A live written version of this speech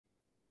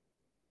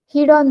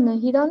হিরণ্য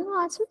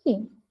আছো কি?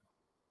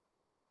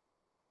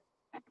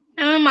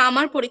 আমার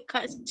মামার পরীক্ষা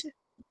আছে।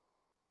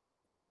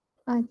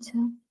 আচ্ছা,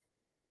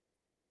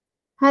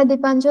 হ্যাঁ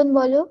দীপাঞ্জন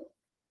বলো।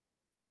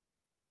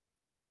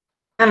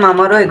 ম্যাম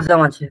আমারও এক্সাম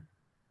আছে।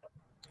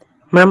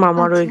 ম্যাম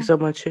আমারও আচ্ছা।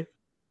 এক্সাম আছে।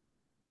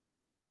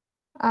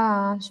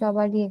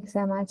 সবারই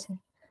এক্সাম আছে,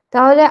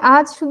 তাহলে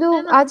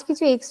আজ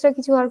কিছু এক্সট্রা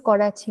কিছু আর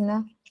করাচ্ছি না।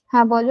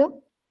 হ্যাঁ বলো।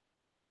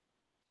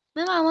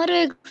 ম্যাম আমারও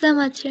এক্সাম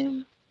আছে।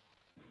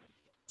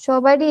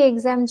 সবারই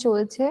এক্সাম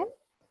চলছে,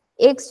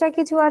 এক্সট্রা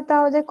কিছু আর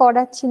তাহলে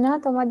করাচ্ছি না।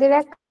 তোমাদের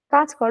এক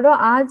কাজ করো,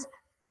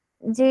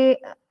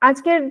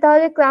 আজকের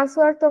তাহলে ক্লাস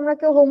ওয়ার্ক তোমরা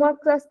কেউ হোমওয়ার্ক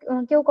ক্লাস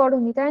কেউ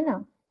করোনি তাই না?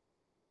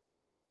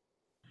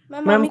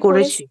 ম্যাম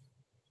করেছি।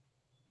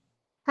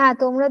 হ্যাঁ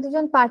তোমরা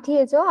দুজন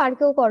পাঠিয়েছো, আর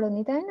কেউ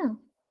করোনি তাই না?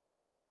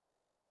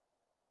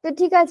 তো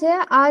ঠিক আছে,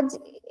 আজ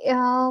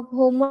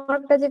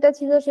হোমওয়ার্কটা যেটা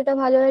ছিল সেটা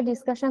ভালোভাবে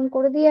ডিসকাশন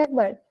করে দিই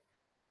একবার।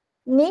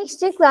 নেক্সট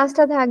যে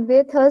ক্লাসটা থাকবে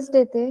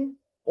থার্সডেতে,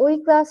 ওই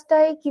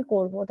ক্লাসটায় কি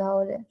করব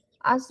তাহলে?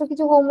 আজ তো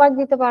কিছু হোমওয়ার্ক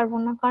দিতে পারবো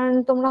না, কারণ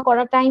তোমরা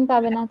করার টাইম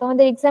পাবে না।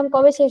 তোমাদের এক্সাম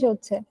কবে শেষ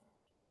হচ্ছে?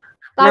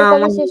 কার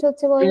কবে শেষ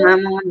হচ্ছে বলো?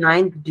 ম্যাম আমার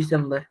 9th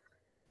ডিসেম্বর।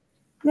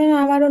 ম্যাম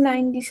আমারও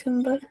 9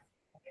 ডিসেম্বর।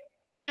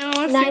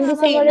 9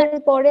 ডিসেম্বরের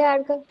পরে আর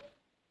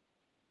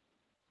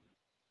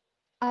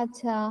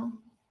আচ্ছা,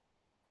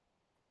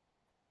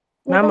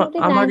 ম্যাম মোটামুটি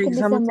আমার 9th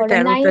এক্সাম হচ্ছে ডিসেম্বরে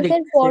 13 তারিখ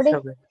 9th-এর শেষ পরে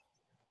হবে।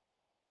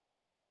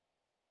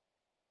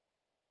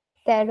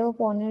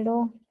 13-15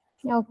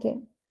 ওকে।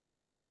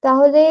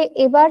 তাহলে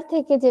এবার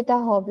থেকে যেটা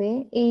হবে,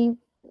 এই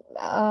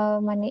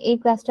মানে এই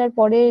ক্লাসটার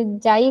পরে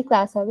যাই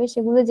ক্লাস হবে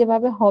সেগুলো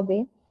যেভাবে হবে,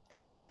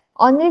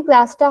 অনলি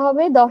ক্লাসটা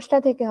হবে 10টা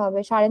থেকে, হবে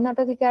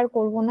 9:30 থেকে আর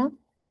করব না।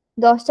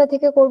 10টা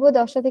থেকে করব,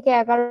 10টা থেকে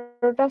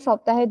 11টা,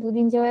 সপ্তাহে 2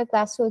 দিন যেভাবে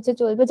ক্লাস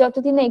চলবে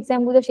যতদিন না এক্সাম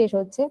গুলো শেষ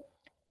হচ্ছে।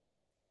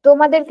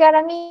 তোমাদেরকে আর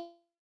আমি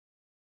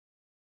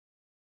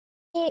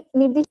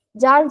নির্দিষ্ট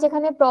যার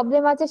যেখানে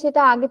প্রবলেম আছে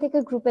সেটা আগে থেকে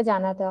গ্রুপে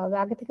জানাতে হবে।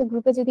 আগে থেকে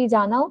গ্রুপে যদি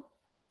জানাও,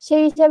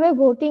 সেই হিসাবে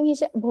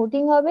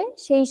ভোটিং হবে,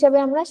 সেই হিসাবে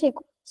আমরা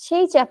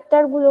সেই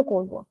চ্যাপ্টার গুলো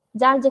করব,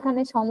 যার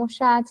যেখানে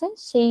সমস্যা আছে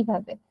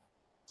সেইভাবে।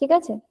 ঠিক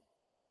আছে?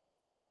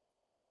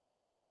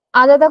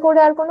 আলাদা করে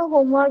আর কোনো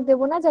হোমওয়ার্ক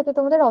দেবো না, যাতে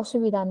তোমাদের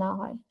অসুবিধা না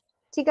হয়।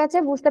 ঠিক আছে,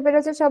 বুঝতে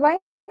পেরেছো সবাই?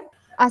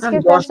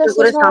 আজকের ক্লাসটা 10টা শেষ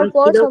করে হওয়ার সামস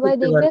পর দিলেও সবাই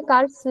করতে দেখবে পারবো।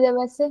 কার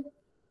সিলেবাসে।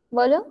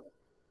 বলো।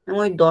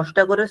 ওই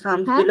 10টা করে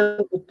সামস হ্যাঁ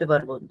দিলেও করতে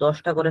পারবো,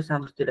 10টা করে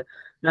সামস দিলে,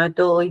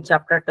 নয়তো ওই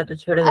চ্যাপ্টারটা তো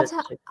ছেড়ে আচ্ছা,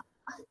 যাচ্ছে।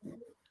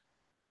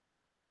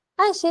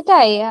 হ্যাঁ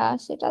সেটাই,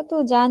 সেটা তো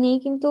জানি,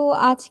 কিন্তু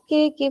আজকে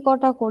কে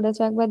কটা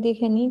করেছো একবার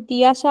দেখে নি।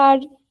 তিয়াশা আর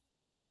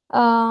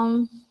আহ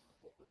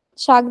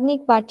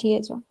সাগ্নিক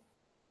পাঠিয়েছো।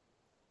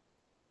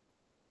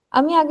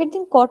 আমি আগের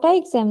দিন কটা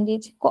এক্সাম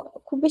দিয়েছি?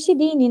 খুব বেশি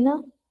দিইনি না?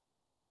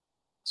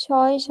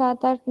 6, 7,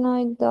 8,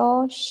 9,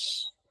 10।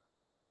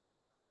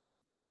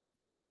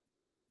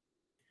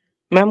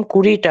 ম্যাম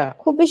 20টা।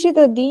 খুব বেশি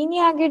তো দিইনি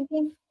আগের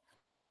দিন।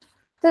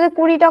 তাহলে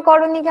 20টা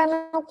করোনি কেন?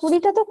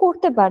 20টা তো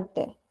করতে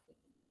পারতে।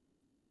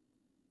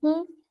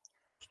 হুম।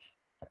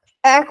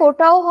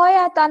 ওটাও হয়,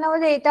 আর তা না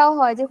হলে এটাও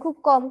হয় যে খুব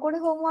কম করে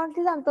হোমওয়ার্ক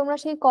দিলাম, তোমরা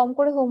সেই কম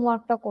করে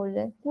হোমওয়ার্কটা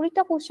করলে।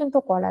 20টা কোশ্চেন তো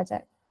করা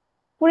যায়,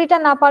 20টা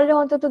না পারলে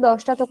অন্তত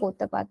 10টা তো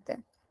করতে পারতে।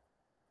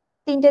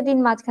 3টে দিন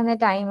মাঝখানে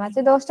টাইম আছে,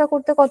 10টা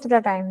করতে কতটা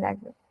টাইম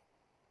লাগবে?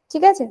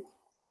 ঠিক আছে,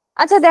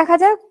 আচ্ছা দেখা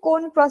যাক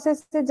কোন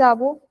প্রসেসে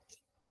যাব।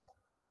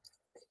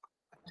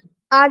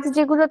 আজ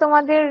যেগুলো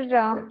তোমাদের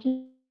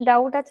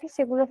ডাউট আছে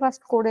সেগুলো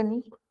ফার্স্ট করে নি।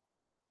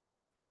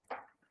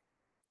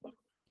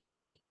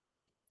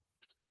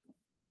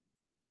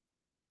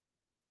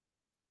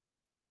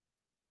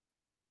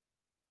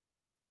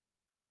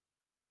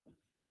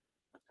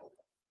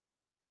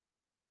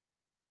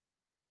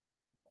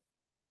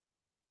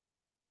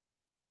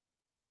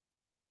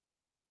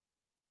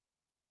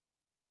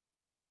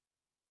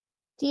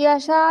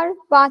 তিয়াশার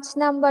 5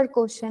 নাম্বার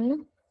কোশ্চেন।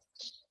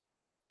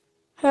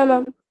 হ্যাঁ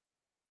ma'am.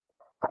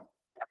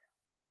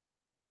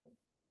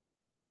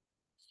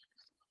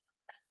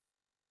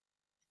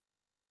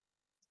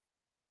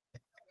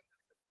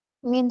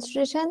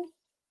 Menstruation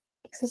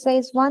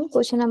exercise 1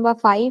 question number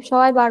 5,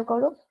 সবাই বার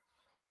করো।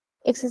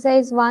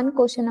 Exercise 1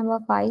 question number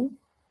 5।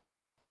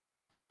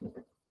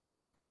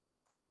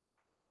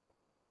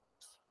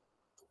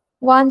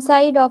 One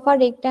side of a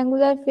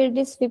rectangular field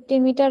is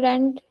 15 meter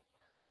and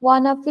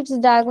one of its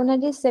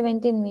diagonal is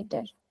 17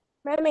 meter.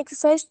 Ma'am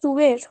exercise 2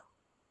 এর।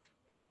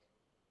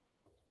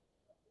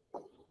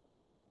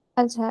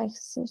 আচ্ছা,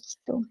 exercise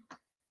 2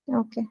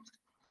 ওকে।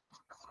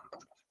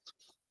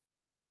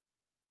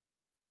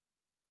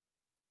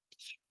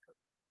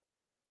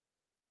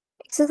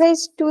 এক্সারসাইজ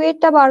 2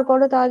 এরটা বার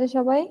করো তাহলে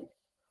সবাই।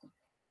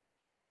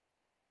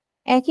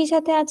 একই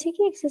সাথে আছে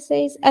কি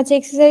এক্সারসাইজ? আচ্ছা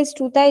এক্সারসাইজ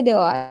 2 তাই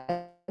দেওয়া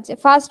আছে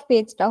ফার্স্ট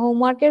পেজটা,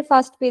 হোমওয়ার্কের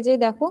ফার্স্ট পেজে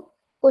দেখো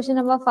কোশ্চেন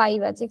নাম্বার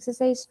 5 আছে,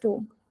 এক্সারসাইজ 2।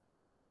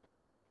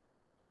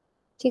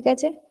 ঠিক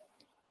আছে,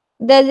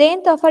 the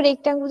length of a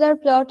rectangular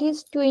plot is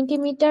 20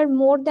 meter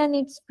more than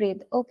its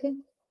breadth. ওকে,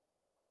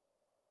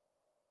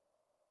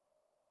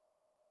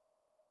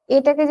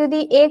 এটাকে যদি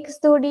x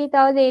ধরি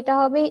তাহলে এটা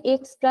হবে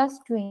x plus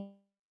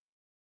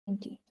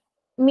 20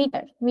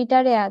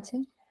 মিটারে আছে।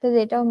 তাহলে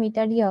এটাও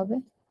মিটারই হবে।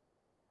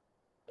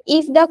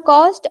 If the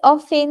cost of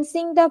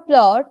fencing the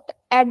plot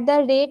at the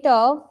rate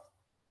of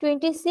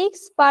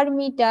 26 per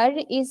meter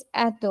is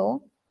এত,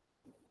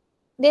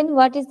 then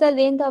what is the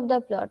length of the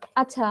plot?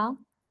 আচ্ছা,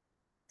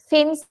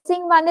 ফেন্সিং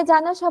মানে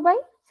জানো সবাই?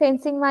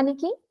 ফেন্সিং মানে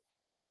কি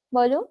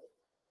বলো?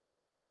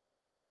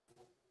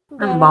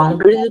 বেড়া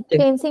বাউন্ডারি দিতে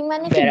ফেন্সিং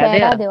মানে কি? বেড়া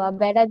বেড়া দেয়া? দেওয়া,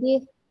 বেড়া দিয়ে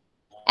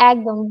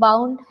একদম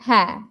বাউন্ড।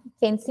 হ্যাঁ,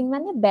 ফেন্সিং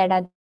মানে বেড়া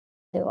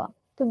দেওয়া।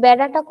 তো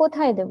বেড়াটা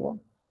কোথায় দেবো?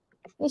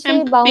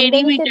 নিশ্চয়ই বাউন্ডারিতে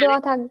পেরিমিটারে। দেওয়া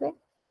থাকবে।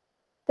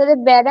 তাহলে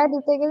বেড়া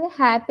দিতে গেলে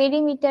হ্যাঁ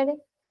পেরিমিটারে।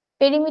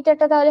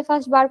 পেরিমিটারটা তাহলে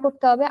ফার্স্ট বার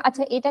করতে হবে।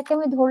 আচ্ছা, এটাকে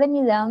আমি ধরে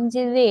নিলাম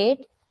যে let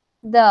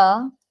the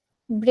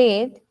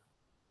breadth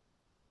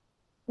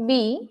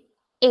B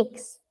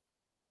x.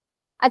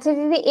 আচ্ছা,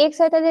 যদি এক্স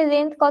হয় তাহলে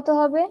লেন্থ কত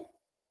হবে?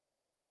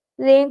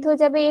 লেন্থ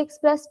হয়ে যাবে এক্স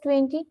প্লাস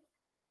 20।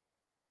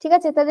 ঠিক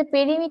আছে, তাহলে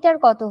পেরিমিটার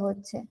কত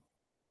হচ্ছে?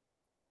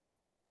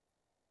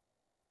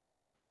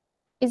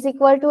 ইজ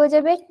ইকুয়াল টু হয়ে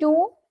যাবে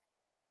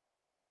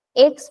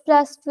 2x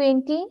প্লাস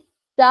 20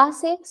 প্লাস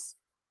এক্স,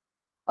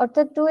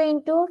 অর্থাৎ 2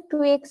 ইন্টু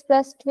 2x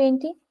প্লাস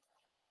 20।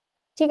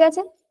 ঠিক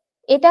আছে,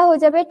 এটা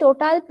হয়ে যাবে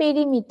টোটাল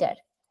পেরিমিটার।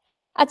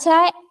 আচ্ছা,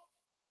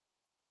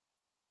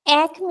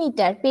 1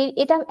 মিটার,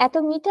 এটা এত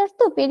মিটার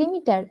তো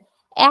পেরিমিটার।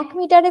 1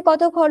 মিটারে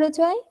কত খরচ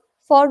হয়?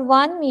 For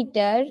 1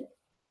 metre,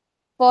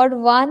 for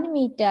 1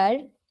 metre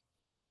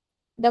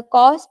the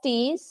cost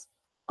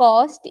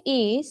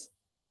is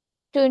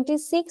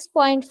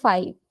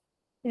 26.5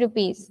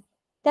 rupees,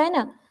 তাই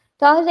না?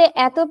 তাহলে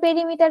এত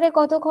পেরিমিটারে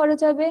কত খরচ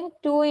হবে?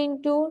 2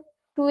 into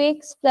 2x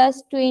plus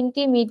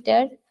 20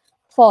 metre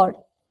for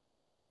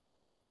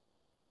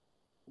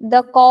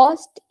the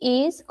cost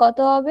is কত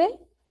হবে?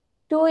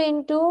 2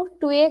 ইন্টু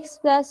 2x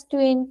প্লাস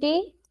 20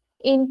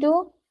 ইন্টু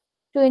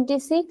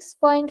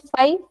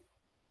 26.5।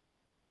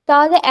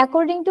 তাহলে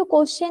অ্যাকর্ডিং টু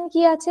কোশ্চেন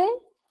কি আছে?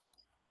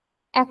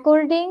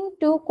 অ্যাকর্ডিং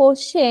টু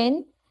কোশ্চেন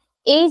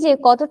এই যে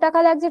কত টাকা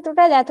লাগছে,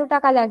 টোটাল এত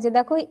টাকা লাগছে।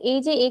 দেখো এই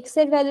যে এক্স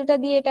এর ভ্যালুটা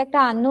দিয়ে এটা একটা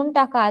আননোন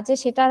টাকা আছে,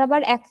 সেটার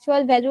আবার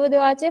অ্যাকচুয়াল ভ্যালুও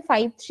দেওয়া আছে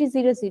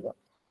 5300।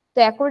 তো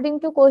according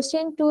to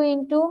question 2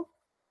 into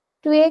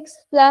 2x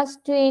plus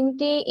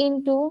 20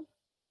 into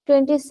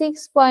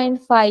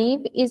 26.5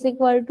 is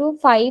equal to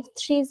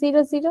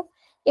 5300।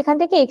 এখান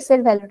থেকে এক্স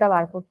এর ভ্যালুটা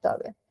বার করতে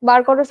হবে। বার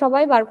করো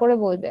সবাই, বার করে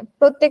বলবে।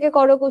 প্রত্যেকে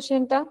করো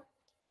কোশ্চেনটা।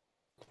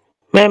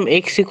 ম্যাম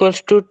এক্স ইকুয়ালস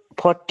টু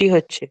 40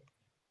 হচ্ছে।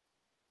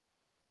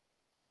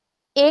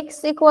 এক্স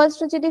ইকুয়ালস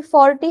টু যদি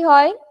 40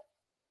 হয়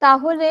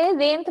তাহলে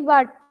লেন্থ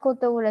বার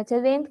করতে বলেছে।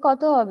 লেন্থ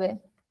কত হবে?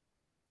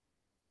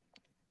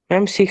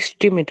 Ma'am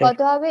 60 metre.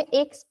 কত হবে?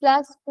 X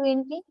plus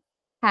 20।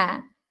 হ্যাঁ,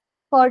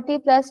 40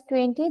 প্লাস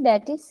 20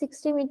 দ্যাট ইজ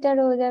 60 মিটার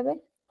হয়ে যাবে।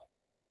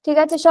 ঠিক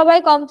আছে, সবাই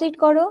কমপ্লিট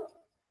করো,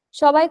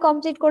 সবাই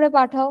কমপ্লিট করে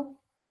পাঠাও।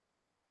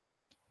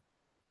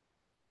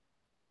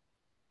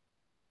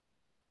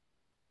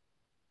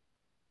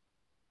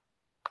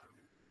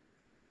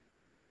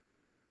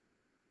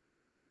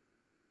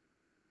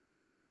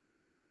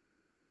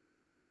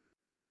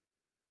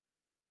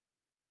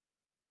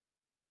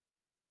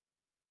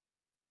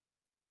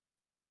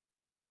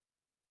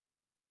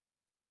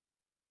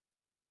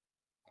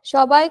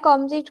 সবাই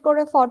কমপ্লিট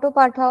করে ফটো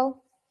পাঠাও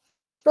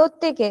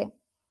প্রত্যেকে।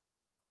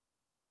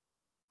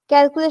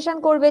 ক্যালকুলেশন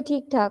করবে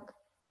ঠিকঠাক।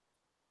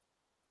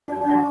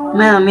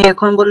 ম্যাম আমি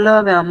এখন বললে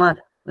হবে? আমার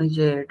ওই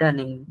যে এটা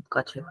নেই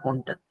কাছে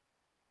ফোনটা।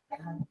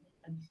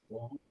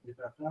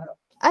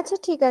 আচ্ছা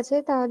ঠিক আছে,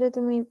 তাহলে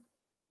তুমি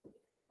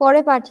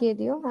পরে পাঠিয়ে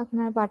দিও, এখন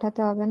আর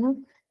পাঠাতে হবে না।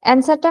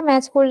 অ্যান্সারটা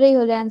ম্যাচ করলেই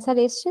হলো। অ্যান্সার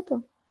এসছে তো?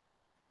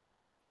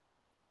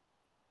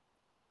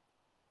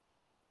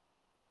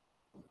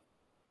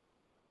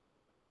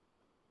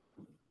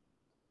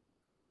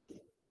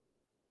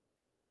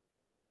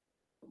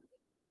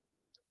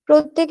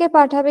 প্রত্যেকে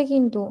পাঠাবে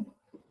কিন্তু।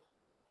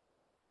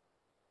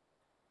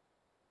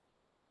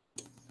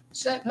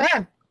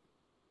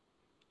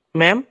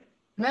 ম্যাম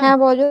হ্যাঁ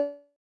বলো।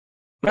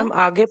 ম্যাম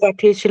আগে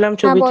পাঠিয়েছিলাম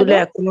হ্যাঁ ছবি তুলে,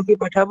 বলো। এখনো কি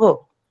পাঠাবো?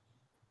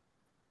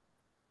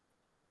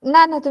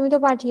 না না, তুমি তো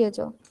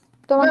পাঠিয়েছো,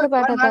 তোমাকে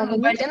পাঠাতে হবে না।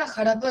 মোবাইলটা না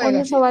খারাপ হয়ে অন্য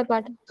গেছে, সবাই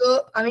পাঠা। তো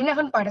আমি না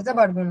এখন পাঠাতে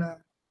পারবো না।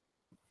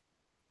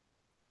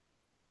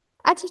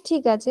 আচ্ছা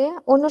ঠিক আছে,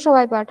 অন্য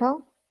সবাই পাঠাও।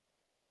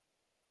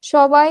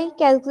 সবাই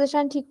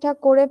ক্যালকুলেশন ঠিকঠাক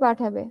করে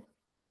পাঠাবে।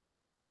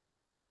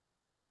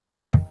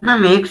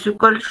 ম্যাম এক্স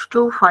ইকুয়ালস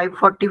টু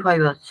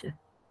 545 আসছে।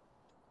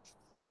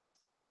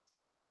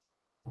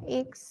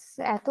 এক্স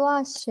এত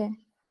আসছে?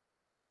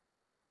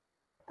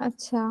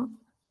 আচ্ছা,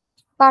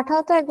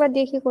 পাঠাও তো একবার,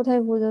 দেখি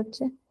কোথায় ভুল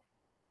হচ্ছে।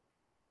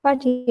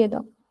 পাঠিয়ে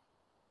দাও।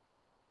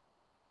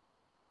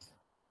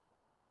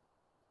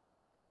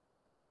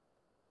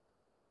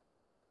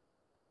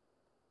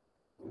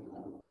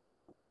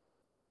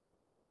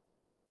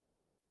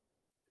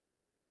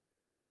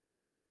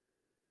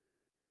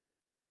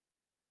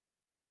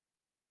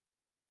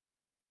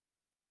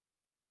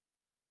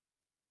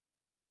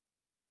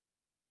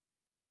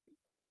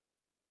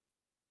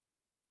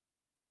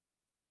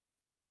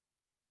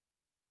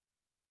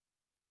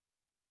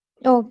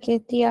 ওকে,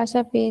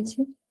 তিয়াশা পেয়েছি।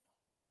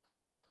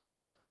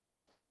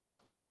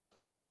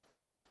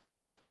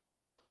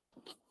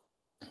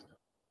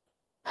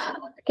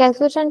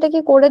 ক্যালকুলেশনটা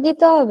কি করে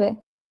দিতে হবে?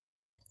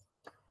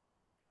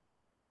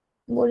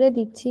 বলে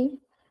দিচ্ছি,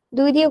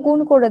 2 দিয়ে গুণ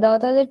করে দাও,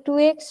 তাহলে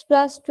 2x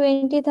প্লাস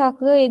 20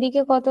 থাকলো,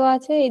 এদিকে কত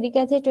আছে? এদিকে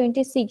আছে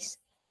 26,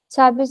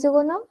 26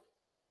 গুণ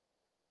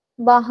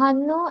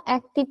 52,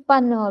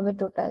 153 হবে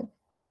টোটাল,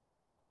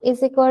 ইজ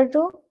ইকুয়াল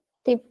টু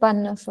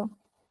 5300।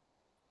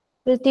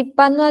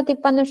 53 আর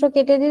 5300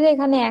 কেটে দিলে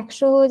এখানে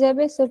 100 হয়ে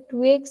যাবে, so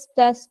 2x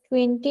plus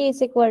 20 is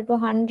equal to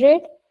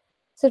 100,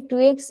 so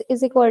 2x is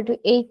equal to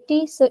 80,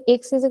 so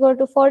x is equal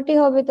to 40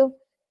 হবে। তো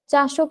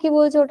 400 কি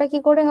বলছে, ওটা কি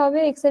করে হবে?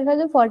 x এর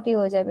ভ্যালু 40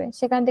 হয়ে যাবে,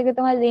 সেখান থেকে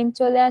তোমার লেন্থ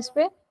চলে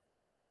আসবে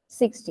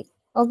 60।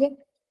 ওকে,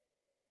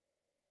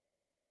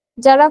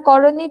 যারা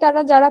করনি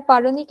তারা, যারা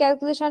পারোনি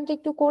ক্যালকুলেশনটা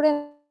একটু করে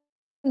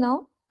নাও।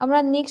 আমরা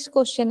নেক্সট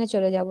কোশ্চেনে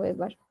চলে যাব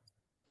এবার।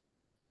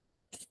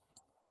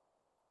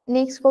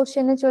 নেক্সট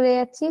কোশ্চেনে চলে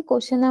যাচ্ছি,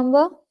 কোশ্চেন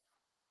নাম্বার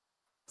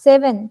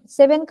 7।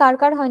 7 কার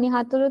কার হয়নি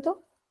হাত তোলো তো।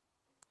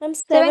 ম্যাম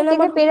 7 7 কে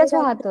আমার কে পেরেছো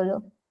হাত তোলো।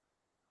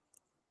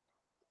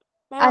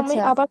 ম্যাম আমি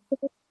আচ্ছা, আবার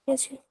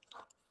পেয়েছি।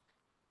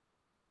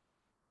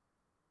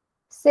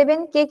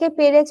 7 কে কে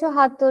পেরেছো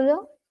হাত তোলো।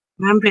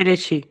 ম্যাম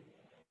পেরেছি।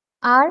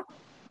 আর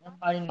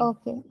পারিনি।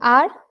 ওকে,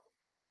 আর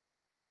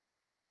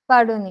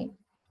পারোনি,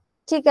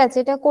 ঠিক আছে,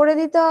 এটা করে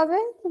দিতে হবে,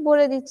 তো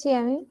বলে দিচ্ছি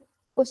আমি।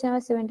 কোশ্চেন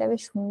নাম্বার 7টা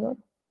বেশ সুন্দর।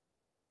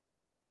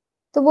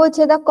 তো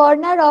বলছে the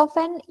corner of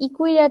an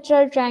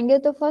equilateral triangle,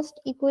 তো ফার্স্ট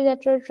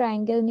ইকুইল্যাটারাল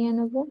ট্রায়াঙ্গেল নিয়ে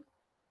নেবো।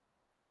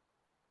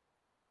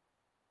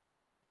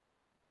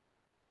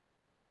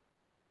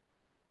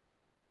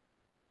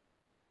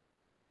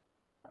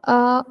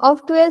 অফ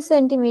 12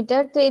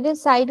 সেন্টিমিটার, তো এদের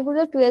সাইড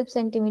গুলো 12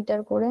 সেন্টিমিটার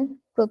করে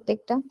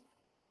প্রত্যেকটা,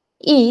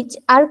 each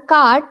R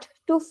cut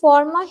to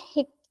form a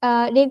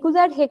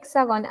regular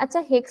hexagon. আচ্ছা,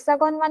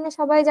 হেক্সাগন মানে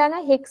সবাই জানো,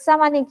 হেক্সা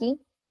মানে কি,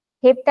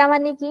 হেপ্টা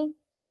মানে কি?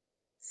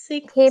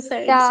 6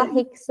 হেপ্টা, sides.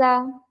 হেক্সা,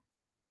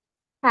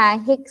 হ্যাঁ,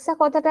 হেক্সা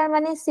কথাটার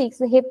মানে 6,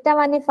 হেপ্টা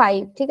মানে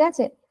 5, ঠিক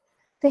আছে।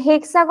 তো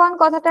হেক্সাগন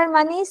কথাটার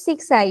মানে 6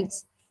 সাইডস।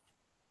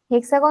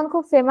 হেক্সাগন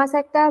খুব ফেমাস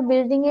একটা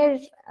বিল্ডিং এর,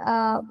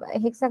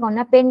 হেক্সাগন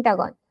না,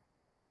 পেন্টাগন।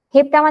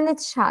 হেপ্টা মানে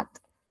 7,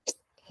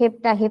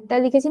 হেপ্টা হেপ্টা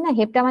লিখেছি না,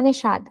 হেপ্টা মানে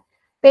 7,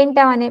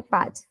 পেন্টা মানে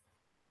 5।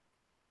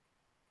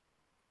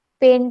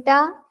 পেন্টা,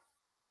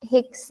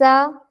 হেক্সা,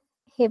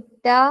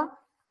 হেপ্টা,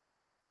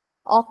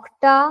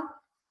 অক্টা,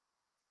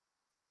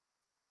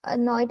 আর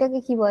 9টাকে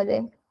কি বলে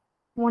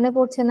মনে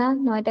পড়ছে না,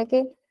 9টাকে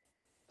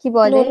কি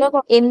বলে? নোনা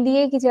এম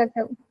দিয়ে কিছু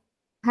একটা,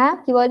 হ্যাঁ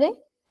কি বলে?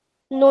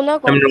 নোনা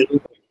কম।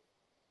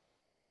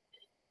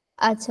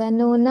 আচ্ছা,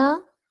 নোনা,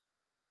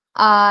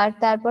 আর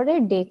তারপরে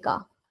ডেকা,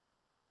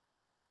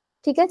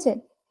 ঠিক আছে।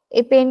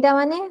 এই পেনটা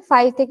মানে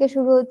 5 থেকে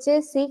শুরু হচ্ছে,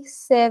 6,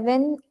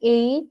 7,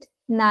 8,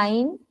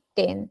 9,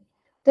 10।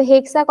 তো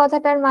হেক্সা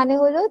কথাটার মানে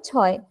হলো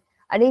 6।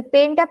 আর এই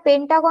পেনটা,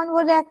 পেন্টাগন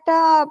বলে একটা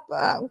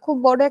খুব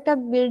বড় একটা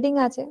বিল্ডিং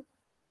আছে,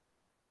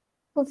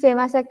 খুব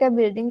ফেমাস একটা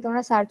বিল্ডিং,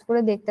 তোমরা সার্চ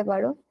করে দেখতে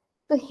পারো।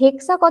 তো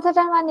হেক্সা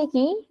কথাটার মানে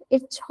কি,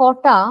 এর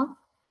 6টা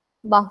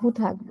বাহু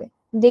থাকবে,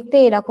 দেখতে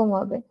এরকম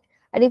হবে।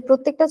 আর এই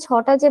প্রত্যেকটা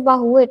 6টা যে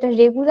বাহু, এটা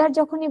রেগুলার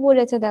যখনই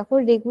বলেছে, দেখো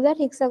রেগুলার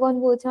হেক্সাগন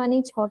বলছে মানে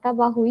এই 6টা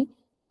বাহুই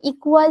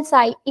ইকুয়াল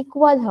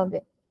ইকুয়াল হবে,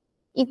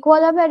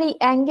 ইকুয়াল হবে, আর এই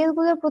অ্যাঙ্গেল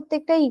গুলো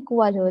প্রত্যেকটা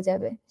ইকুয়াল হয়ে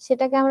যাবে,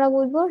 সেটাকে আমরা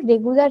বলবো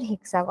রেগুলার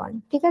হেক্সাগন,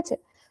 ঠিক আছে।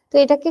 তো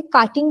এটাকে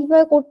কাটিং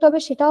কিভাবে করতে হবে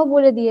সেটাও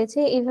বলে দিয়েছে,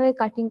 এইভাবে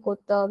কাটিং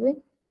করতে হবে।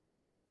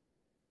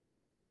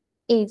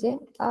 এই যে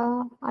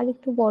আর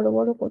একটু বড়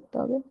বড় করতে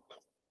হবে,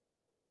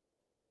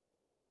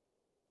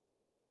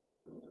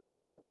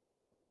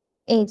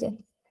 এই যে,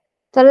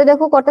 তাহলে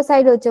দেখো কটা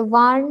সাইড হচ্ছে,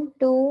 1,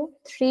 2,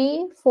 3,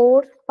 4,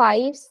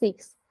 5, 6।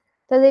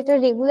 তাহলে এটা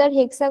রেগুলার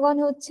হেক্সাগন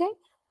হচ্ছে।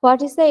 What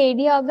is the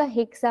area of the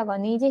hexagon?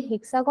 এই যে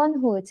হেক্সাগন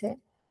হয়েছে,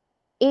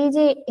 এই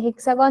যে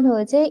হেক্সাগন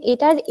হয়েছে,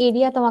 এটার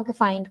এরিয়া তোমাকে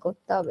ফাইন্ড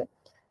করতে হবে।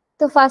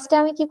 তো ফার্স্টে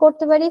আমি কি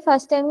করতে পারি,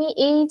 ফার্স্টে আমি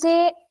এই যে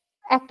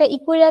একটা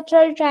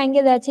ইকুইল্যাটারাল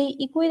ট্রায়াঙ্গেল আছে,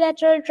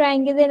 ইকুইল্যাটারাল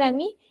ট্রায়াঙ্গেলের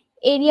আমি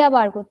এরিয়া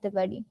বার করতে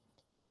পারি।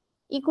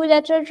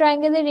 ইকুইল্যাটারাল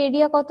ট্রায়াঙ্গেলের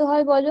এরিয়া কত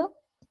হয় বলো?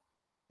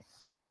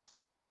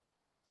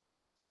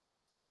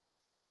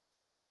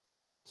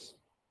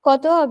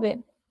 কত হবে?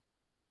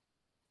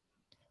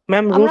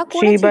 ম্যাম আমরা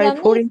করেছিলাম না,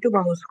 √3/4 ইন্টু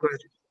বাহু স্কোয়ার।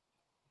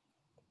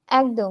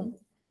 একদম।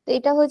 তো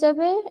এটা হয়ে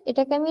যাবে,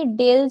 এটাকে আমি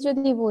ডেল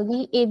যদি বলি,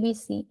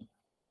 ABC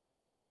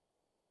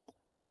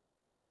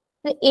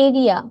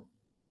area,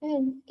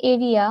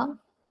 area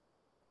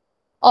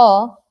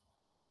of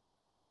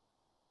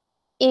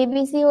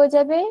ABC হয়ে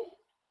যাবে,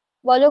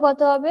 বলো কত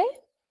হবে?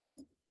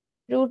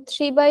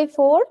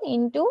 √3/4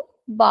 ইন্টু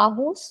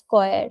বাহু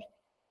স্কোয়ার।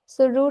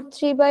 সো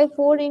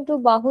 √3/4 ইন্টু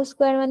বাহু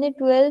স্কোয়ার মানে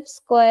 12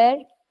 square,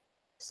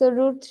 so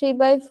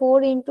 √3/4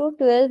 into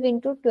 12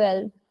 into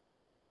 12,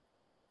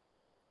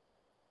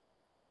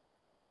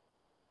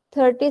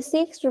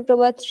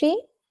 36√3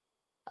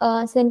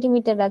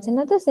 centimetre আছে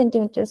না, তো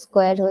সেন্টিমিটার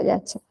স্কোয়ার হয়ে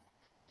যাচ্ছে।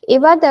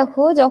 এবার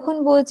দেখো, যখন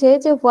বলছে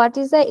যে what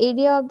is the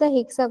area of the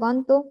hexagon,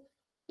 তো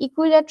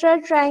ইকুইল্যাটারাল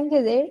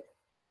ট্রায়াঙ্গেলের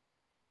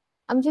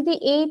আমি যদি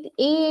এই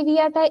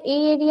এরিয়াটা,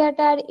 এই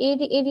এরিয়াটা আর এই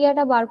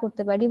এরিয়াটা বার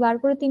করতে পারি, বার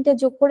করে 3টে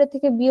যোগ করে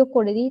থেকে বিয়োগ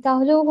করে দিই,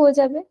 তাহলেও হয়ে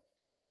যাবে,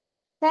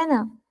 তাই না?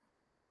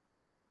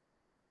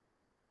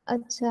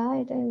 আচ্ছা,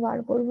 এটা আমি বার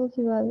করবো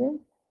কিভাবে?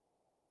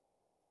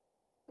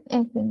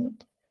 এক মিনিট।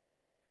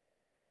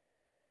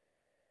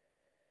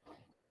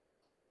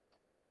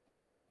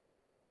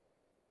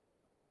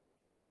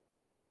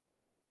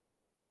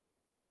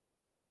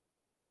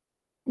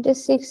 এটা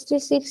 60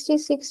 60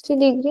 60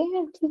 ডিগ্রি।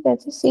 হ্যাঁ ঠিক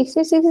আছে,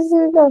 60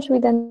 60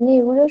 অসুবিধা নেই,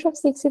 এগুলো সব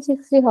 60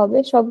 60 হবে,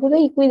 সবগুলো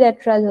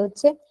ইকুইল্যাটারাল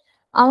হচ্ছে।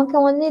 আমাকে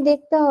অনলি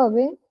দেখতে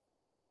হবে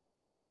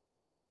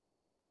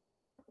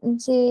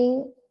যে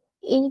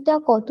এইটা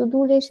কত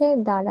দূর এসে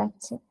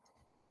দাঁড়াচ্ছে।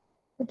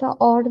 এটা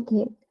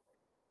অর্ধেক।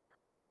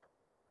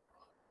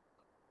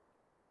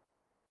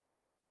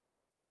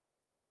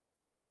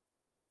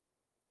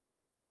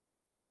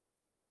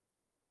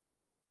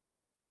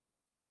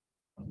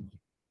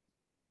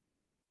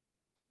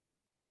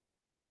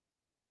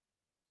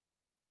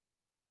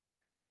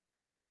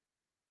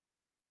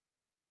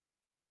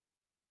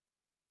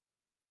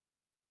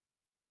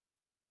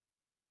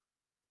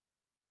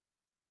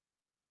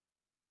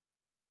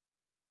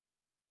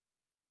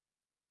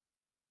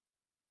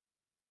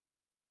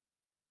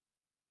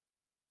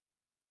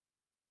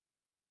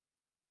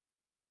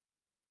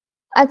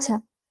 আচ্ছা,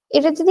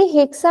 এটা যদি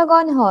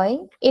হেক্সাগন হয়,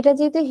 এটা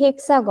যেহেতু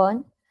হেক্সাগন,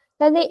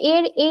 তাহলে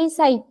এর এই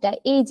সাইডটা,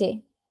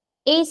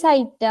 এই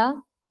সাইডটা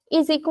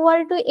ইজ ইকুয়াল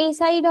টু এই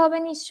সাইড হবে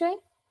নিশ্চয়ই,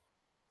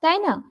 তাই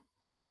না?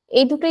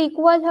 এই দুটো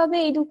ইকুয়াল হবে,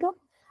 এই দুটো।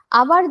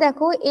 আবার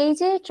দেখো, এই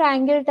যে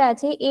ট্রায়াঙ্গেলটা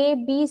আছে এ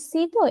বি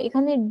সি, তো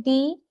এখানে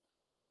ডি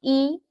ই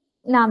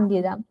নাম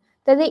দিলাম,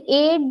 তাহলে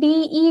এ ডি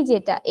ই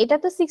যেটা, এটা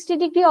তো 60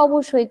 ডিগ্রি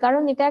অবশ্যই,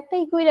 কারণ এটা একটা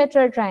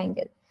ইকুইল্যাটারাল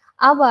ট্রায়াঙ্গেল।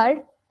 আবার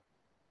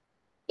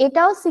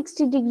এটাও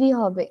 60 ডিগ্রি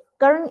হবে,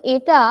 কারণ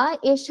এটা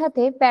এর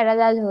সাথে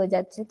প্যারালাল হয়ে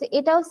যাচ্ছে, তো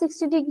এটাও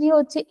 60 ডিগ্রি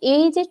হচ্ছে।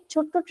 এই যে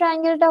ছোট্ট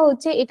ট্রায়াঙ্গেলটা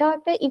হচ্ছে, এটাও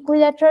একটা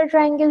ইকুইল্যাটারাল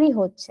ট্রায়াঙ্গেলই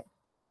হচ্ছে,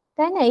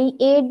 তাই না? এই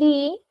এডি,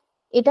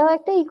 এটাও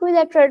একটা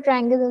ইকুইল্যাটারাল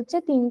ট্রায়াঙ্গেল হচ্ছে,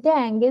 তিনটে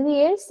অ্যাঙ্গেলই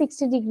এর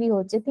 60 ডিগ্রি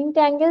হচ্ছে, তিনটে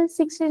অ্যাঙ্গেল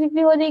 60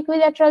 ডিগ্রি হলে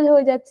ইকুইল্যাটারাল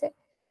হয়ে যাচ্ছে।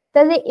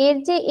 তাহলে এর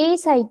যে এই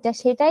সাইডটা,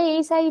 সেটাই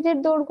এই সাইডের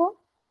দৈর্ঘ্য।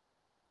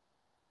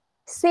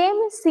 সেম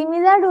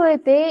সিমিলার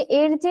ওয়েতে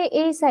এর যে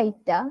এই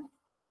সাইডটা,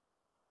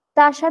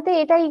 তার সাথে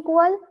এটা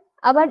ইকুয়াল,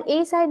 আবার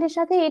এই সাইডের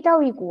সাথে এটাও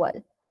ইকুয়াল।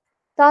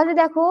 তাহলে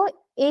দেখো,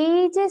 এই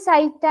যে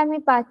সাইডটা আমি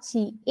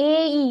পাচ্ছি এ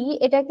ই,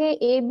 এটাকে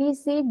A B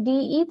C D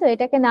E, তো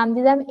এটাকে নাম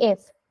দিলাম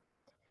এফ।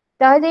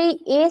 তাহলে এই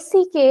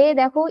এসি কে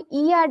দেখো,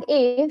 ই আর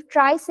এফ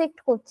ট্রাইসেক্ট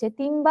করছে,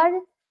 তিনবার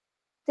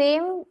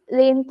সেম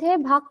লেন্থে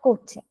ভাগ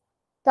করছে।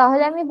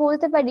 তাহলে আমি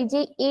বলতে পারি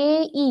যে এ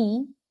ই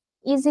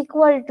is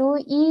equal to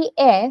E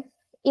F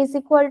is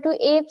equal to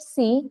F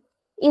C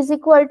is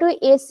equal to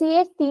AC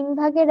এর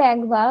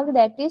 3/1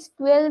 that is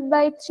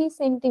 12/3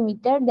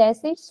 centimetre, that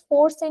is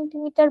 4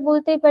 centimetre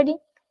বলতেই পারি।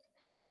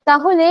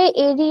 তাহলে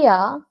area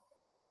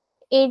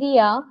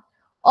area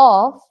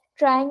of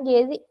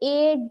triangle A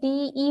D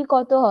E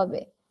কত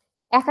হবে?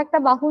 এক একটা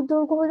বাহুর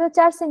দৈর্ঘ্য হলো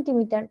 4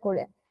 সেন্টিমিটার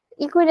করে,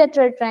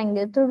 ইকুইল্যাটারাল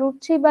ট্রায়াঙ্গেল, তো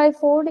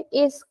 √3/4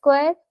 এ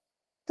স্কোয়ার,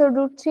 তো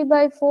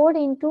 √3/4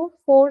 into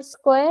 4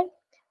 square,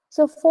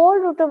 so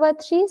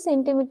 4√3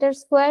 centimetre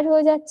square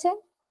হয়ে যাচ্ছে।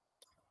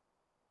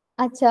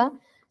 আচ্ছা,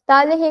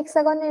 তাহলে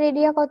হেক্সাগনের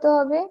এরিয়া কত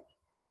হবে?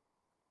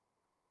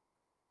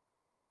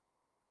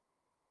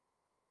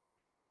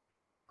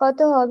 কত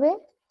হবে?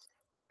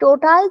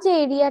 টোটাল যে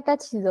এরিয়াটা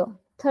ছিল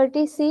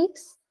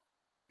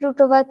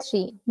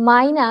 36√3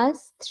 মাইনাস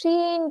 3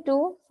 ইন্টু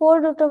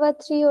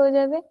 4√3 হয়ে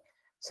যাবে,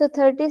 so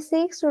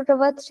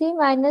 36√3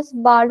 minus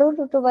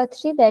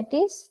 12√3, that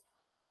is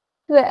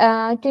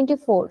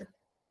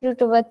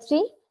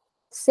 24√3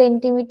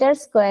 centimetre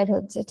square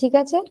হচ্ছে। ঠিক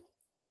আছে,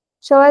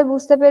 সবাই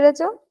বুঝতে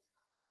পেরেছো?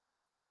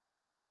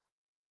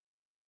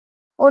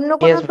 অন্য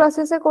কোনো Yes, ma'am.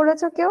 প্রসেসে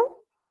করেছো কেউ?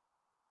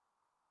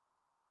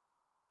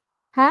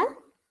 হ্যাঁ,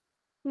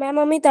 ম্যাম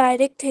আমি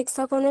ডাইরেক্ট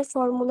হেক্সাগনের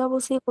ফর্মুলা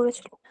বসিয়ে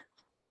করেছিলাম।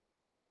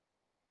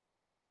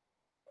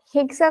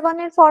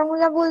 হেক্সাগনের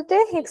ফর্মুলা বলতে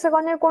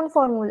হেক্সাগনের কোন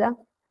ফর্মুলা?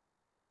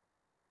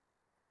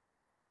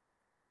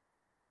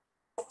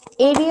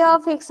 এরিয়া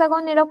অফ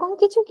হেক্সাগন এরকম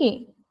কিছু কি?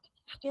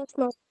 Yes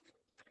ma'am.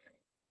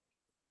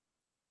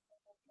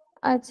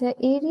 আচ্ছা,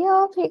 এরিয়া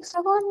অফ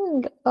হেক্সাগন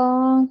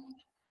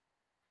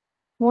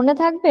মনে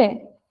থাকবে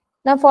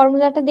না?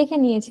 ফর্মুলাটা দেখে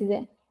নিয়েছিলে?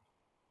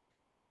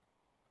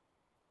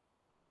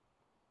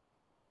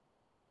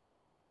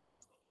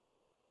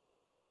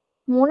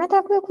 মনে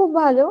থাকলে খুব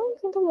ভালো,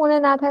 কিন্তু মনে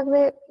না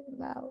থাকলে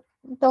আহ,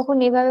 তখন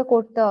এভাবে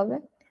করতে হবে।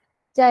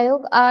 যাই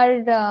হোক, আর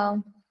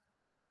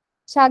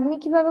শাগ্নি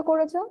কিভাবে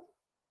করেছো?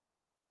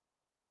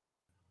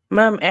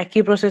 ম্যাম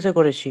একই প্রসেসে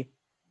করেছি।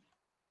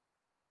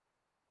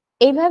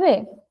 এইভাবে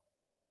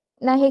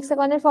না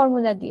হেক্সাগনের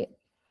ফর্মুলা দিয়ে?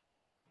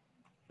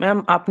 ম্যাম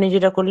আপনি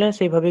যেটা করলেন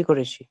সেইভাবেই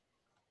করেছি।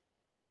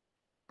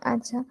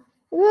 আচ্ছা,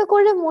 এভাবে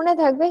করলে মনে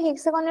থাকবে,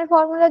 হেক্সাগনের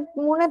ফর্মুলা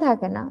মনে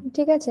থাকে না,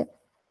 ঠিক আছে?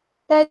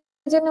 তাই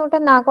জন্য ওটা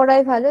না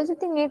করাই ভালো।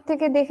 যদি নেট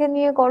থেকে দেখে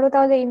নিয়ে করো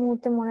তাহলে এই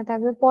মুহূর্তে মনে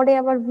থাকবে, পরে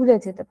আবার ভুলে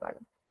যেতে পারো।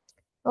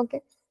 ওকে,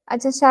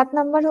 আচ্ছা 7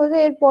 নাম্বার হলো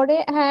এরপরে।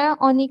 হ্যাঁ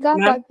অনিকা,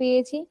 ম্যাম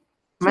পেয়েছি।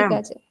 ঠিক ম্যাম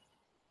আছে,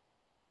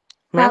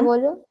 হ্যাঁ ম্যাম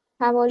বলো।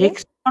 হ্যাঁ বলো।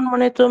 হেক্সাগন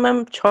মানে তো ম্যাম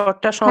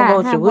 6টা হ্যাঁ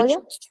সমবাহু হ্যাঁ ত্রিভুজ। বলো।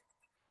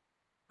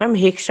 ম্যাম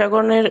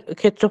হেক্সাগনের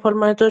ক্ষেত্রফল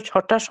মানে তো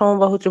 6টা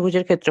সমবাহু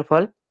ত্রিভুজের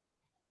ক্ষেত্রফল।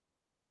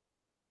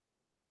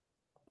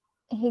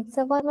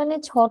 হেক্সাগন মানে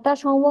 6টা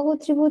সমবাহু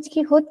ত্রিভুজ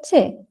কি হচ্ছে?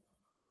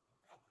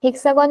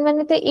 হেক্সাগন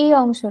মানে তো এই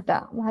অংশটা,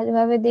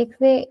 ভালোভাবে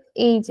দেখবে,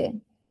 এই যে।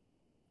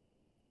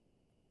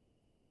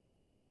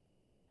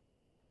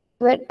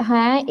 এবার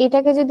হ্যাঁ,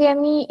 এটাকে যদি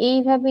আমি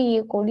এইভাবে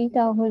করি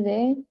তাহলে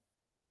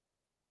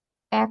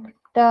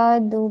 1টা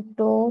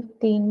 2টো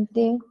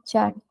 3টে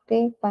 4টে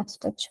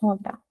 5টা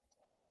 6টা,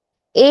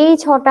 এই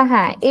 6টা,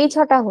 হ্যাঁ এই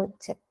 6টা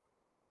হচ্ছে।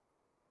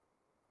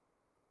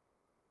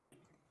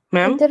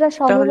 ম্যাম কিন্তু এটা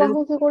তাহলে সমবাহু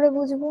কি করে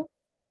বুঝবো?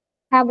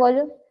 হ্যাঁ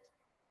বলো।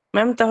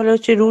 ম্যাম তাহলে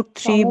হচ্ছে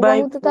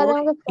সমবাহু তো তাহলে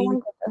 √3/4 আমাকে প্রমাণ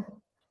করতে হবে।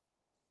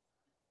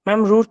 ম্যাম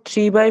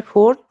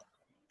 √3/4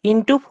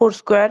 ইন্টু 4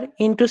 স্কোয়ার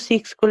ইন্টু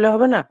 6 করলে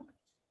হবে না?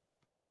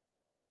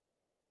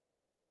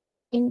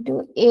 ইন্টু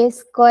এ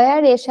স্কোয়ার,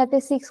 এর সাথে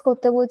 6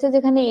 করতে বলছে,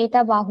 যেখানে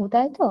এটা বাহু,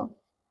 তাই তো?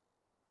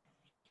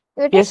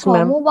 এটা ইয়েস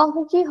ম্যাম। সমবাহু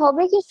কি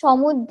হবে কি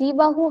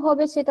সমদ্বিবাহু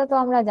হবে সেটা তো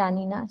আমরা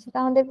জানি না, সেটা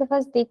আমাদেরকে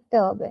ফার্স্ট দেখতে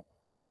হবে।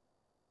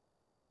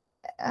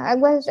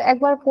 একবার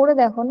একবার করে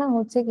দেখো না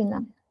হচ্ছে কিনা।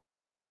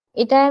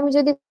 এটা আমি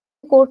যদি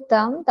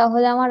করতাম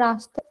তাহলে আমার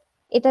আসতো,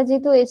 এটা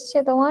যেহেতু এসছে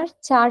তোমার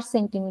 4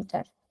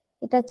 সেন্টিমিটার,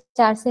 এটা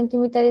 4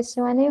 সেন্টিমিটার এসছে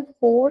মানে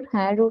 4,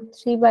 হ্যাঁ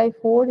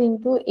 √3/4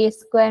 ইন্টু এ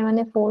স্কোয়ার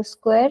মানে 4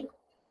 স্কোয়ার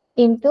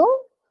ইন্টু,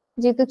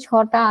 যেহেতু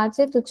 6টা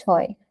আছে তো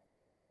 6,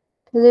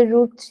 তাহলে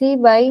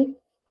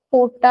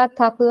 √3/4টা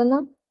থাকলো না,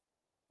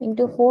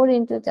 ইন্টু 4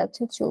 ইন্টু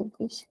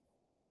 424।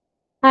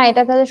 হ্যাঁ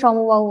এটা তাহলে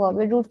সমবাহু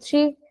হবে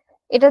 √3।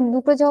 এটা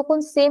দুটো যখন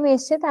সেম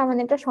এসছে তার মানে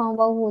এটা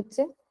সমবাহু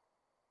হচ্ছে,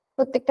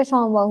 প্রত্যেকটা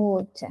সমবাহু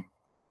হচ্ছে।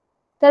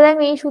 তাহলে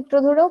আমি এই সূত্র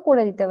ধরেও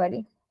করে দিতে পারি।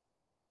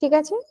 ঠিক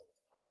আছে,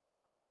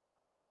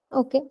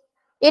 ওকে।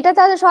 এটা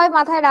তাহলে সবাই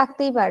মাথায়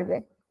রাখতেই পারবে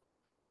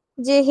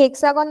যে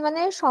হেক্সাগন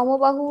মানে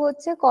সমবাহু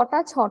হচ্ছে কটা,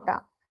 6টা।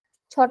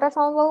 6টা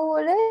সমবাহু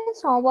হলে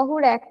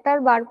সমবাহুর একটার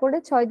বার করে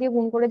 6 দিয়ে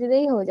গুণ করে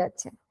দিলেই হয়ে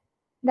যাচ্ছে।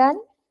 ডান।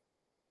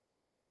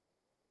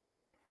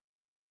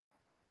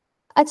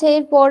 আচ্ছা,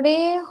 এরপরে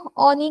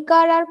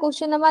অনিকার আর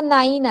কোশ্চেন নাম্বার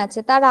 9 আছে,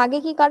 তার আগে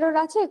কি কারোর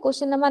আছে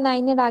কোশ্চেন নাম্বার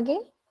 9-এর আগে?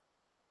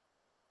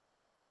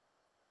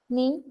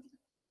 নেই,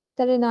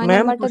 তাহলে 9 ম্যাম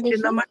নাম্বারটা কোশ্চেন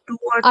দেখি। নাম্বার 2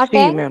 আর আ 3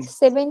 ট্যাঙ্ক ম্যাম।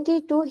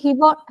 72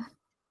 হিব,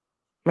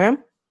 ম্যাম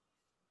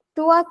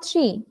 2 আর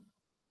 3।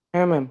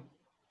 হ্যাঁ ম্যাম।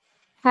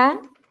 হ্যাঁ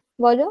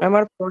বলো। ম্যাম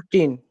আর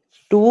 14,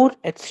 2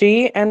 3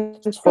 এন্ড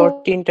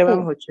 14টা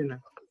ম্যাম হচ্ছে না।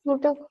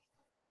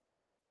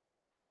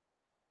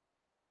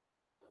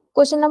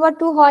 কোশ্চেন নাম্বার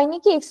 2 হয়নি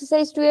কি,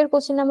 এক্সারসাইজ 2 এর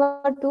কোশ্চেন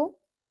নাম্বার 2?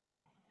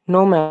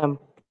 No ma'am.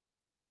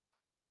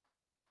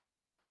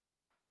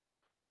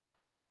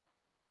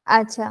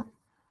 আচ্ছা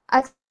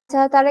আচ্ছা,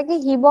 তার আগে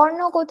হিবর্ণ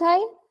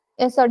কোথায়?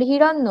 সরি,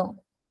 হিরণ্য।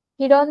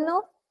 হিরণ্য,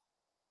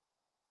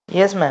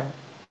 ইয়েস ম্যাম।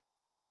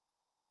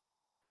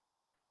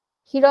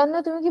 হিরণ্য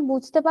তুমি কি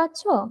বুঝতে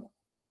পারছো?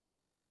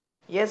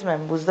 ইয়েস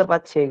ম্যাম, বুঝতে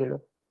পারছি এগুলো।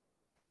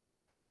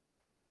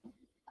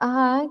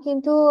 হ্যাঁ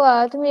কিন্তু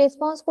তুমি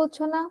রেসপন্স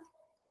করছো না,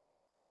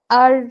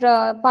 আর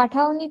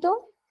পাঠাওনি তো।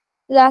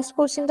 লাস্ট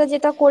কোশ্চেনটা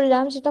যেটা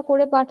করলাম সেটা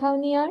করে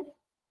পাঠাওনি আর।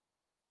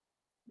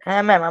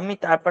 হ্যাঁ ম্যাম, আমি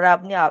তারপরে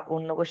আপনি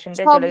অন্য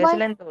কোশ্চেনটায় চলে সবাই,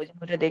 গেছিলেন তো ওই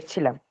জন্য ওটা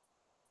দেখছিলাম,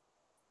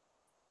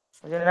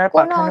 ওই জন্য আর কোনো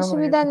পাঠানো হয়ে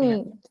অসুবিধা ওঠেনি নেই,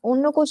 আর।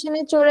 অন্য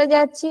কোশ্চেনে চলে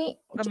যাচ্ছি।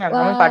 ওকে ম্যাম,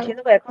 আমি আহ, পাঠিয়ে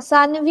দেবো এখন।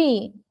 সানভি,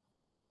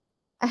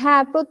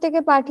 হ্যাঁ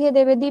প্রত্যেকে পাঠিয়ে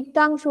দেবে,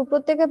 দীপ্তাংশু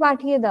প্রত্যেকে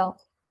পাঠিয়ে দাও।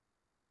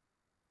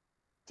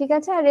 ঠিক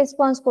আছে, আর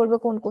রেসপন্স করবে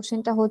কোন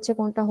কোশ্চেনটা হচ্ছে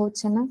কোনটা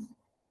হচ্ছে না।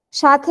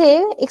 সাথে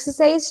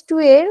এক্সারসাইজ 2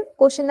 এর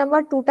কোশ্চেন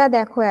নাম্বার 2টা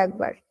দেখো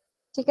একবার।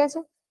 ঠিক আছে,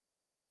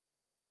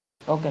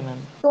 ওকে ম্যাম।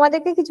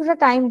 তোমাদেরকে কিছুটা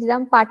টাইম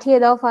দিলাম, পাঠিয়ে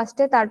দাও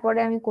ফার্স্টে, তারপরে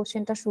আমি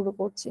কোশ্চেনটা শুরু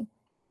করছি।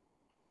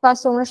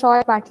 ফার্স্ট তোমরা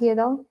সবাই পাঠিয়ে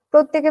দাও,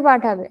 প্রত্যেকে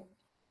পাঠাবে।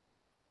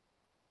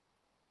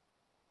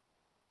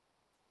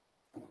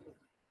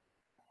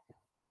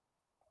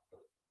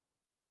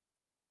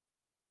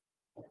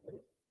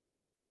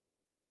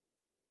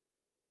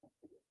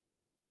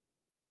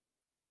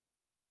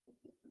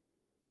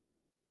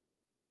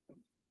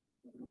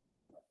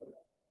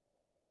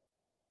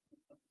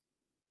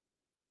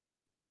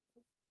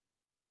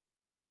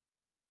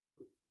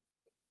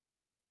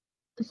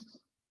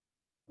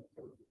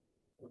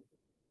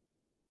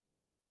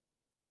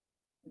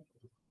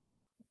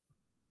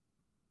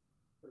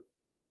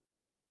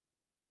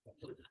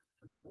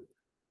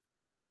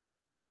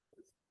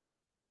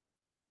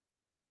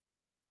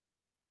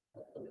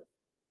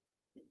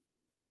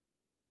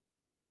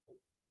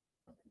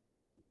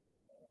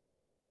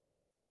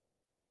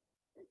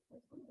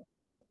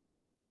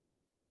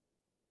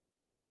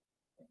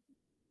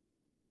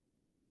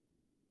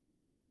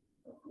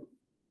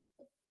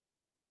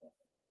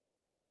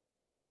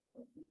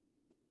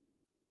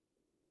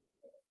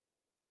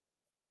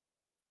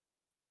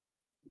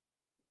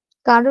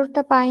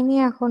 কারোরটা পাইনি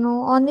এখনো,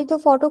 অনলি তো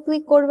ফটো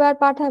ক্লিক করবে আর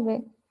পাঠাবে,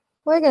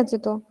 হয়ে গেছে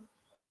তো।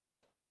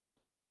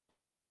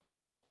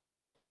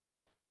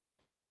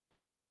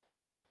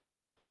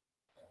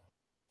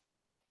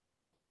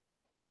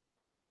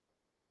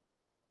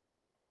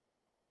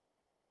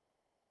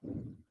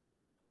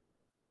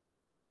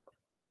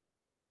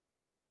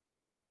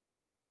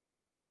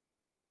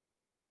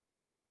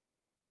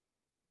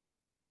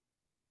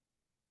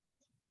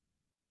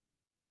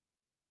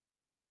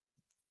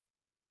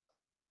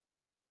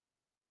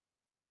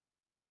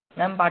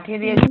 ম্যাম পাঠিয়ে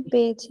দিয়েছি।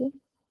 পেয়েছি।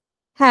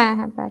 হ্যাঁ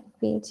হ্যাঁ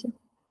পেয়েছি।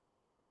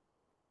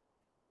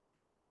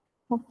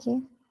 ওকে,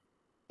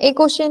 এই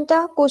কোশ্চেন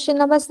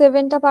নাম্বার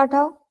 7টা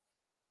পাঠাও।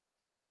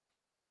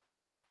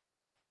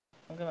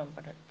 ওকে ম্যাম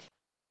পাঠাচ্ছি।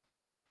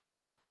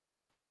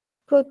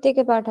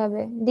 প্রত্যেকে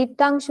পাঠাবে।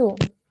 দীপ্তাংশু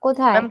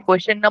কোথায়? ম্যাম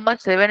কোয়েশ্চেন নাম্বার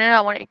 7 এর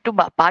আমার একটু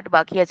পার্ট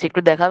বাকি আছে,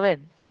 একটু দেখাবেন?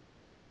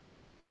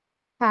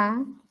 হ্যাঁ,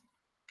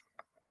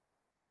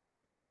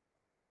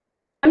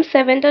 ম্যাম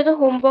 7টা তো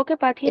হোমওয়ার্কে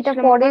এটা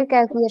পাঠিয়েছিলাম পরের আবার।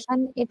 ক্যালকুলেশন,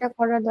 এটা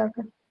করার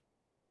দরকার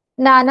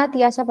না। না,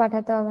 তিয়াশা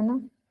পাঠাতে হবে না।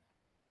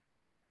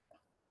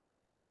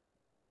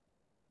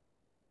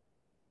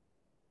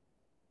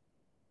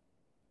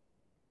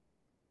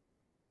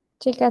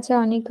 ঠিক আছে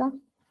অনিকা।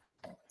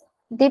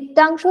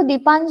 দীপ্তাংশু,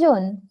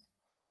 দীপাঞ্জন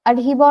আর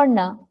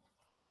হিবর্ণা।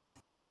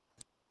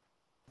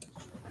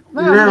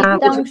 ম্যাম না, আমি আমার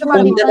কাছে করতে দীপ্তাংশু,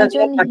 পারবো ফোনটা না।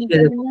 থাকলে দীপাঞ্জন, পাঠিয়ে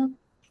দেবো। হিবর্ণা।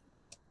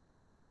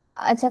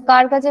 আচ্ছা,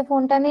 কার কাছে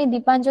ফোনটা নেই?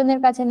 দীপাঞ্জনের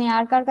কাছে নেই,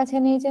 আর কার কাছে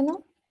নেই যেন?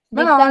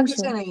 ম্যাম আমার দীপ্তাংশু।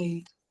 কাছে নেই।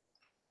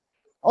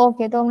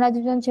 ওকে, তোমরা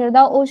দুজন ছেড়ে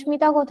দাও।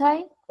 অস্মিতা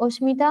কোথায়?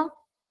 অস্মিতা,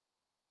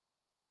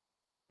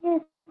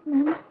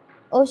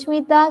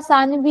 অস্মিতা,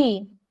 সানভি।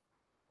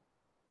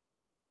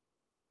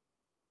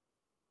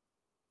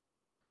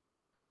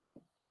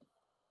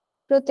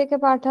 প্রত্যেকে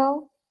পাঠাও।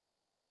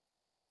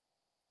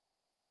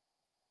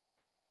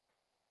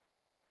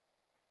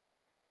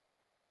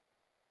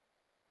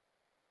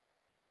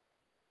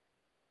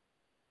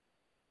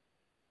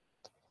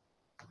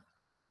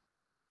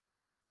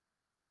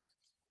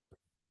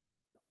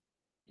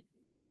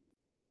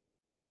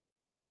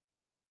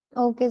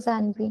 ওকে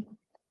সানভি,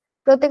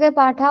 প্রত্যেকে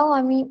পাঠাও।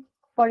 আমি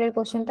পরের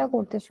কোশ্চেনটা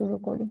করতে শুরু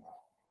করি।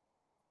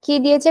 কি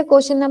দিয়েছে?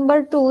 Question number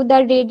 2, the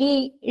ready.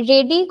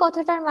 Ready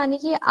কথাটার মানে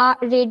কি?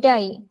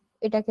 রেডাই,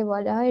 এটাকে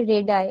বলা হয়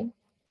রেডাই।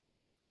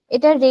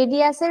 এটা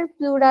রেডিয়াসের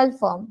প্লুরাল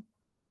ফর্ম।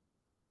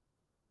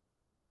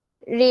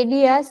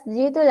 রেডিয়াস,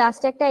 যেহেতু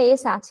লাস্টে একটা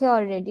এস আছে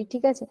অলরেডি,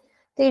 ঠিক আছে,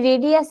 তো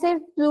রেডিয়াসের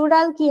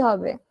প্লুরাল কি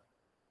হবে?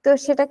 তো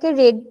সেটাকে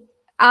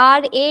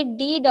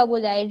RADII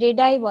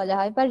রেডাই বলা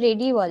হয় বা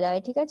রেডি বলা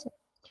হয়, ঠিক আছে।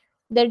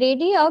 The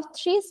ready of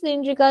 3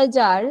 cylindrical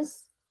jars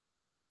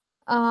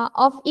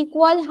of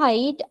equal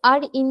height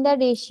are in the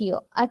ratio।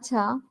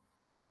 আচ্ছা,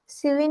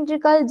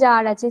 সিলিন্ড্রিক্যাল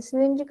জার আছে।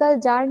 সিলিন্ড্রিক্যাল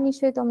জার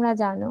নিশ্চয়ই তোমরা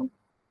জানো।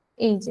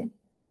 এই যে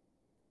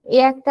এ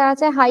একটা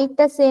আছে,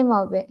 হাইটটা সেম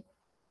হবে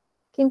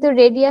কিন্তু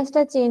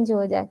রেডিয়াসটা চেঞ্জ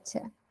হয়ে যাচ্ছে।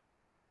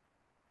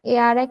 এ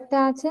আর একটা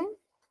আছে,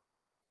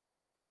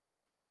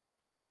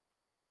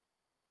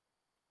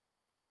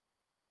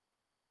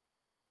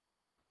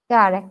 এ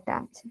আর একটা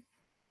আছে।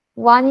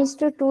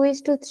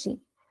 1:2:3।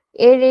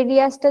 এর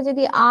রেডিয়াসটা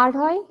যদি আর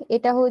হয়,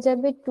 এটা হয়ে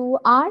যাবে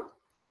 2R,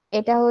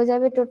 এটা হয়ে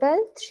যাবে টোটাল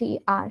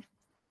 3R।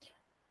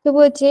 তো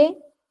বলছে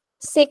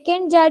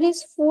second jar is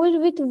full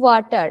with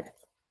water.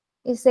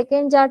 এই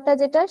সেকেন্ড জারটা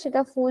যেটা,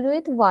 সেটা ফুল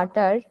with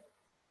water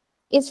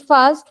is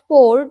first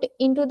poured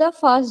into the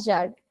first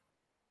jar।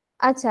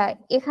 আচ্ছা,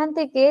 এখান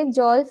থেকে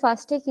জল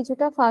ফার্স্টে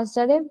কিছুটা ফার্স্ট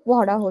জারে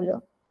ভরা হলো।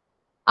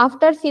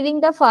 আফটার ফিলিং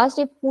দ্য ফার্স্ট,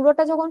 এই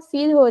পুরোটা যখন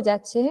ফিল হয়ে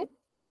যাচ্ছে,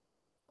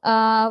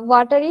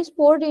 water is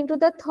poured into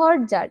the third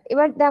jar.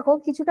 এবার দেখো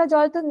কিছুটা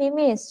জল তো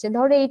নেমে এসছে,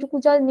 ধরো এইটুকু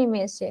জল নেমে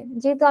এসছে,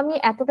 যেহেতু আমি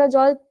এতটা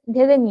জল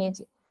ঢেলে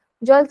নিয়েছি,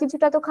 জল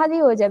কিছুটা তো খালি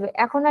হয়ে যাবে,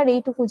 এখন আর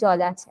এইটুকু জল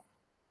আছে।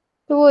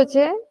 তো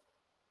বলছে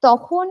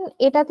তখন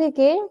এটা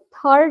থেকে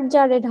থার্ড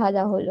জারে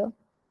ঢালা হলো।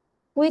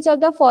 Which of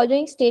the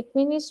following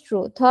statement is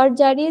true? Third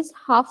jar is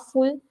half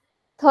full.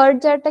 Third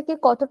জারটাকে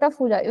কতটা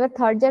ফুল হয়? এবার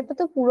থার্ড জারটা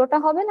তো পুরোটা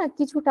হবে না,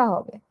 কিছুটা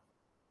হবে,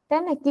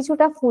 তাই না?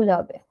 কিছুটা ফুল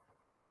হবে।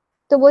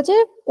 তো বলছে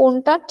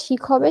কোনটা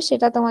ঠিক হবে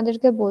সেটা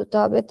তোমাদেরকে বলতে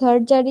হবে।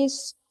 Third jar is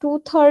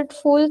 2/3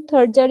 full,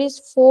 third jar is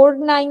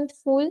 4/9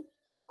 ফুল।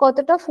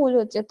 কতটা ফুল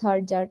হচ্ছে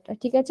থার্ড জারটা?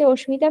 ঠিক আছে,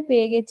 অস্মিতা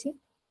পেয়ে গেছি।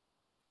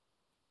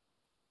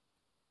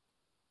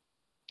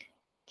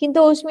 কিন্তু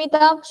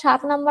অস্মিতা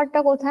 7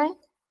 নাম্বারটা কোথায়?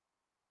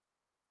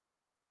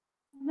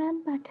 ম্যাম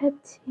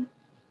পাঠাচ্ছি।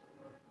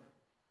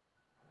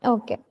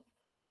 ওকে,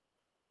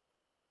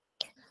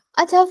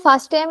 আচ্ছা,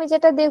 ফার্স্টে আমি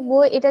যেটা দেখবো,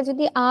 এটা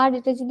যদি আর,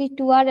 এটা যদি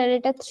 2R আর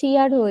এটা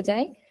 3R হয়ে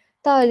যায়,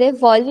 তাহলে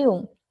ভলিউম,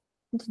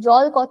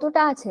 জল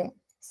কতটা আছে?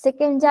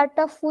 সেকেন্ড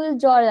জারটা ফুল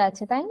জল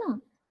আছে, তাই না?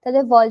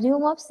 তাহলে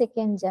ভলিউম অফ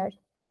সেকেন্ড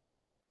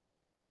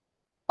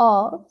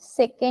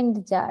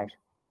জার,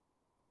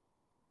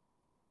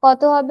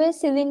 কত হবে?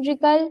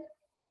 সিলিন্ড্রিক্যাল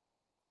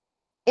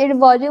এর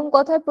ভলিউম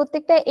কত হয়?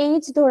 প্রত্যেকটা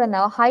এইচ ধরে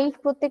নাও, হাইট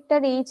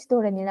প্রত্যেকটার এইচ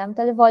ধরে নিলাম,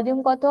 তাহলে ভলিউম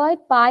কত হয়?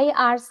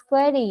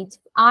 πr²h।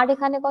 আর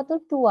এখানে কত?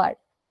 2R।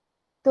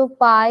 তো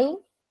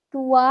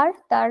π2R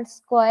তার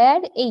স্কোয়ার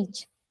এইচ,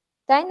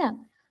 তাই না?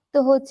 তো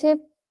হচ্ছে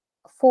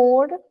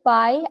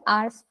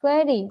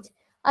 4πr²h।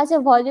 আচ্ছা,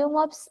 ভলিউম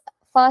অফ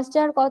ফার্স্ট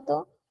জার কত?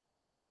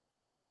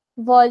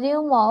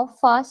 ভলিউম অফ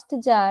ফার্স্ট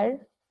জার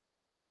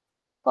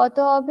কত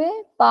হবে?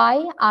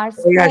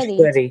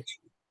 πr²h।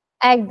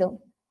 একদম।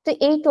 তো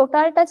এই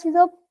টোটালটা ছিল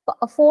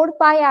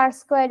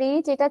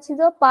 4πr²h, এটা ছিল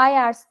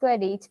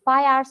πr²h।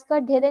 πr²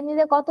 ঢেলে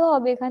নিলে কত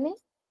হবে এখানে?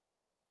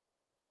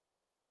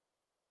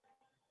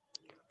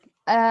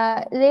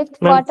 লেফট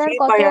ম্যাম কোয়ার্টার 3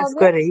 কত পাই আর হবে?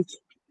 Square H.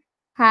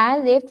 হ্যাঁ,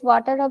 লেফট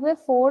ওয়াটার হবে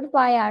 4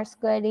 পাই আর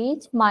square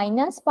H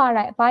minus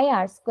pi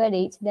R square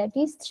H, that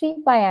is 3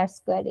 pi R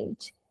square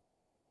H.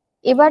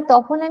 এবার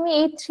তখন আমি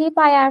এই 3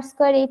 পাই আর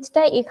স্কোয়ার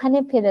এইচটা এখানে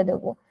ফেলে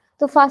দেবো।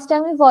 তো ফার্স্টে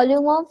আমি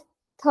ভলিউম অফ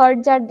থার্ড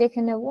জার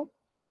দেখে নেব।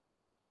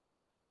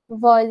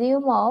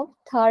 ভলিউম অফ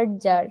থার্ড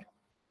জার,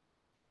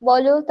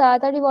 বলো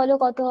তাড়াতাড়ি বলো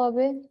কত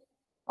হবে,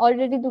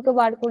 অলরেডি দুটো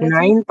বার করেছি।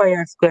 9 pi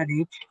r square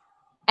h।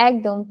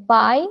 একদম,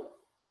 পাই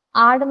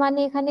আর মানে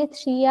এখানে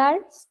 3 আর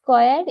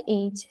স্কোয়ার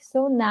এইচ, সো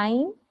 9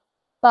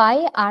 পাই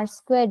আর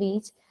স্কোয়ার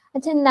এইচ।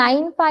 আচ্ছা,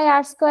 9 পাই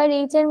আর স্কোয়ার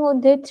এইচ এর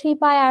মধ্যে 3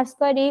 পাই আর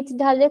স্কোয়ার এইচ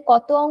ঢালে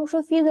কত অংশ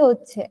ফিল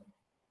হচ্ছে?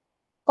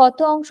 কত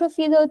অংশ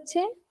ফিল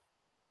হচ্ছে?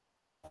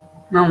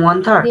 না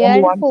 1/3।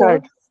 দেয়ারফোর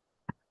 1/3।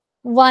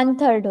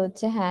 1/3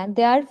 হচ্ছে। হ্যাঁ,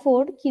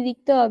 দেয়ারফোর কি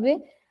লিখতে হবে?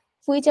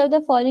 Which of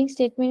the following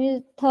statement is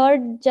third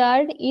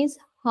jar is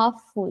half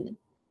full.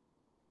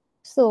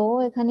 So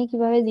এখানে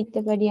কিভাবে লিখতে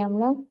পারি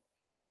আমরা?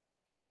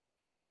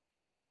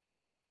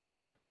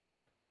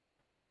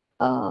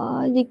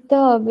 লিখতে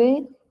হবে,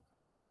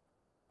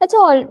 আচ্ছা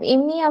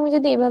এমনি আমি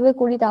যদি এভাবে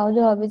করি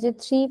তাহলে হবে যে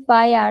 3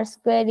 পাই আর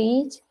square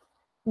each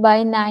by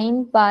 9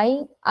 pi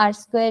R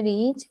square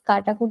each,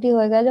 কাটাকুটি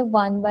হয়ে গেল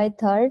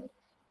 1/3।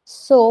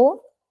 সো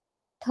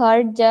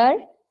থার্ড জার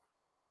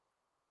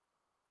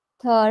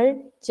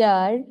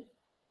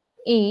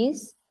ইজ,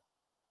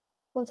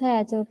 কোথায়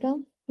আছে ওটা?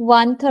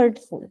 1/3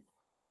 ফুল,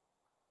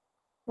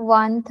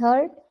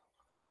 1/3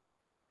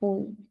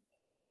 ফুল।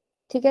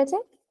 ঠিক আছে,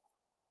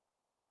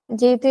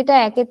 যেহেতু এটা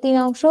 1/3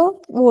 অংশ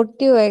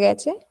ভর্তি হয়ে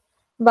গেছে,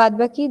 বাদ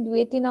বাকি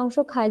 2/3 অংশ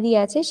খালি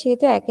আছে,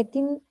 সেহেতু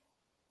 1/3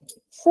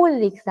 ফুল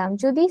লিখলাম।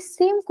 যদি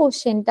সেম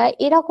কোশ্চেনটা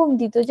এরকম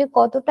দিত যে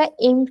কতটা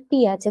এমটি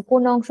আছে,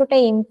 কোন অংশটা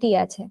এমটি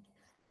আছে,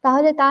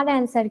 তাহলে তার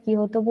অ্যান্সার কি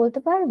হতো বলতে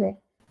পারবে?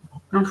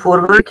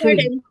 4/3।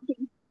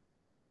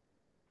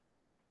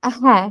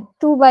 হ্যাঁ,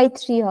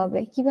 2/3 হবে।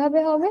 কিভাবে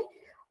হবে?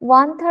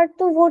 1/3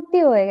 তো ভর্তি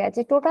হয়ে গেছে,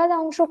 টোটাল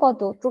অংশ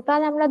কত?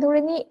 টোটাল আমরা ধরে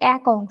নিই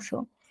এক অংশ,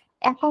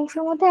 এক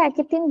অংশের মধ্যে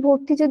 1/3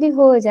 ভর্তি যদি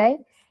হয়ে যায়,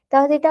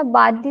 তাহলে এটা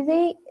বাদ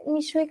দিলেই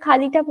নিশ্চয়ই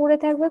খালিটা পড়ে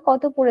থাকবে।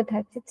 কত পড়ে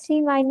থাকছে?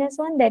 3 -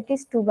 1, দ্যাট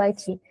ইজ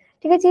 2/3।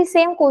 ঠিক আছে,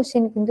 সেম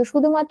কোশ্চেন কিন্তু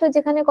শুধুমাত্র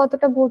যেখানে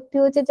কতটা ভর্তি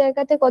হয়েছে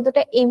জায়গাতে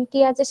কতটা এমটি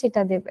আছে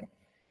সেটা দেবে,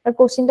 আর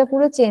কোশ্চেনটা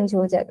পুরো চেঞ্জ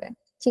হয়ে যাবে।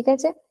 ঠিক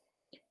আছে,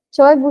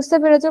 সবাই বুঝতে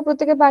পেরেছো?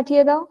 প্রত্যেকে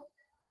পাঠিয়ে দাও।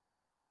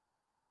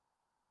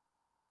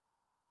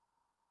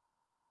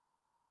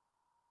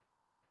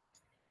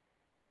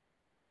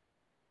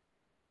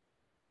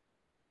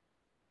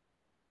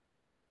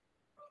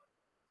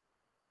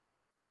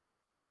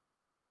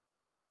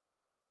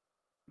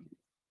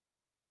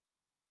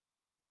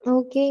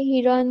 ওকে,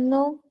 হিরণ্য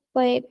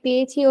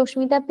পেয়েছি,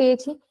 অস্মিতা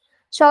পেয়েছি,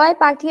 সবাই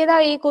পাঠিয়ে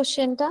দাও এই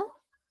কোশ্চেনটা।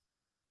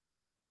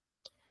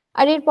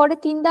 আর এর পরে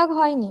 3 দাগ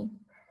হয়নি?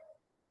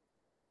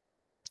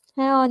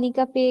 হ্যাঁ,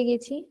 অনিকা পেয়ে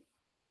গেছি।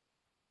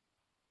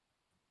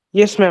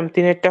 ইয়েস ম্যাম,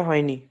 3-এরটা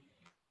হয়নি।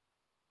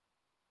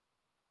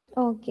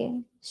 ওকে,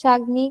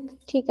 সাগ্নিক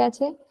ঠিক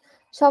আছে।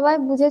 সবাই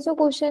বুঝেছো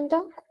কোশ্চেনটা?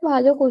 খুব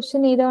ভালো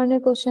কোশ্চেন, এই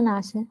ধরনের কোশ্চেন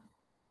আসে।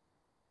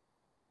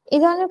 এই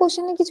ধরনের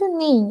কোশ্চেনে কিছু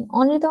নেই,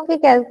 অনলি তোমাকে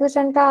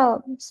ক্যালকুলেশনটা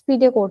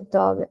স্পিডে করতে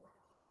হবে,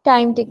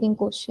 টাইম টেকিং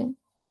কোশ্চেন।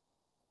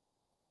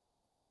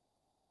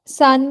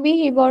 সানবি,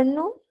 হিবর্ণ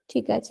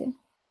ঠিক আছে।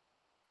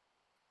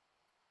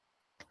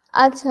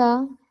 আচ্ছা,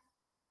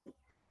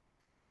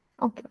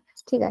 ওকে,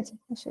 ঠিক আছে,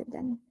 অসুবিধা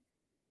নেই।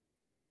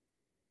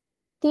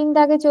 3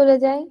 দাগে চলে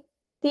যাই।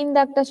 3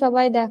 দাগটা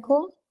সবাই দেখো।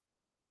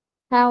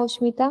 হ্যাঁ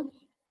অস্মিতা।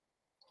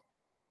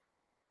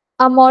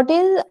 A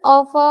model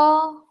of a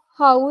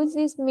house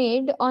is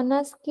made on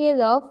a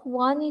scale of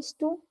 1:,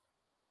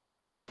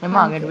 ma'am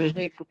হ্যাঁ আগের কে?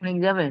 পেজে একটুখানি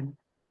যাবেন?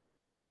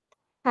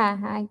 হ্যাঁ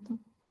হ্যাঁ একদম।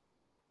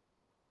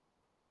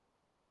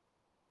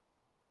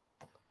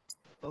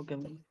 Okay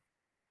ma'am.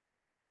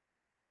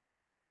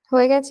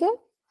 হয়ে গেছে?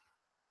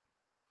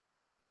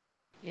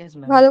 Yes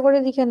ma'am. ভালো করে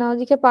লিখে নাও,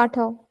 লিখে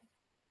পাঠাও।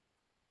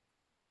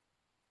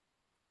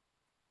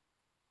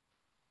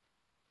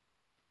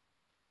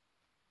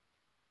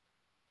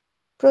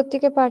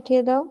 প্রত্যেকে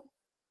পাঠিয়ে দাও।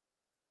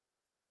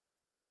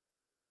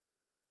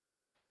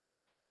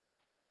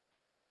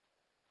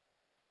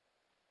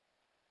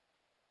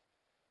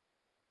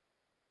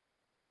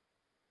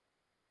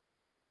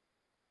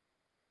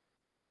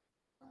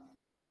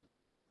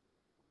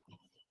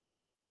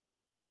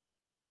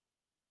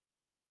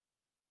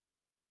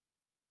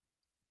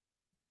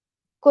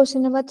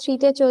 কোশ্চেন নাম্বার 3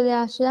 তে চলে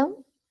আসলাম।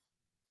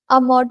 A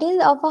model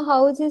of a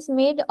house is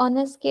made on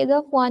a scale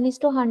of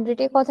 1:100।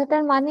 এই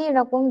কথাটার মানে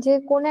এরকম যে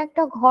কোন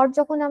একটা ঘর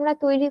যখন আমরা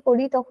তৈরি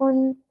করি তখন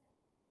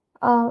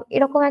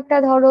এরকম একটা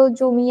ধরো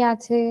জমি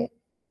আছে,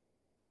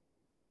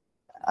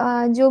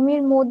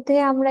 জমির মধ্যে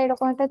আমরা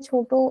এরকম একটা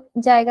ছোট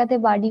জায়গাতে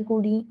বাড়ি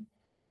করি,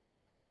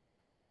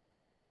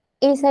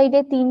 এই সাইডে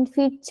 3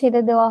 ফিট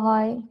ছেড়ে দেওয়া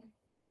হয়,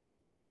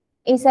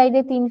 এই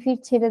সাইডে 3 ফিট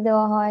ছেড়ে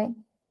দেওয়া হয়।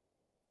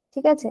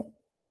 ঠিক আছে,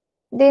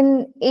 দেন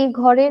এই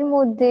ঘরের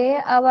মধ্যে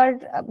আবার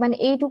মানে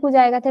এইটুকু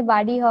জায়গাতে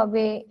বাড়ি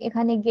হবে,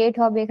 এখানে গেট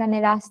হবে, এখানে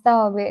রাস্তা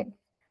হবে,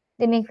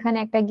 দেন এখানে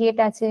একটা গেট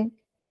আছে,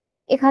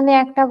 এখানে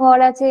একটা ঘর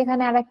আছে,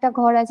 এখানে আরেকটা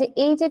ঘর আছে।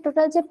 এই যে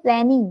টোটাল যে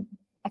প্ল্যানিং,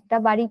 একটা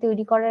একটা বাড়ি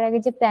তৈরি করার আগে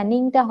যে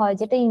প্ল্যানিংটা হয়,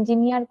 যেটা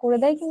ইঞ্জিনিয়ার করে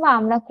দেয় কিংবা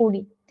আমরা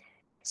করি,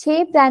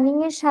 সেই প্ল্যানিং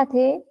এর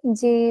সাথে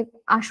যে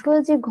আসল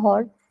যে ঘর,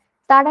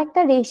 তার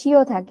একটা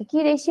রেশিও থাকে। কি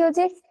রেশিও?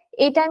 যে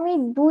এটা আমি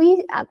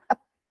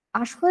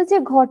আসল যে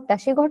ঘরটা,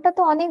 সে ঘরটা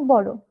তো অনেক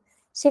বড়,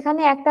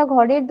 সেখানে একটা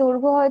ঘরের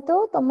দৈর্ঘ্য হয়তো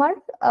তোমার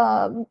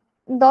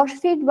 10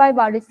 ফিট বাই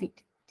 12 ফিট,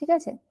 ঠিক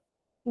আছে,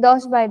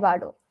 10 বাই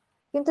 12।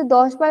 কিন্তু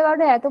 10 বাই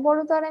 12 এত বড়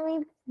তো আর আমি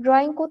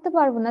ড্রয়িং করতে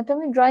পারবো না, তো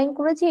আমি ড্রয়িং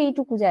করেছি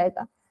এইটুকু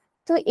জায়গা।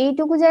 তো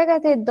এইটুকু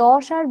জায়গাতে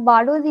 10 আর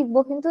 12 লিখবো,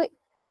 কিন্তু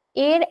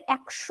এর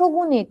 100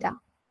 গুণ এটা,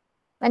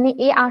 মানে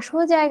এই আসল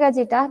জায়গা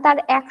যেটা, তার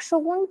 100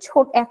 গুণ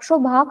ছোট, 100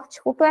 ভাগ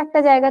ছোট একটা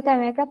জায়গাতে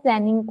আমি একটা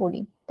প্ল্যানিং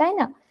করি, তাই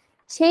না?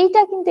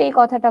 সেইটা কিন্তু এই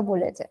কথাটা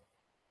বলেছে।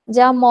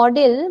 যা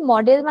মডেল,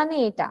 মডেল মানে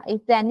এটা, এই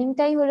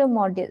প্ল্যানিংটাই হলো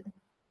মডেল।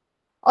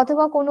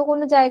 অথবা কোনো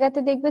কোনো জায়গাতে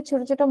দেখবে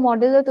ছোট ছোট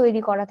মডেলও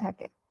তৈরি করা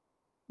থাকে।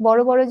 বড়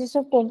বড়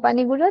যেসব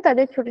কোম্পানিগুলো,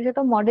 তাদের ছোট ছোট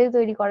মডেল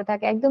তৈরি করা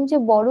থাকে, একদম যে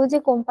বড় যে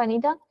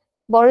কোম্পানিটা,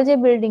 বড় যে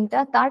বিল্ডিংটা,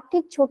 তার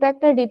ঠিক ছোট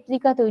একটা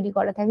রেপ্লিকা তৈরি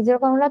করা থাকে।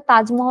 যেরকম আমরা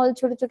তাজমহল,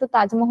 ছোট ছোট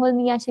তাজমহল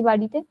নিয়ে আসি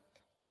বাড়িতে,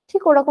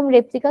 ঠিক ওরকম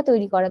রেপ্লিকা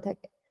তৈরি করা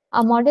থাকে।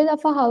 A model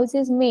of a house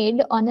is made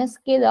on a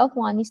scale of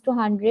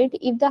 1:100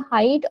 if the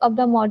height of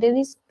the model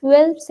is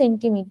 12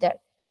 centimeter.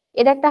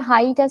 এর একটা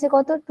হাইট আছে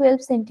কত?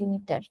 12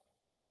 centimetre.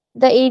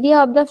 The area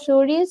of the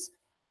floor is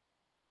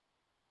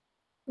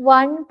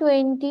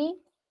 120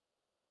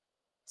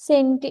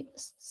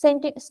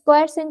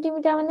 square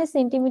centimeter, মানে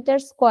centimetre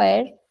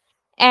square.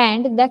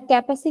 And the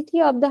capacity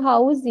of the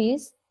house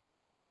is,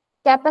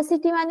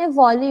 capacity মানে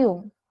volume,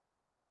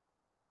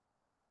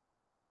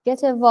 ঠিক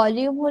আছে,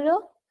 volume হলো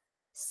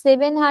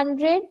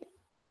 700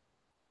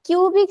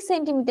 cubic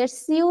centimetre.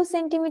 See you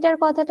centimetre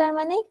কথাটার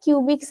মানে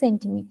cubic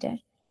centimetre.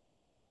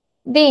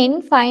 Then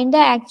find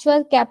the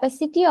actual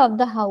capacity of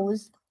the house.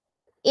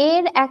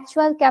 এর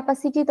actual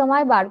capacity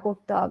তোমায় বার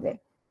করতে হবে।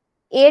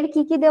 এর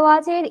কি কি দেওয়া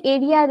আছে? এর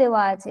এরিয়া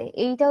দেওয়া আছে।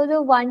 এইটা হলো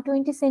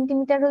 120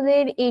 সেন্টিমিটার হলো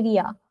এর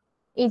এরিয়া,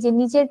 এই যে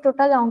নিচের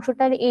টোটাল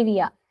অংশটার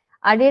এরিয়া।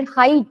 আর এর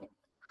হাইট,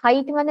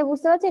 হাইট মানে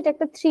বুঝতে পারছো এটা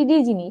একটা 3D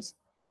জিনিস।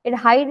 এর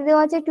হাইট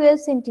দেওয়া আছে 12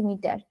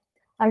 সেন্টিমিটার,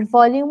 আর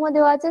ভলিউমও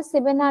দেওয়া আছে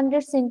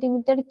 700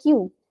 সেন্টিমিটার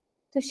কিউব।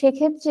 তো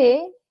সেক্ষেত্রে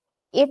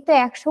এর তো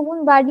 100 গুণ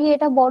বাড়িয়ে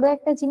এটা বড়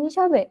একটা জিনিস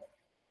হবে।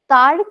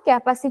 তার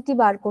ক্যাপাসিটি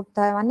বার করতে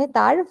হয়, মানে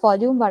তার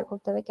ভলিউম বার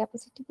করতে হবে।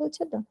 ক্যাপাসিটি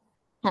বলছে তো,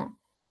 হ্যাঁ,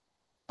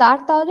 তার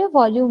তাহলে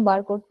ভলিউম বার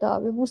করতে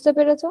হবে। বুঝতে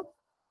পেরেছো?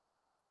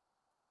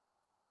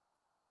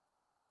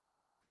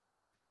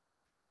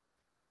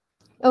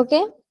 ওকে।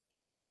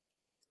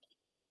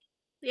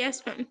 Yes,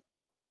 ma'am.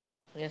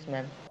 Yes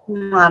ma'am.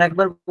 আর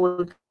একবার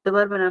বলতে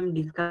পারবেন? আমি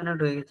ডিসকানেক্ট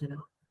হয়ে গেছিলাম।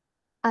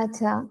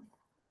 আচ্ছা,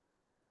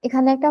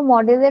 এখানে একটা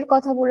মডেলের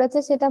কথা বলেছে,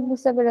 সেটা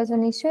বুঝতে পেরেছো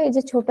নিশ্চয়ই? এই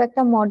যে ছোট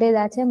একটা মডেল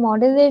আছে,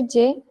 মডেলের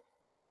যে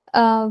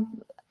আহ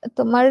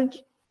তোমার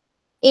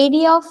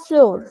এরিয়া অফ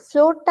ফ্লোর,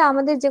 ফ্লোরটা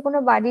আমাদের যে কোনো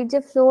বাড়ির যে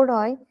ফ্লোর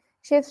হয়,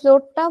 সেই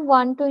ফ্লোরটা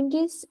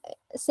 120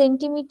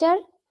 সেন্টিমিটার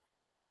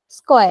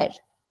স্কোয়ার,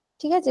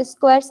 ঠিক আছে,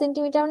 স্কোয়ার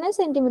সেন্টিমিটার মানে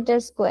সেন্টিমিটার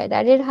স্কোয়ার।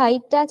 আর এর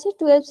হাইটটা আছে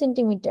 12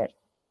 সেন্টিমিটার।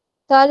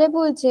 তাহলে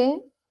বলছে,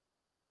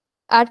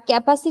 আর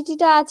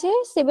ক্যাপাসিটিটা আছে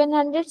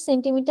 700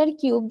 centimetre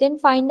cube. Then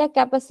find the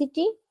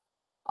capacity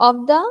of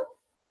the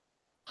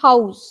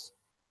house.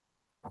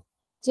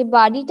 যে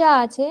বাড়িটা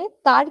আছে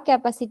তার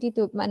ক্যাপাসিটি,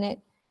 তো মানে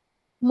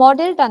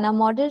মডেলটা না,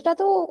 মডেলটা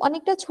তো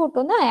অনেকটা ছোট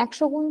না,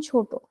 100 গুণ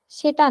ছোট,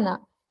 সেটা না,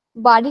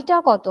 বাড়িটা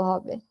কত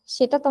হবে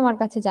সেটা তোমার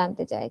কাছে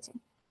জানতে চাইছে।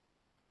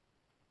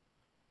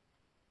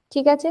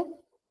 ঠিক আছে,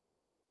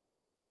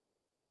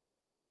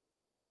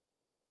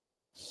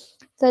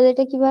 তাহলে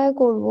এটা কিভাবে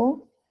করব?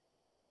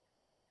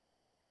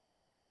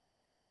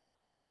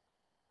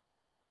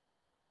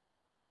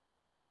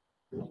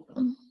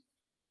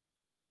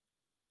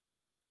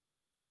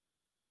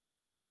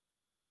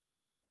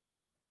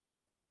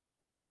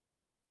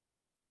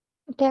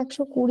 এটা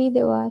 120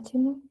 দেওয়া আছে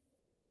না?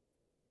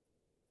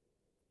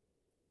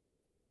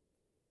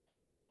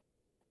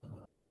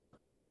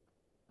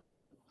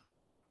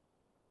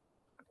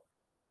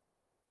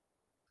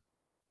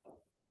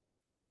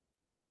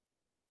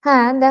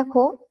 হ্যাঁ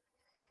দেখো,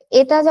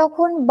 এটা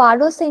যখন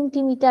 12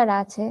 সেন্টিমিটার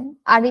আছে,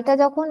 আর এটা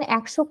যখন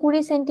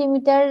 120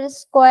 সেন্টিমিটার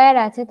স্কোয়ার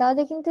আছে,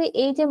 তাহলে কিন্তু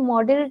এই যে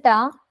মডেলটা,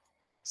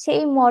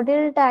 সেই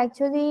মডেলটা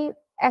অ্যাকচুয়ালি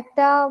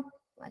একটা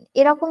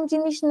এরকম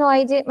জিনিস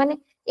নয় যে, মানে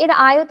এর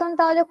আয়তন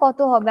তাহলে কত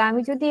হবে?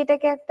 আমি যদি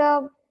এটাকে একটা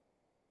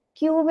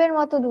কিউবের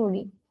মতো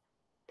ধরি,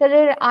 তাহলে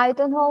এর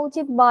আয়তন হওয়া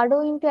উচিত 12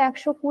 ×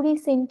 120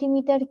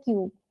 সেন্টিমিটার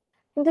কিউব।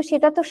 কিন্তু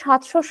সেটা তো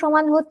 700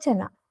 সমান হচ্ছে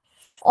না।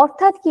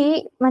 অর্থাৎ কি,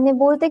 মানে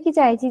বলতে কি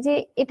চাইছি, যে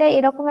এটা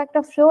এরকম একটা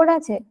ফ্লোর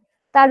আছে,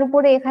 তার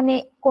উপরে এখানে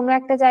কোনো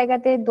একটা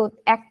জায়গাতে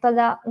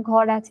একতলা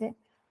ঘর আছে,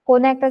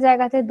 কোনো একটা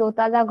জায়গাতে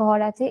দোতলা ঘর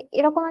আছে,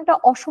 এরকম একটা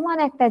অসমান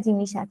একটা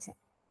জিনিস আছে,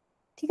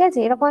 ঠিক আছে,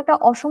 এরকম একটা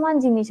অসমান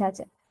জিনিস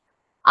আছে।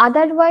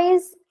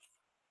 আদারওয়াইজ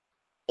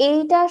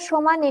এইটা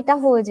সমান এটা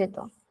হয়ে যেত।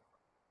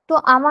 তো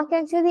আমাকে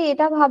অ্যাকচুয়ালি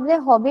এটা ভাবলে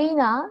হবেই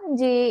না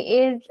যে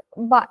এর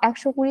বা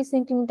 120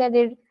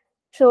 সেন্টিমিটারের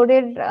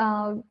ফ্লোরের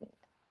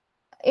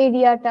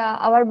এরিয়াটা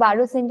আবার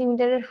 12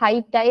 সেন্টিমিটারের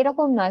হাইটটা,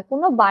 এরকম নয়।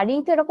 কোনো বাড়ি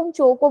তো এরকম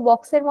চৌকো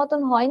বক্সের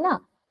মতন হয় না,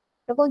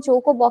 এরকম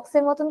চৌকো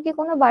বক্সের মতন কি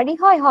কোনো বাড়ি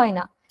হয়? হয়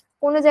না।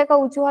 কোনো জায়গা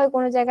উঁচু হয়,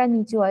 কোনো জায়গা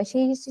নিচু হয়,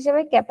 সেই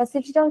হিসেবে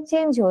ক্যাপাসিটিটাও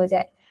চেঞ্জ হয়ে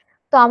যায়।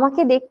 তো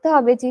আমাকে দেখতে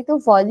হবে, যেহেতু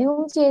ভলিউম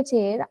চেয়েছে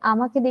এর,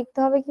 আমাকে দেখতে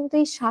হবে কিন্তু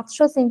এই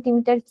 700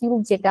 সেন্টিমিটার কিউব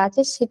যেটা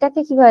আছে সেটাকে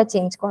কিভাবে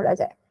চেঞ্জ করা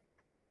যায়।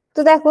 তো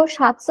দেখো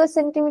 700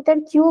 সেন্টিমিটার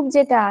কিউব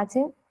যেটা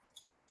আছে,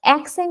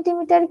 1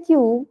 সেন্টিমিটার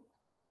কিউব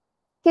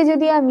কে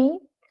যদি আমি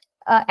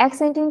 1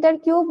 সেন্টিমিটার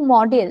কিউব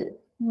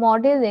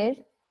মডেলের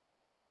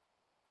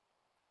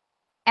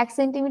 1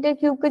 সেন্টিমিটার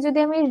কিউবকে যদি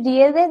আমি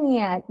রিয়েলে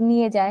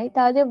নিয়ে যাই,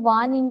 তাহলে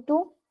 1 ইন্টু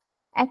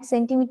 1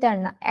 সেন্টিমিটার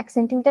না, 1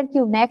 সেন্টিমিটার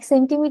কিউব না, 1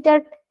 সেন্টিমিটার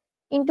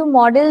ইন্টু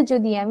মডেল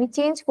যদি আমি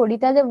চেঞ্জ করি,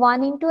 তাহলে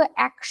 1 ইন্টু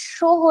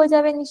 100 হয়ে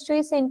যাবে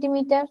নিশ্চয়ই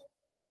সেন্টিমিটার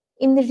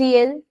ইন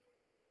রিয়েল,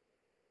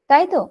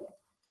 তাই তো?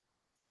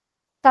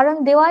 কারণ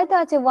দেওয়াই তো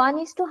আছে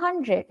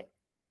 1:100।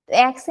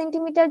 1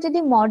 সেন্টিমিটার যদি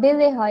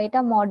মডেলে হয়,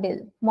 এটা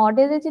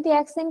মডেলে যদি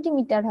 1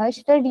 সেন্টিমিটার হয়,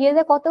 সেটা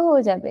রিয়েলে কত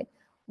হয়ে যাবে?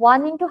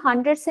 1 ইন্টু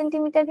 100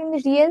 সেন্টিমিটার ইন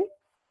রিয়েল।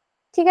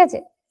 ঠিক আছে,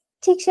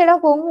 ঠিক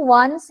সেরকম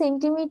 1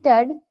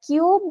 সেন্টিমিটার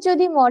কিউব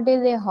যদি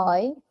মডেলে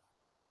হয়,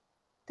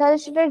 তাহলে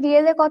সেটা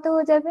রিয়েলে কত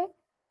হয়ে যাবে?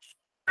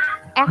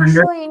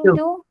 100 100 কিউব।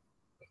 ইন্টু,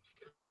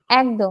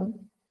 একদম,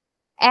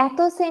 এত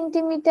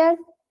সেন্টিমিটার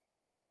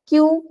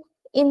কিউব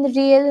ইন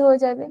রিয়েল হয়ে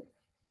যাবে।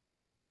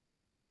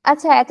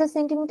 আচ্ছা, এত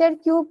সেন্টিমিটার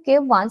কিউবকে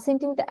 1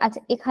 সেন্টিমিটার,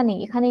 আচ্ছা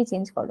এখানেই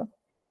চেঞ্জ করো।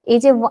 এই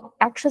যে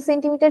 100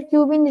 সেন্টিমিটার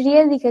কিউব ইন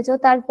রিয়েল লিখেছো,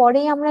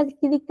 তারপরেই আমরা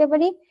কি লিখতে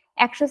পারি?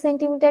 100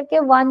 সেন্টিমিটারকে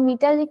 1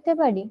 মিটার লিখতে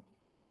পারি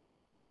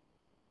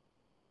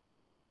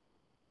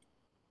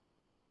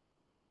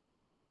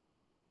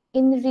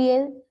ইন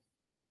রিয়েল।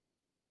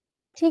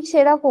 ঠিক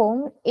সেরকম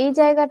এই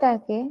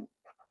জায়গাটাকে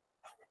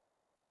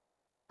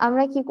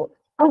আমরা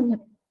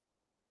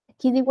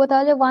কি লিখবো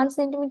তাহলে? 1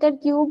 centimetre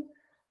cube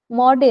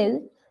model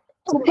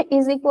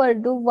is equal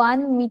to 1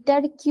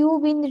 metre cube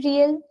in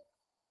real.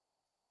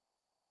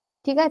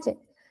 ঠিক আছে,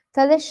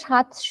 তাহলে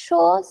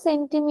 700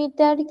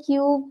 centimetre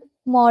cube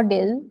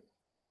model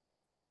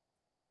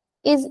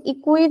is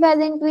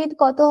equivalent with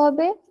কত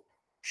হবে?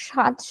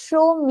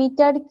 700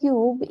 মিটার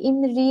কিউব ইন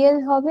রিয়েল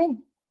হবে।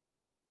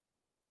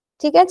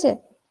 ঠিক আছে,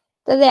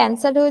 তাহলে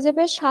অ্যান্সার হয়ে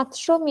যাবে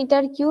 700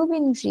 মিটার কিউব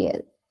ইন রিয়েল।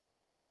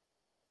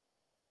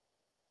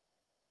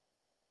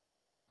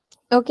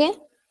 ওকে,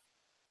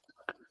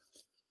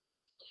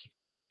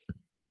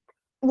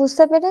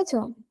 বুঝতে পেরেছো?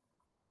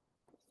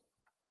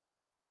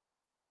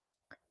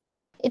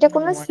 এটা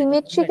কোনো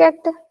সিমেট্রিক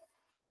একটা,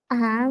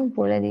 হ্যাঁ আমি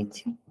বলে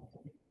দিচ্ছি।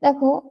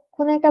 দেখো,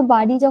 কোনো একটা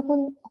বাড়ি যখন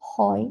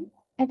হয়,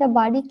 একটা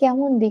বাড়ি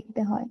কেমন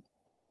দেখতে হয়?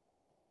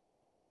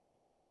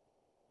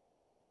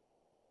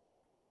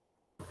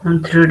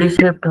 3D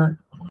শেপড হয়।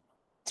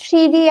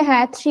 3D,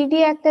 হ্যাঁ 3D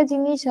একটা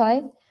জিনিস হয়,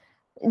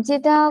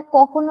 যেটা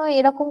কখনো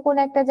এরকম কোন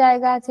একটা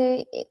জায়গা আছে,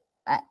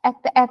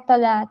 একটা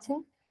একতলা আছে,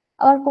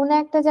 আবার কোন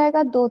একটা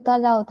জায়গা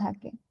দোতলাও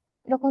থাকে,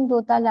 এরকম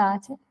দোতলা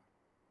আছে।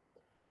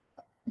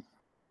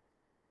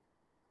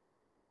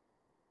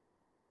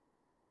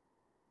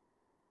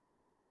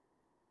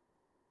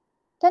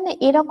 তাই না?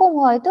 এরকম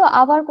হয়তো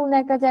আবার কোন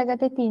একটা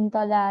জায়গাতে 3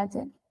 তলা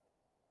আছে।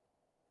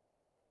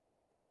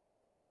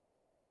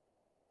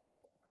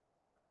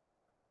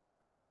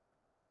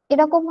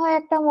 এরকম হয়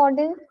একটা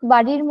মডেল,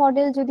 বাড়ির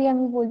মডেল যদি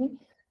আমি বলি।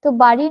 তো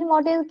বাড়ির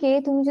মডেলকে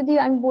তুমি যদি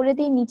আমি বলে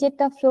দিই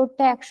নিচেরটা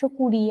ফ্লোরটা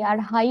 120 আর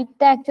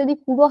হাইটটা, অ্যাকচুয়ালি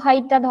পুরো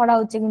হাইটটা ধরা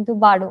হচ্ছে কিন্তু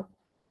 12,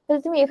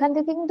 তাহলে তুমি এখান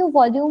থেকে কিন্তু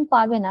ভলিউম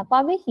পাবে না।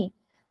 পাবে কি?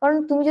 কারণ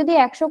তুমি যদি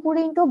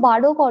 120 ×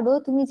 12 করো,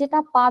 তুমি যেটা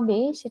পাবে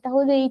সেটা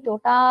হলো এই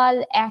টোটাল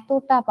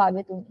এতটা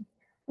পাবে তুমি।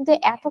 কিন্তু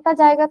এতটা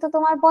জায়গা তো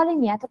তোমার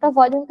বলেনি, এতটা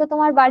ভলিউম তো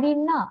তোমার বাড়ির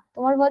না,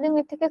 তোমার ভলিউম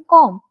এর থেকে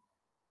কম।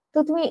 তো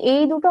তুমি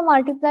এই দুটো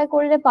মাল্টিপ্লাই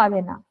করলে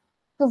পাবে না।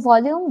 তো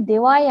ভলিউম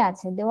দেওয়া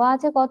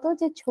আছে কত,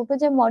 যে ছোট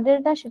যে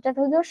মডেলটা সেটা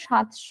হলো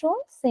 700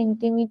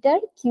 সেন্টিমিটার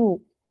কিউব।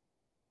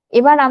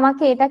 এবার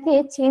আমাকে এটাকে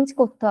চেঞ্জ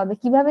করতে হবে।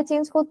 কিভাবে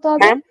চেঞ্জ করতে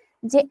হবে? ম্যাম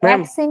যে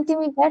ম্যাম 1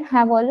 সেন্টিমিটার,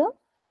 হ্যাঁ বলো।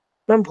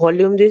 ম্যাম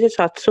ভলিউম দিয়েছে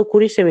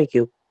 720 সেমি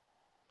কিউব।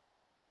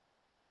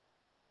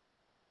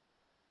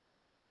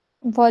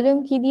 ভলিউম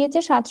কি দিয়েছে?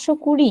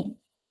 720।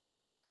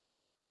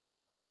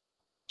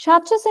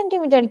 700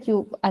 সেন্টিমিটার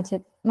কিউব আছে,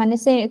 মানে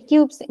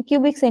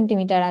কিউবিক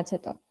সেন্টিমিটার আছে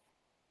তো।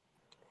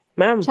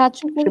 ম্যাম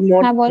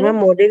 720, হ্যাঁ বলো। ম্যাম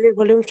মডেলের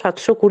ভলিউম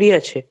 720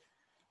 আছে।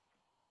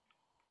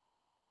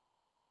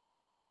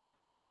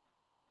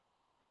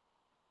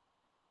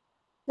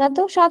 না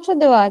তো, 700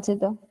 দেওয়া আছে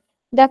তো।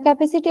 The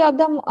capacity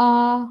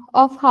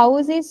of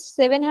house is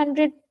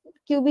 700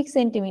 cubic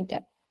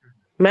centimetre.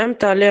 Ma'am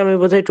তাহলে আমি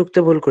বোধহয় টুকতে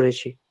ভুল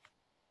করেছি।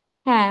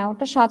 হ্যাঁ,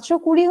 ওটা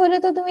 720 হলে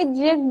তো তুমি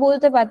ডিরেক্ট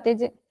বলতে পারতে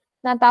যে,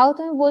 না তাও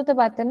তুমি বলতে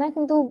পারতে না,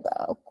 কিন্তু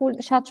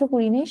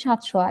 720 নেই,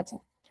 700 আছে।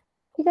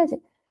 ঠিক আছে,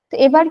 তো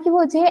এবার কি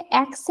বলছে?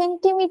 1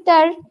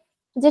 সেন্টিমিটার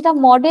যেটা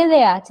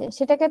মডেলে আছে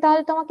সেটাকে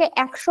তাহলে তোমাকে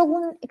 100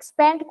 গুণ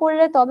এক্সপ্যান্ড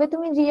করলে তবে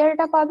তুমি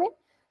রিয়েলটা পাবে।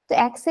 তো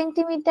 1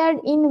 centimetre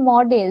in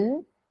model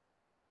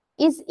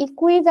is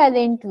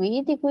equivalent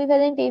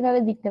এইভাবে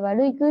লিখতে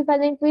পারো,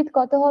 ইকুইভ্যালেন্ট উইথ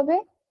কত হবে?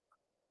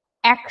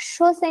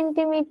 100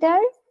 সেন্টিমিটার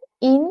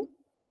ইন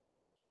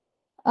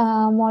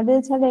মডেল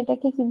ছাড়া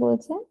এটাকে কি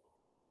বলছে?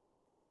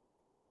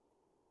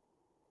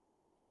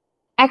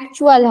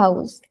 Actual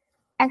house.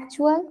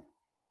 অ্যাকচুয়াল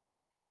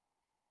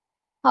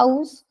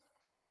হাউস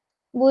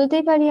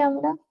বলতেই পারি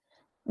আমরা।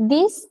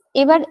 দিস,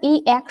 এবার এই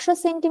 100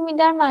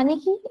 সেন্টিমিটার মানে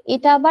কি,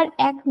 এটা আবার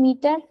 1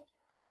 মিটার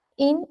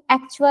ইন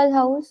অ্যাকচুয়াল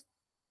হাউস।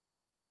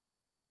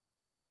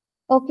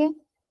 ওকে,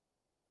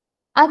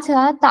 আচ্ছা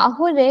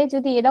তাহলে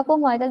যদি এরকম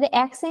হয় তাহলে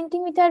 1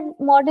 সেন্টিমিটার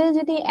মডেল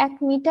যদি 1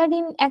 মিটার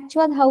ইন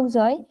অ্যাকচুয়াল হাউস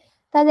হয়,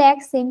 তাহলে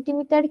 1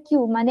 সেন্টিমিটার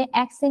কিউব মানে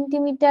 1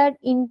 centimetre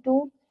into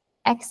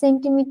 1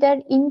 centimetre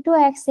into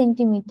 1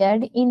 centimetre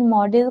in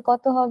model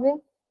কত হবে?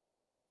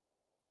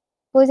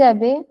 হয়ে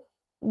যাবে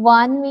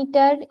 1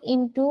 metre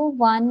into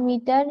 1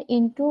 metre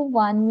into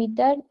 1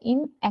 metre in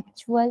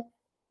actual.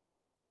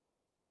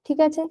 ঠিক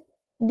আছে,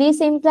 দিস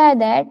ইমপ্লাই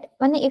দ্যাট,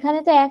 মানে এখানে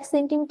তো 1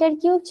 সেন্টিমিটার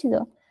কিউব ছিল,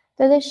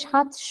 তাহলে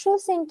 700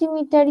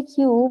 সেন্টিমিটার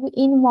কিউব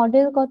ইন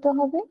মডেল কত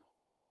হবে?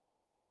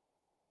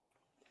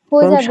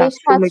 হয়ে ম্যাম যাবে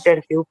 700 মিটার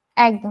কিউব।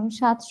 একদম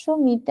 700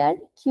 metre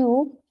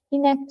cube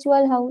in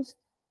actual house.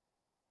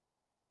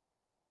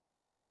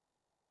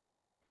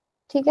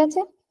 ঠিক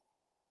আছে,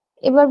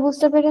 এবার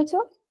বুঝতে পেরেছো?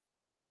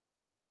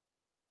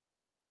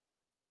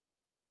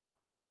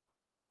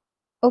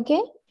 Okay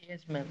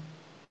yes ma'am.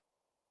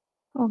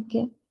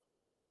 ওকে,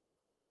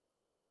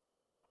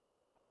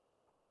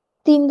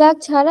 3 দাগ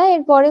ছাড়া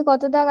এরপরে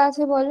কত দাগ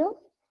আছে বলো?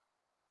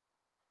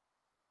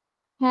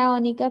 হ্যাঁ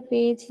অনিকা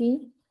পেয়েছি।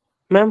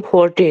 ম্যাম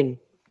 14।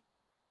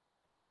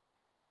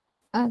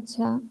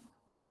 আচ্ছা,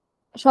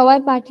 সবাই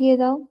পাঠিয়ে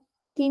দাও,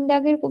 3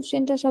 দাগের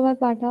কোশ্চেনটা সবাই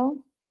পাঠাও।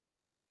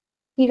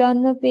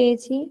 হিরণ্য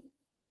পেয়েছি,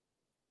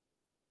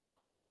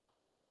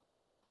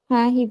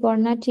 হ্যাঁ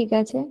হিপর্ণা ঠিক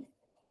আছে,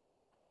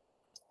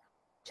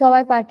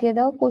 সবাই পাঠিয়ে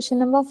দাও। কোশ্চেন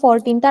নাম্বার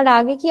 14, তার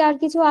আগে কি আর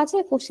কিছু আছে?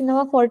 কোশ্চেন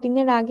নাম্বার 14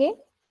 এর আগে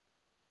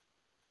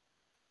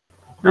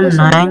ম্যাম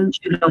কোশ্চেন 9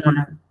 ছিল মনে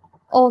হয়।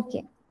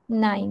 ওকে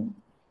 9,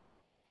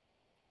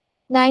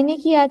 9 এ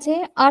কি আছে?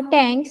 আ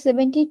tank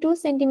 72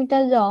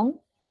 centimetre long,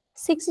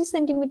 60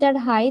 centimetre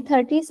high,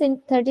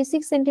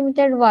 36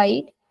 centimetre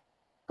wide,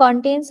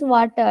 contains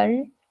water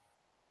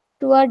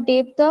to a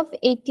depth of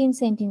 18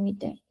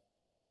 centimetre.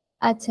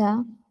 আচ্ছা,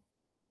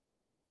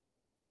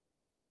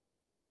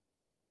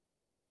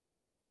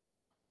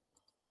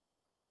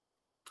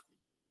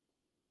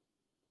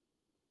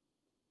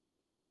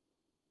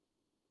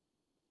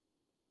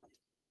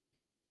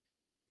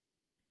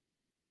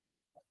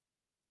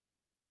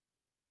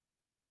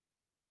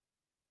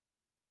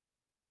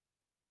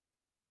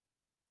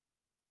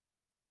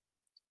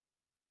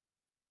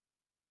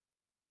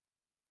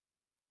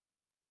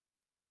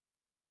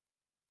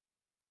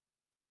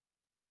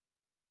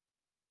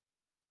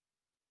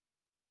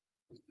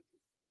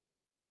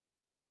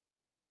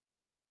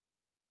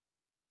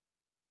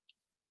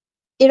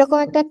 এরকম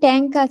একটা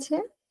ট্যাঙ্ক আছে,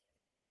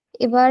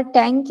 এবার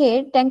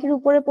ট্যাঙ্কের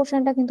উপরের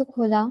পোর্শনটা কিন্তু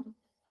খোলা,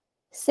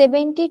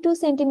 72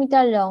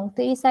 সেন্টিমিটার লং, তো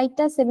এই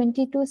সাইডটা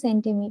 72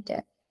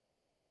 সেন্টিমিটার,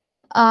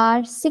 আর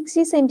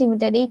 60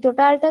 সেন্টিমিটার, এই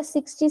টোটালটা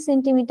 60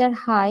 সেন্টিমিটার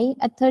হাই,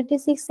 আর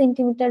 36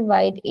 সেন্টিমিটার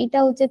ওয়াইড, এটা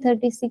হচ্ছে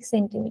 36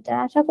 সেন্টিমিটার।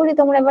 আশা করি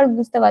তোমরা এবার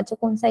বুঝতে পারছো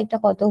কোন সাইডটা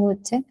কত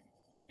হচ্ছে।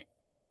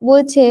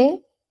 বলছে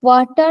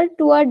water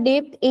to R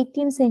depth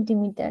 18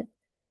 centimetre,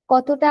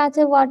 কতটা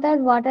আছে ওয়াটার?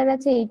 ওয়াটার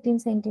আছে 18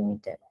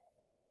 সেন্টিমিটার,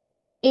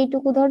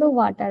 এইটুকু ধরো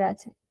ওয়াটার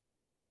আছে,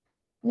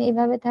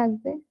 এইভাবে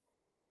থাকবে,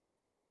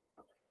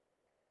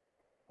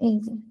 এই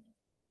যে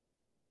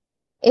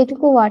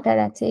এটুকু ওয়াটার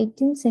আছে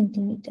 18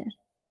 centimetre.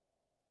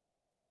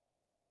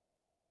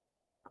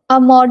 A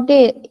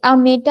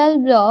metal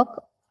block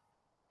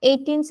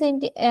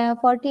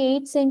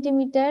 48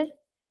 centimetre,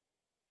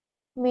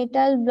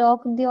 metal block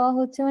দেওয়া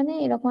হচ্ছে মানে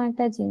এরকম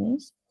একটা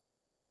জিনিস,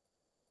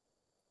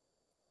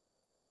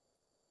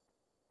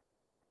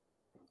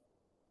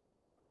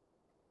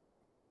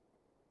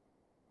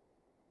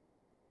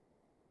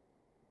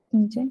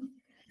 এই যে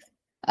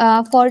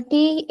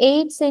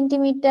 48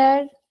 centimetre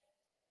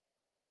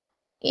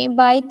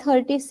by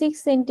 36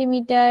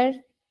 centimetre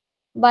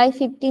by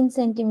 15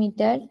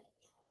 centimetre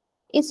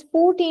is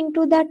put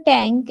into the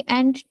tank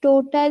and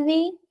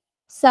totally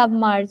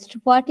submerged.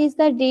 What is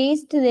the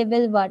raised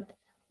level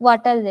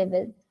water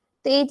level?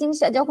 তো এই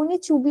জিনিসটা যখনই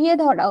চুবিয়ে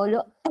ধরা হলো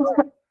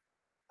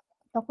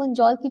তখন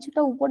জল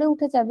কিছুটা উপরে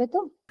উঠে যাবে তো,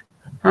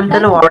 ম্যাম তাই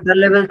তাহলে না? ওয়াটার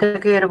লেভেল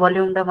থেকে এর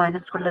ভলিউমটা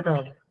মাইনাস করলে তো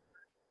হবে।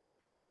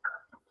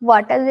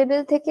 ওয়াটার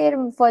লেভেল থেকে এর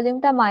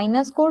ভলিউমটা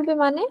মাইনাস করবে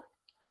মানে?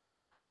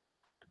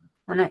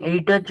 মানে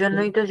এইটার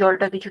জন্যই তো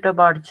জলটা কিছুটা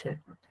বাড়ছে,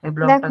 এই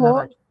ব্লকটা দেখো,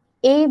 দেখাচ্ছে।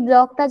 এই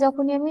ব্লকটা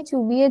যখনই আমি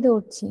চুবিয়ে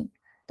ধরছি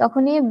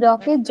তখনই এই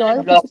ব্লকের জল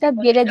কিছুটা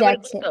ব্লকের বেড়ে ভলিউমটা বের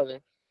যাচ্ছে। করতে হবে।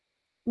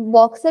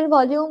 বক্সের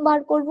ভলিউম বার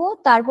করব,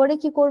 তারপরে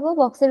কি করব,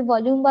 বক্সের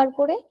ভলিউম বার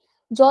করে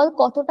জল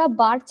কতটা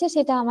বাড়ছে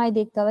সেটা আমায়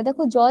দেখতে হবে।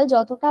 দেখো জল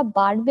যতটা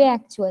বাড়বে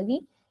অ্যাকচুয়ালি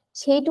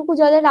সেইটুকু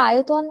জলের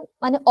আয়তন,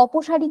 মানে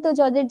অপসারিত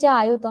জলের যে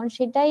আয়তন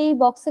সেটাই এই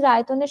বক্সের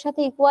আয়তনের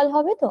সাথে ইকুয়াল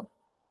হবে তো।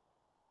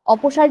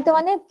 অপসারিত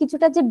মানে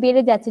কিছুটা যে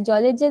বেড়ে যাচ্ছে,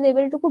 জলের যে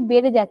লেভেলটুকু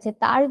বেড়ে যাচ্ছে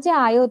তার যে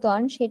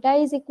আয়তন সেটা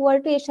ইজ ইকুয়াল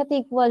টু এর সাথে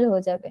ইকুয়াল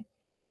হয়ে যাবে,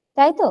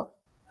 তাই তো?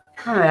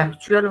 হ্যাঁ,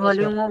 actual Yes,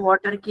 volume ma'am. Of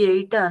water কি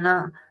এইটা, না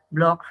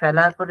ব্লক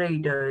ফেলার পরে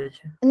এইটা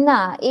হয়েছে? না,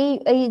 এই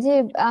এই যে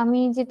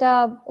আমি যেটা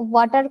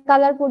ওয়াটার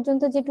কালার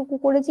পর্যন্ত যেটুকু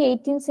করেছি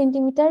 18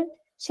 সেন্টিমিটার,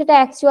 সেটা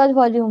অ্যাকচুয়াল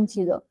ভলিউম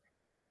ছিল।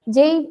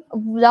 যেই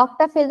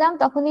ব্লকটা ফেললাম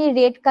তখনই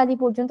রেড কালি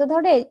পর্যন্ত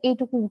ধরে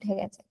এইটুকু উঠে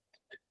গেছে,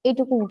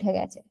 এইটুকু উঠে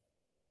গেছে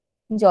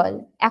জল।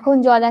 এখন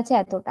জল আছে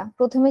এতটা,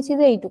 প্রথমে ছিল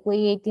এইটুকু,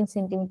 এই 18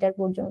 সেন্টিমিটার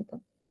পর্যন্ত।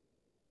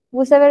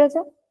 বুঝতে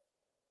পেরেছো?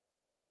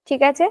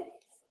 ঠিক আছে,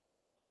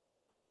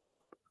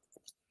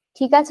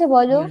 ঠিক আছে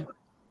বলো।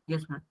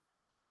 Yes ma'am.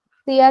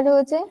 ক্লিয়ার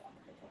হয়েছে?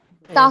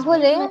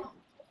 তাহলে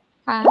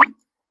হ্যাঁ,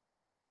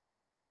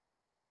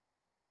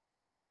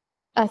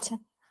 আচ্ছা,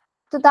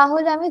 তো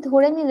তাহলে আমি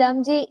ধরে নিলাম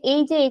যে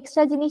এই যে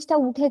এক্সট্রা জিনিসটা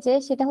উঠেছে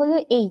সেটা হলো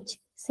এইচ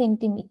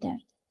সেন্টিমিটার।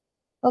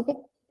 ওকে,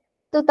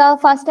 তো তা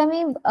ফার্স্ট আমি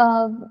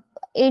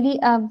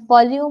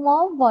ভলিউম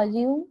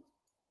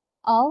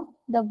অফ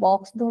দ্য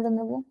বক্স ধরে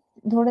নেব,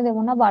 ধরে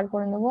দেবো না, বার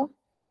করে নেব।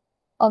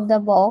 Of the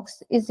box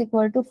is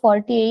equal to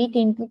 48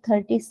 into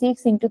 36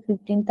 into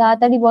 15।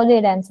 তাড়াতাড়ি বলো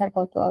এর অ্যান্সার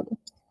কত হবে?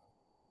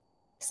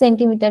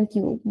 Centimetre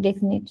cube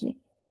definitely.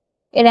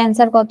 এর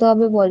অ্যান্সার কত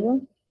হবে বলো?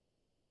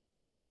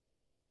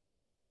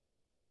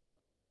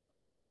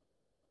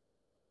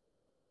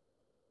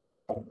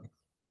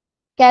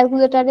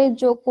 ক্যালকুলেটারে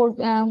যোগ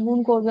করবে, গুণ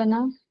করবে না।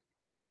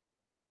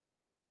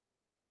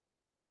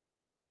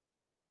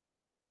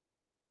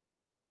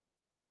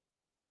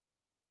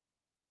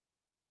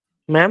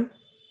 ম্যাম,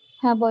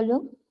 হ্যাঁ বলো।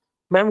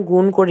 ম্যাম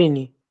গুণ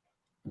করিনি।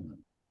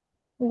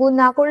 গুণ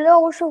না করলেও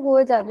অবশ্য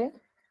হয়ে যাবে,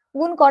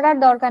 গুণ করার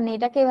দরকার নেই,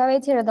 এটাকে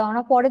এভাবেই ছেড়ে দাও,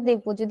 আমরা পরে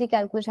দেখবো যদি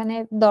ক্যালকুলেশনে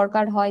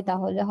দরকার হয়,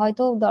 তাহলে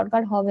হয়তো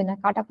দরকার হবে না,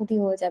 কাটাকুটি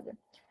হয়ে যাবে।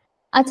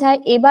 আচ্ছা,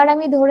 এবার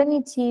আমি ধরে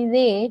নিচ্ছি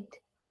রেট,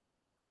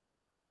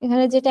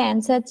 এখানে যেটা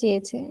অ্যান্সার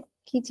চেয়েছে,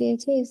 কি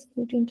চেয়েছে?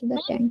 Scoot into the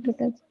tank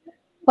total,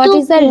 what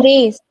is the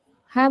race.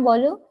 হ্যাঁ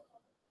বলো।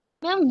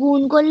 ম্যাম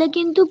গুণ করলে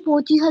কিন্তু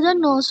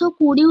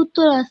 25,920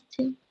 উত্তর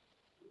আসছে।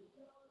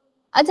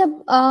 আচ্ছা,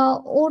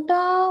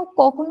 ওটা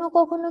কখনো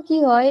কখনো কি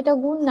হয়, এটা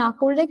গুণ না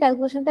করলে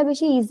ক্যালকুলেশনটা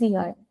বেশি ইজি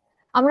হয়।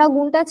 আমরা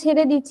গুণটা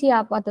ছেড়ে দিচ্ছি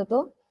আপাতত,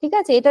 ঠিক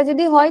আছে? এটা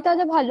যদি হয়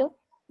তাহলে ভালো,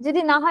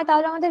 যদি না হয়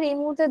তাহলে আমাদের এই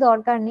মুহূর্তে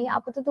দরকার নেই,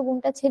 আপাতত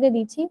গুণটা ছেড়ে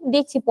দিচ্ছি,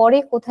 দেখছি পরে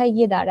কোথায়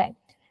গিয়ে দাঁড়ায়।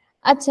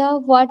 আচ্ছা,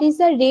 what is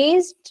the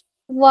raised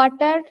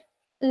water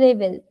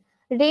level.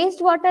 Raised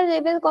water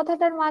level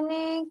কথাটার মানে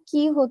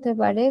কি হতে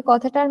পারে?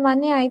 কথাটার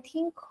মানে আই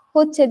থিংক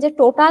হচ্ছে যে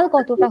টোটাল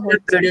কতটা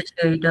হচ্ছে, বেড়েছে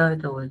এইটা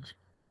হয়তো বলছে।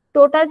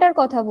 টোটালটার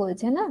কথা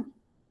বলছে না?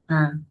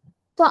 হ্যাঁ।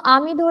 তো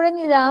আমি ধরে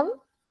নিলাম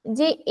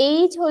যে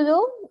এইচ হলো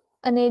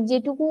মানে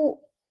যেটুকু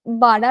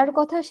বাড়ার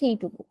কথা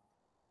সেইটুকু,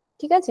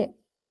 ঠিক আছে?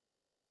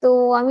 তো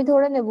আমি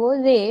ধরে নেব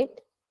rate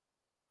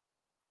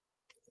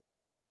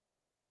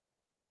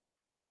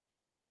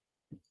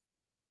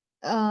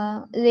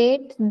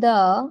rate the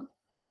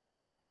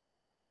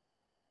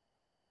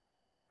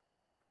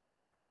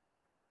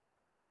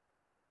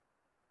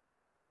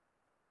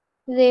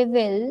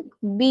level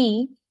B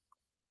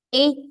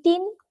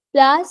 18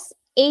 plus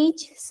H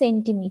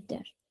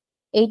centimetre.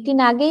 18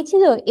 আগেই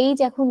ছিল, এইচ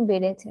এখন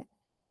বেড়েছে,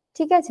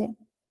 ঠিক আছে?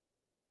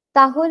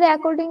 তাহলে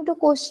অ্যাকর্ডিং টু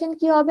কোশ্চেন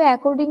কি হবে?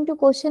 অ্যাকর্ডিং টু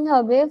কোশ্চেন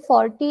হবে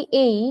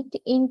 48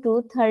 into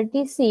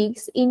 36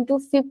 into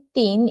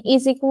 15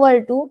 is equal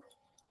to,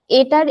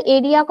 এটার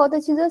এরিয়া কত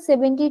ছিল?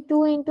 72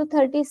 ইন্টু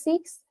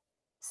 36,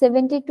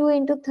 72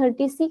 ইন্টু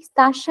 36,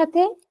 তার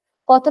সাথে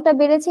কতটা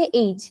বেড়েছে?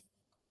 এইচ,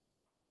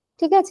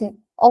 ঠিক আছে?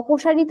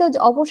 অপসারিত,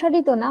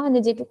 অপসারিত না, মানে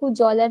যেটুকু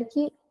জল আর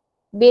কি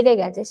বেড়ে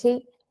গেছে, সেই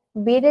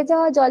বেড়ে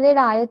যাওয়া জলের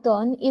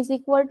আয়তন ইজ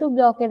ইকুয়াল টু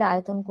ব্লকের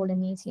আয়তন করে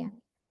নিয়েছি আমি।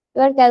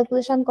 এবার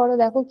ক্যালকুলেশন করো,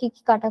 দেখো কি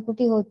কি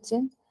কাটাকুটি হচ্ছে।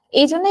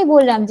 এই জন্যই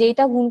বললাম যে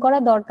এটা গুণ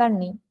করার দরকার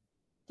নেই,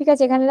 ঠিক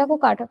আছে? এখানে দেখো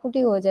কাটাকুটি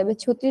হয়ে যাবে,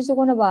 36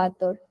 দুগুণে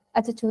 72।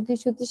 আচ্ছা, 36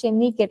 36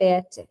 এমনিই কেটে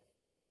যাচ্ছে।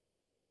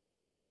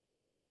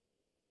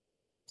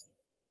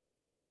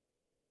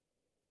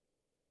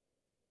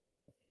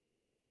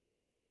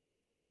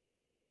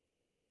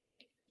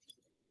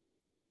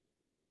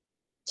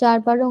 চার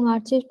বারং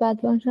 38, 5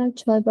 বারং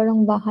 6 বারং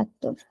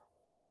 72,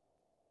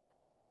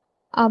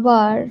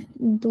 আবার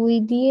 2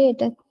 দিয়ে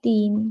এটা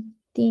 3,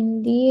 3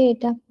 দিয়ে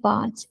এটা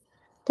 5,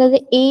 তাহলে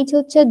এইচ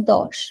হচ্ছে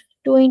 10,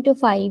 2 ইন্টু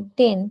 5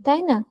 10,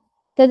 তাই না?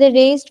 তাহলে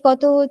রেস্ট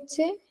কত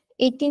হচ্ছে?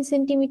 18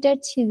 সেন্টিমিটার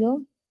ছিল।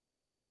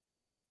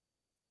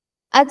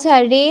 আচ্ছা,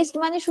 রেস্ট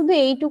মানে শুধু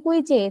এইটুকুই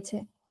চেয়েছে,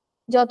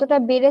 যতটা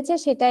বেড়েছে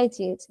সেটাই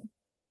চেয়েছে,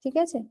 ঠিক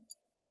আছে?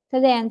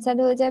 তাহলে অ্যান্সার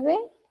হয়ে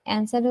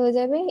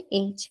যাবে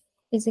H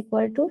is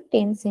equal to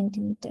 10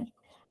 centimetre.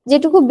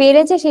 যেটুকু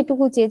বেড়েছে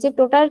সেটুকু চেয়েছে,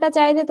 টোটালটা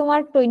চাইলে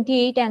তোমার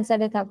 28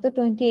 অ্যান্সারে থাকতো,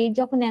 28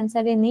 যখন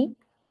অ্যান্সারে নেই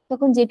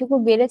তখন যেটুকু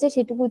বেড়েছে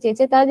সেটুকু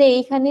চেয়েছে। তাহলে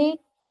এইখানে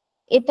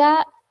এটা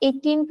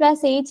 18 প্লাস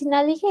এইচ না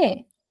লিখে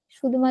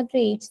শুধুমাত্র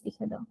এইচ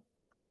লিখে দাও,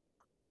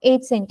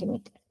 8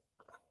 সেন্টিমিটার।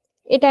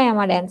 এটাই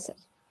আমার অ্যান্সার।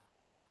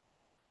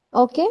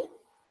 ওকে,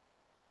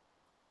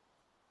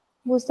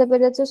 বুঝতে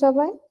পেরেছো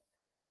সবাই?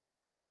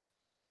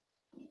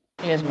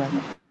 Yes ma'am.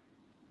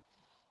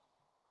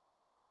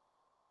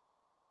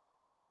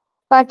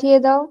 পাঠিয়ে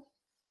দাও।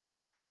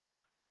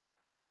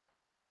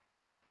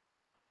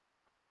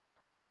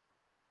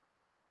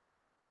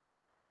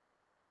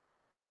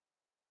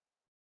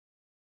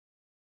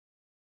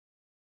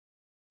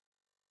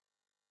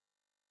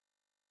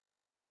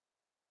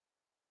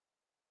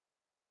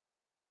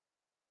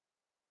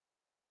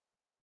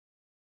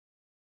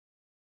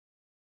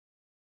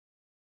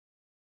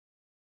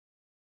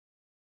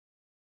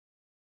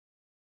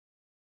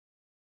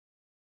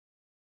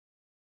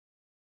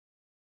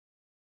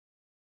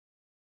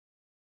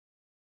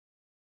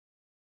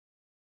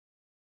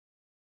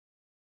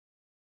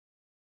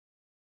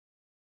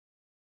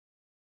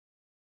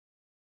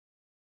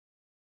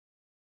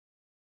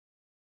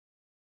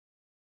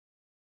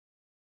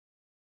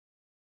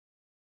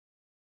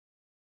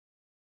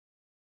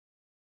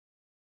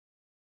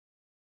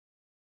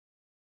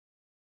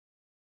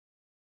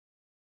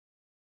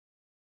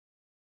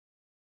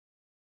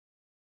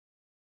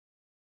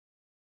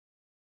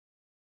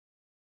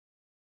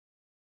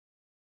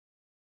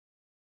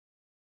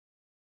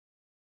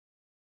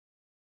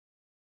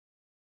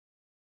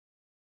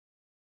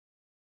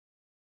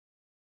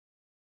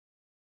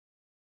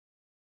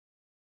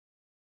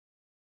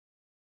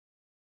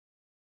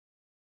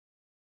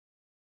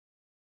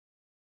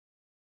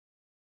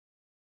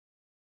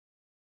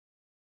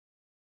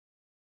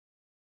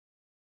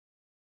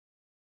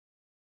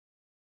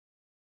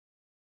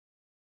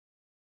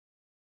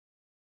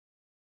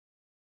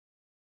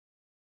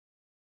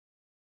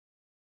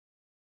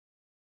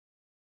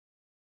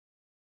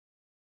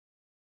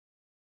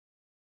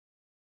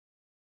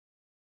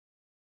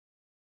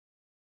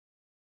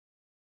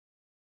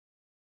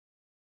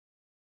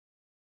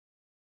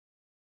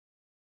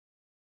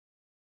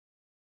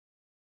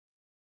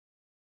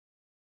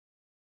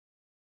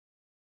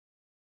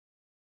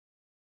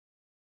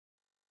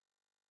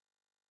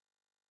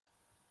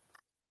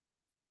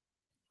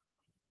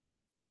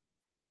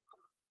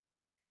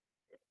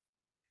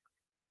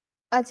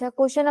 আচ্ছা,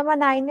 কোশ্চেন নাম্বার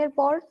 9 এর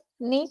পর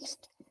নেক্সট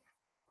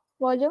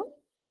বলো।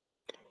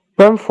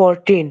 ম্যাম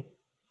 14।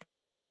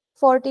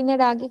 14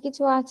 এর আগে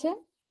কিছু আছে?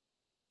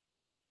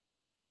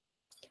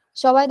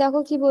 সবাই দেখো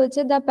কি বলছে,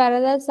 the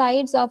parallel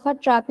sides of a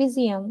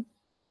trapezium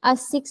R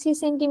 60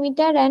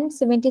 centimetre and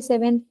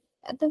 77।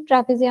 তো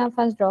ট্রাপিজিয়াম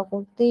ফার্স্ট ড্র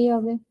করতেই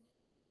হবে।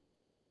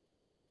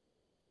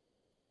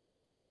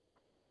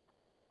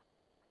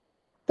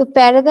 তো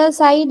প্যারালাল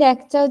সাইড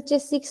একটা হচ্ছে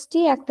 60,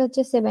 একটা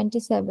হচ্ছে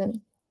 77,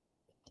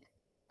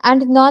 and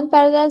non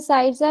parallel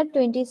sides are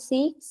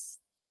 26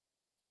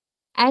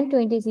 and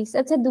 26।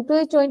 আচ্ছা,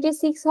 দুটোই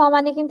 26 হওয়া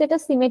মানে কিন্তু এটা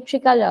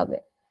সিমেট্রিক্যাল হবে।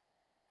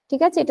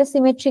 ঠিক আছে, এটা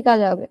সিমেট্রিক্যাল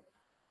হবে।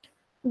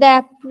 The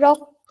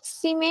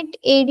approximate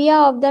area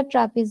of the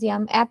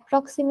trapezium,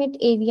 approximate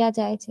area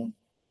চাইছে।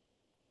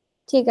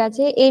 ঠিক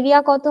আছে, এরিয়া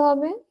কত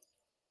হবে?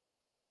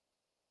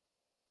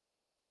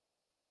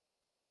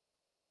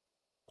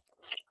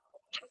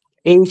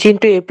 H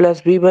into A plus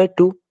B by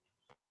 2।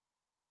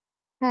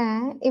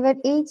 হ্যাঁ, এবার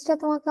এইচটা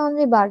তোমাকে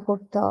অনলি বার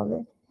করতে হবে।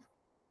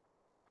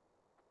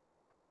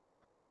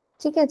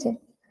 ঠিক আছে,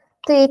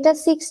 তো এটা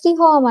 60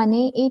 হওয়া মানে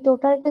এই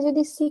টোটালটা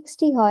যদি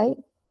 60 হয়,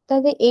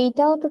 তাহলে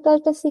এইটাও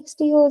টোটালটা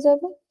 60 হয়ে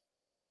যাবে।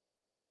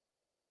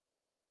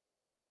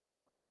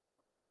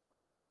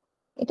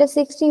 এটা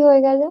 60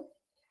 হয়ে গেল।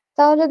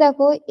 তাহলে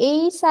দেখো,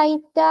 এই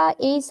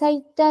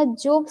সাইডটা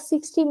যোগ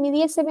 60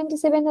 মিলিয়ে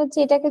 77 হচ্ছে।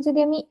 এটাকে যদি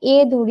আমি এ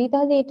ধরি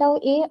তাহলে এটাও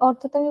এ,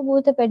 অর্থাৎ আমি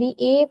বলতে পারি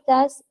এ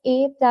প্লাস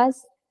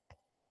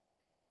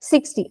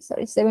 60,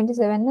 সরি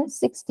 77 না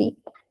 60,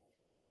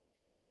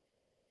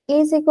 এ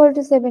ইজ ইকুয়াল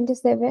টু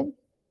 77।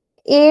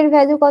 এর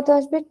ভ্যালু কত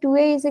আসবে?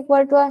 2a ইজ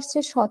ইকুয়াল টু আসছে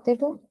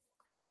 17,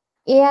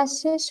 এ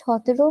আসছে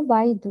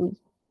 17/2,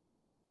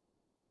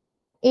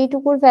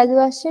 এইটুকুর ভ্যালু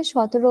আসছে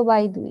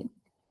 17/2,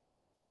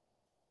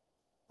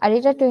 আর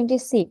এটা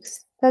 26।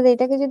 তাহলে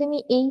এটাকে যদি আমি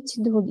এইচ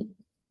ধরি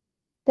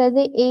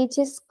তাহলে H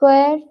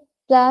square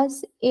plus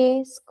A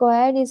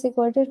square is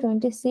equal to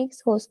 26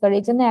 whole square.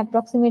 এই জন্য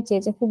অ্যাপ্রক্সিমেট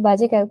চেয়েছে, খুব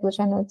বাজে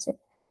ক্যালকুলেশন হচ্ছে।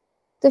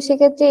 তো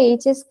সেক্ষেত্রে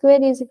H square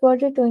is equal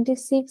to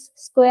 26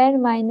 square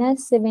minus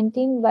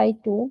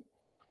 17/2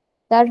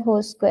 তার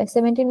হোল স্কোয়ার।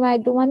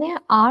 17/2 মানে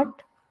 8,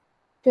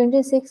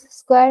 26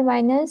 স্কোয়ার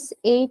মাইনাস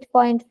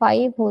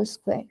 8.5 হোল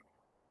স্কোয়ার,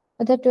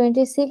 অর্থাৎ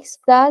 26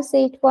 প্লাস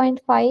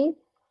 8.5,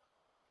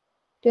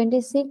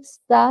 26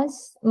 প্লাস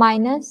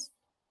মাইনাস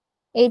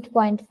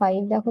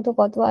 8.5, দেখো তো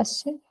কত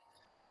আসছে।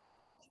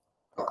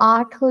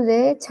 8 হলে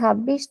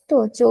 26, তো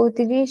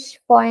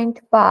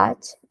 34.5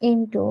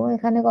 ইন্টু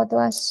এখানে কত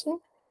আসছে,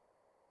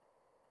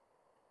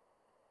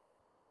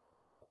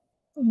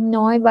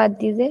 9 বাদ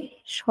দিলে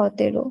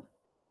 17,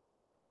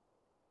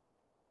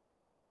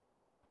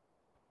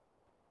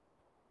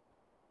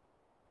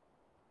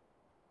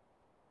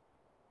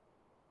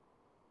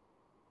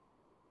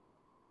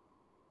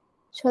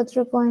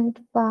 সতেরো পয়েন্ট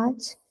পাঁচ,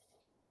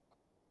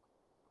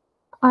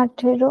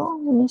 18,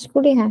 19,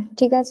 20। হ্যাঁ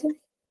ঠিক আছে,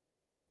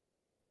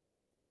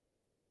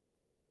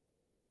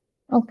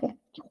 ওকে।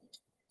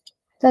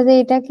 তাহলে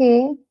এটাকে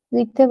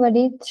লিখতে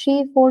পারি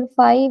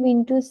 345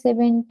 ইন্টু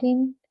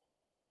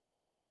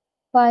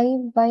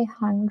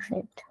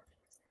 17/5/100।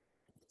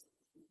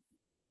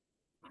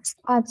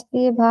 আজকে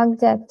ভাগ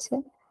যাচ্ছে,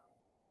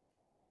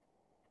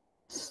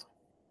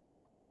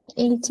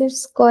 এইচ এর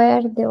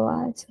স্কোয়ার দেওয়া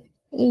আছে,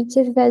 এইচ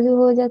এর ভ্যালু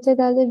হয়ে যাচ্ছে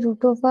তাহলে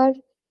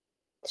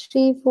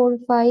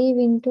 √345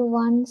 ইন্টু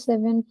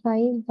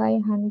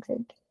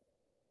 175/100।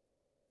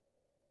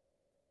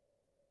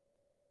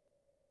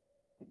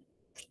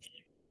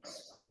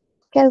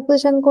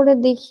 ক্যালকুলেশন করে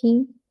দেখি।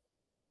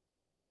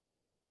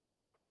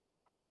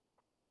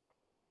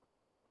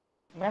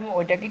 ম্যাম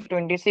ওইটা কি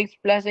 26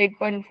 প্লাস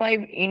 8.5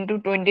 ইন্টু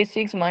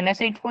 26 মাইনাস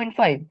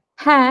 8.5?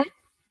 হ্যাঁ,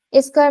 এ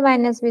স্কোয়ার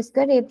মাইনাস বি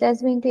স্কোয়ার, এ প্লাস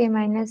বি ইন্টু এ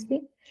মাইনাস বি।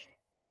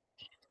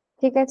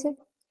 ঠিক আছে,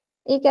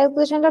 এই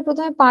ক্যালকুলেশনটা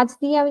প্রথমে 5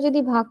 দিয়ে আমি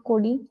যদি ভাগ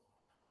করি,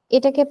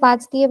 এটাকে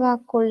 5 দিয়ে ভাগ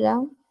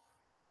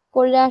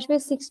করলে আসবে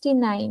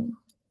 69,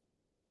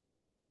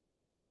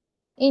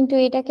 ইন্টু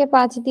এটাকে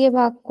 5 দিয়ে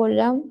ভাগ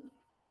করলাম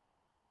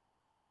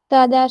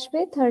তাহলে আসবে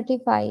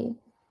 35,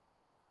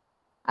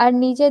 আর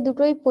নিচে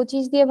দুটোই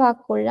 25 দিয়ে ভাগ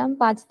করলাম,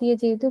 5 দিয়ে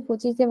যেহেতু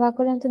 25 দিয়ে ভাগ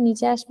করলাম তো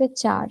নিচে আসবে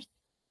 4,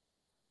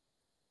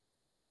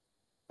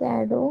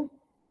 13,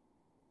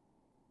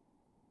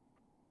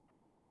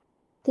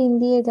 3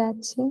 দিয়ে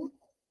যাচ্ছে,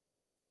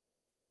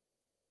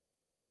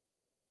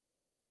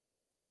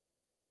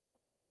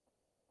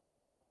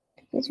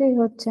 কিছুই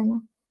হচ্ছে না।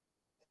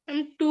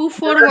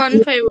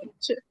 2415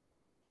 হচ্ছে।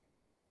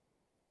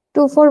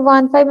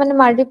 2415 মানে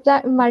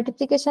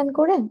মাল্টিপ্লিকেশন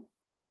করে?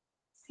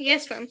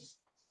 Yes ma'am.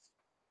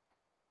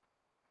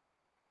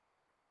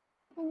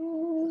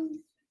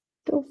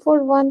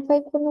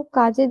 2415 কোনো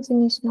কাজের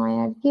জিনিস নয়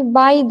আর কি।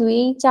 বাই 2,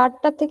 এই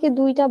 4টা থেকে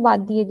 2টা বাদ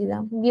দিয়ে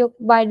দিলাম, বিয়োগ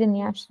বাইরে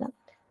নিয়ে আসলাম।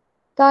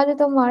 তাহলে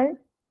তোমার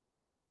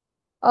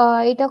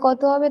এটা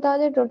কত হবে?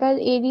 তাহলে টোটাল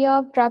এরিয়া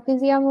অফ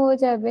ট্রাপিজিয়াম হয়ে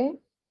যাবে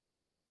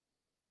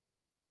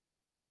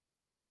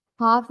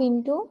half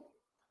into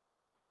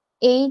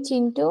H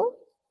into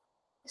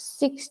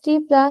 60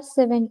 plus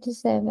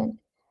 77,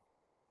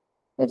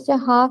 হচ্ছে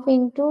হাফ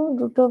ইন্টু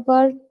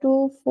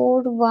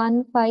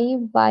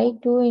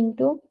 √2/415/2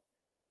 ইন্টু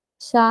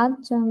 7,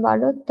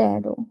 12,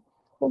 13।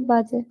 খুব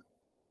বাজে,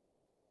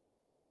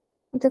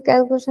 তো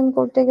ক্যালকুলেশন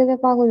করতে গেলে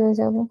পাগল হয়ে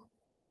যাবো।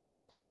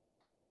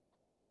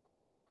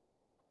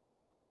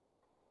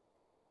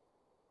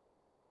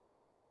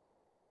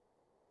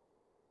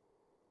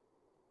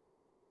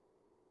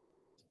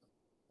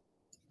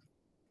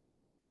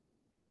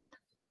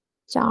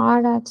 চার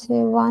আছে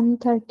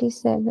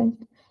 137।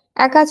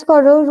 এক কাজ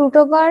করো,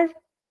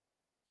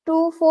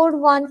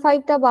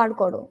 √2/415টা বার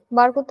করো।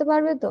 বার করতে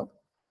পারবে তো?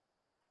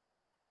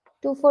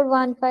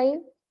 2415।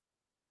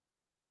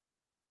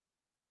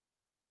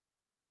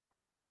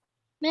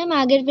 ম্যাম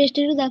আগের পেজটা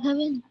একটু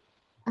দেখাবেন?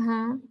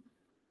 হ্যাঁ,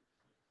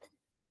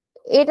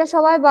 এটা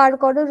সবাই বার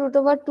করো,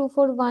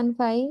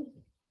 √2/415।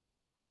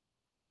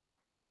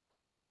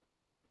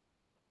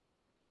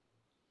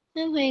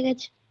 ম্যাম হয়ে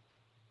গেছে।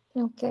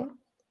 ওকে,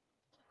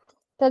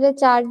 তাহলে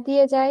 4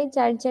 দিয়ে যাই,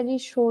 4 4ই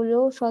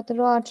 16,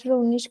 17, 18,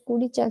 19,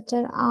 20, 4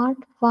 4 8,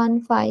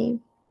 15।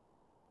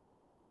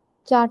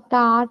 4টা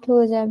 8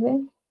 হয়ে যাবে।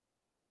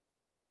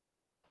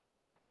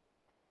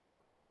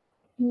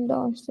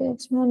 10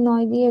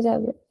 9 দিয়ে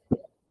যাবে।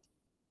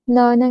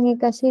 9 9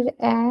 81,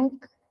 1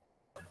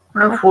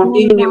 8 14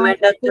 9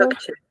 রিমাইন্ডার 82,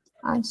 থাকছে।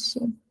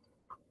 80।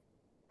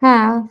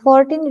 হ্যাঁ,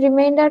 14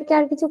 রিমাইন্ডারকে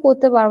আর কিছু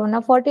করতে পারবো না,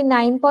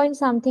 49 পয়েন্ট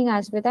সামথিং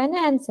আসবে, তাই না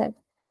অ্যান্সার?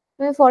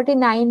 আমি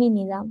 49ই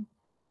নিলাম।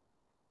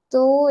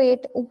 তো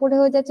এটা উপরে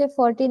হয়ে যাচ্ছে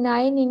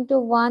 49 ইন্টু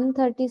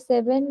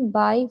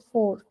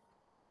 137/4।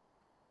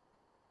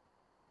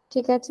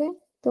 ঠিক আছে,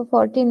 তো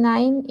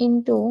 49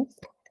 ইন্টু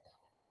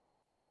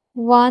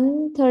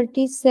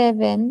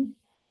 137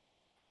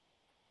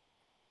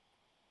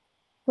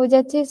 হয়ে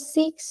যাচ্ছে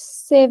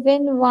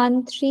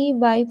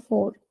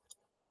 6713/4।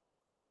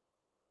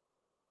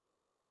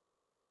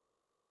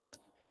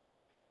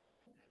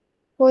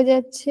 হয়ে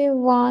যাচ্ছে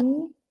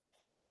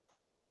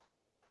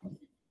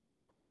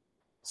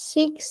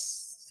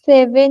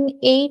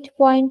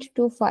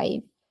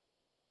 1678.25।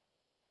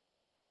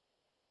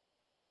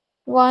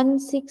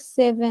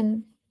 167।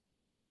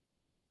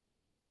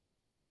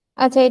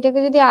 আচ্ছা, এটাকে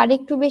যদি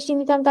আরেকটু বেশি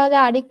নিতাম তাহলে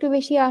আরেকটু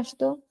বেশি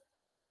আসতো।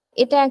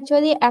 এটা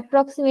অ্যাকচুয়ালি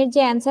অ্যাপ্রক্সিমেট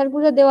যে অ্যান্সার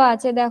গুলো দেওয়া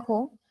আছে দেখো,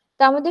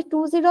 তার মধ্যে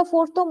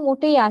 204 তো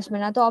মোটেই আসবে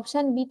না, তো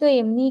অপশন বি তো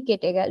এমনিই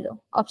কেটে গেল।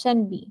 অপশন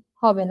বি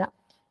হবে না।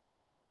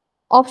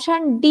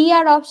 অপশন ডি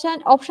আর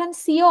অপশন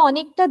সিও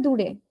অনেকটা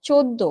দূরে,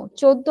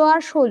 14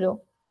 আর 16।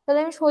 তাহলে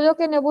আমি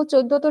 16কে নেবো,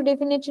 14 তো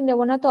ডেফিনেটলি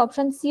নেবো না, তো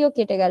অপশন সিও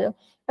কেটে গেল।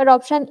 আর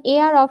option A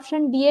R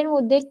option D এর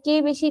মধ্যে কে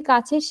বেশি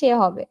কাছে সে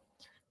হবে।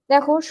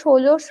 দেখো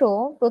 1600,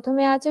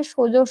 প্রথমে আছে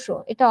 1600,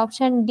 এটা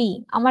অপশন ডি।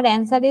 আমার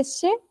অ্যান্সার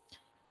এসছে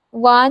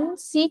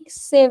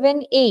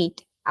 1678।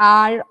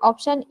 আর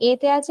অপশন এ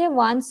তে আছে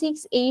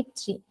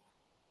 1683।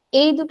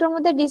 এই দুটোর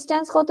মধ্যে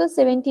ডিস্টেন্স কত?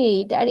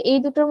 78। আর এই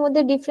দুটোর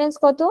মধ্যে ডিফারেন্স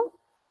কত?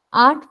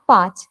 8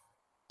 5।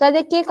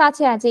 তাদের কে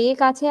কাছে আছে? এ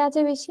কাছে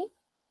আছে বেশি,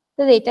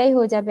 তো এটাই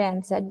হয়ে যাবে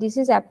অ্যান্সার। দিস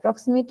ইজ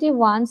অ্যাপ্রক্সিমেটলি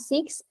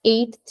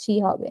 1683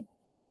 হবে।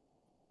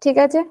 ঠিক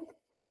আছে,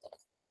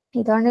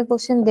 এই ধরনের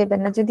কোশ্চেন দেবে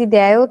না, যদি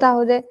দেয়ও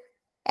তাহলে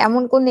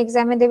এমন কোন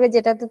এক্সামে দেবে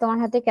যেটাতে তোমার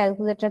হাতে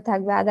ক্যালকুলেটর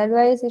থাকবে,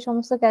 আদারওয়াইজ এই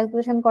সমস্ত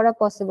ক্যালকুলেশন করা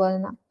পসিবল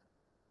না।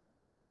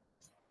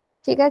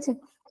 ঠিক আছে,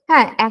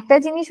 হ্যাঁ একটা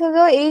জিনিস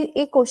হলো এই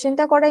এই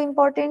কোশ্চেনটা করা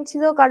ইম্পর্টেন্ট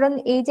ছিল, কারণ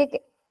এই যে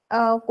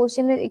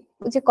কোশ্চেনের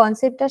যে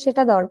কনসেপ্টটা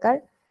সেটা দরকার।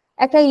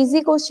 একটা ইজি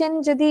কোশ্চেন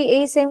যদি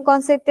এই সেম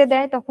কনসেপ্টে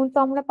দেয় তখন তো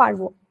আমরা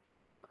পারবো।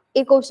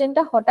 এই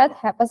কোশ্চেনটা হঠাৎ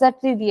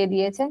হ্যাপাসাটলি দিয়ে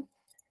দিয়েছে,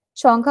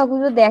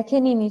 সংখ্যাগুলো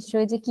দেখেনি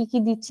নিশ্চয়ই যে কি কি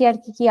দিচ্ছি আর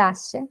কি কি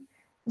আসছে,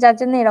 যার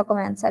জন্য এরকম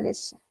অ্যান্সার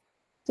এসছে।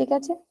 ঠিক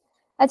আছে,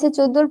 আচ্ছা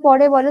 14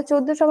 পরে বলো।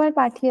 14 সবাই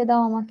পাঠিয়ে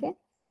দাও আমাকে,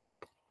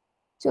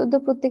 14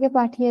 প্রত্যেকে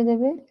পাঠিয়ে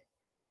দেবে।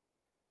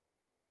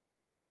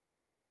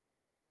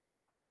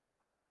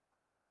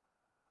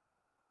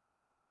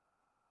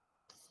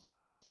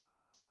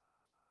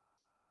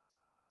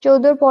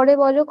 14 পরে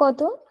বলো কত?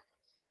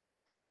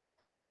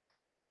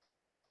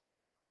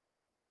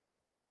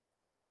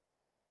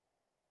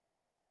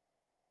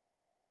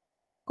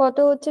 কত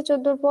হচ্ছে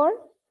 14 পর?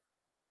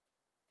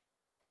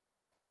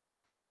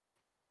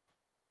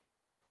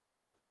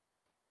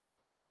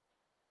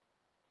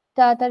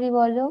 তাড়াতাড়ি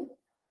বলো,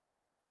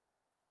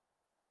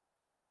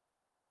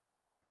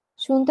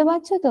 শুনতে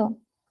পাচ্ছ তো?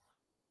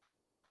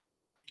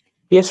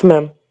 Yes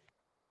ma'am.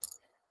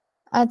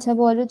 আচ্ছা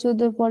বলো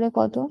 14 পরে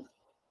কত?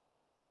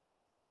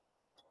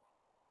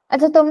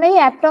 আচ্ছা তোমরা এই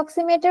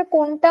অ্যাপ্রক্সিমেটের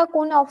কোনটা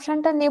কোন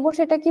অপশনটা নেবো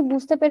সেটা কি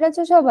বুঝতে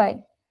পেরেছো সবাই?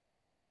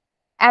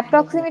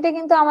 অ্যাপ্রক্সিমেটে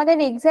কিন্তু আমাদের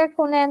এক্সাক্ট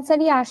কোন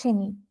অ্যান্সারই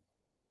আসেনি,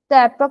 তো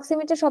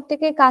অ্যাপ্রক্সিমেটে সব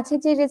থেকে কাছে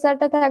যে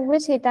রেজাল্টটা থাকবে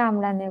সেটা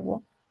আমরা নেব।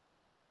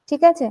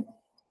 ঠিক আছে,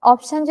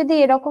 অপশন যদি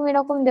এরকম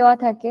এরকম দেওয়া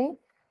থাকে,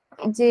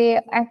 যে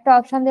একটা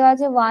অপশন দেওয়া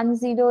আছে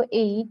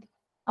 108,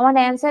 আমার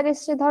অ্যান্সার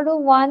এসছে ধরো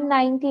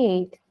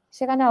 198,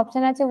 সেখানে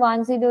অপশন আছে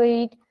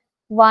 108,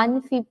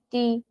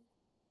 150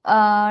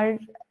 আর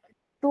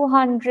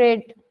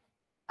 200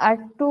 আর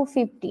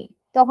 250,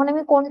 তখন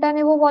আমি কোনটা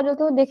নেব বলো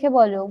তো, দেখে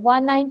বলো।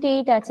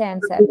 198 আছে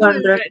অ্যান্সার।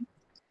 200।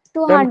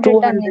 ম্যাম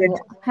 200টা নেব।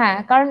 200। হ্যাঁ,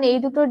 কারণ এই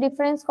দুটো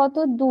ডিফারেন্স কত,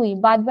 2,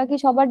 বাদ বাকি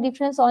সবার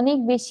ডিফারেন্স অনেক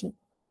বেশি,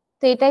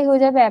 তো এটাই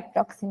হয়ে যাবে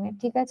অ্যাপ্রক্সিমেট।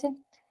 ঠিক আছে,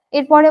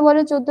 এরপরে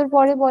বলো, 14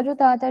 পরে বলো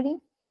তাড়াতাড়ি।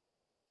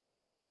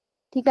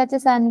 ঠিক আছে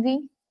সানভি।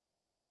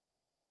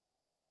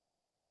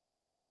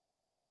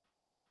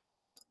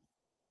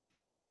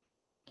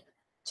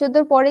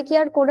 14 পরে কি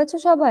আর করেছো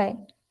সবাই?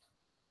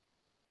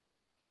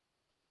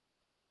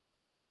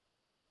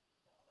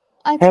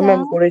 হ্যাঁ আচ্ছা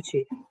ম্যাম করেছি,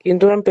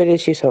 কিন্তু ম্যাম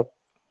পেরেছি সব।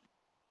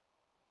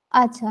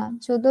 আচ্ছা,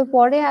 14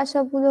 পরে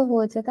আসাগুলো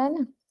হয়েছে তাই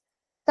না?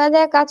 তাহলে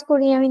এক কাজ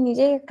করি, আমি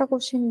নিজেই একটা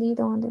কোশ্চেন দিই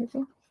তোমাদেরকে।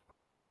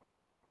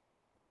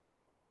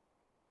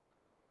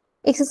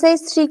 এক্সারসাইজ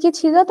 3 কি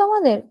ছিল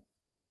তোমাদের?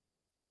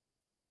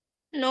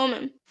 No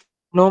ma'am.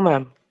 No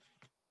ma'am.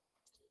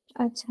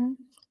 আচ্ছা,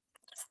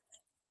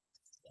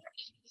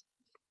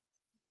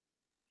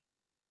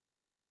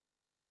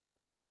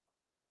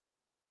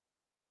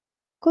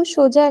 খুব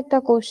সোজা একটা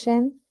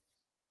কোশ্চেন।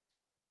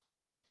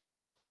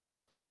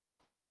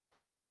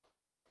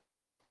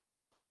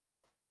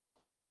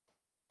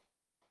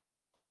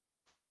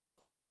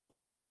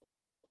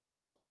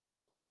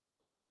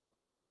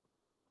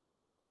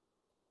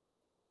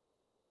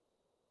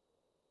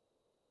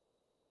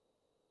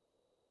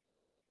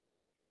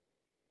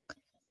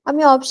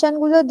 আমি অপশন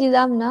গুলো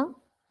দিলাম না,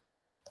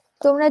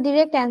 তোমরা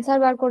ডিরেক্ট অ্যান্সার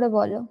বার করে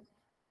বলো।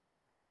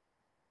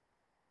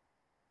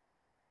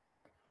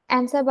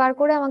 অ্যান্সার বার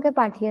করে আমাকে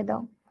পাঠিয়ে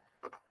দাও।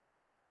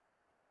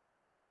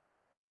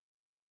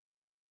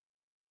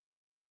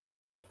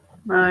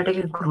 এটা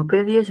কি গ্রুপে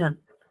দিয়েছেন?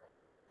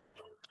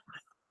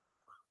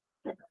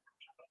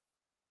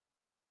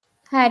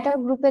 হ্যাঁ, এটা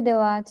গ্রুপে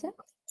দেওয়া আছে।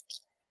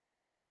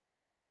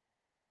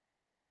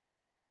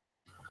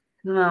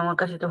 না, আমার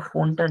কাছে তো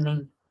ফোনটা নেই।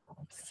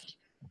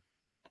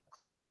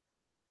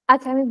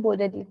 আচ্ছা, আমি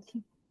বলে দিচ্ছি।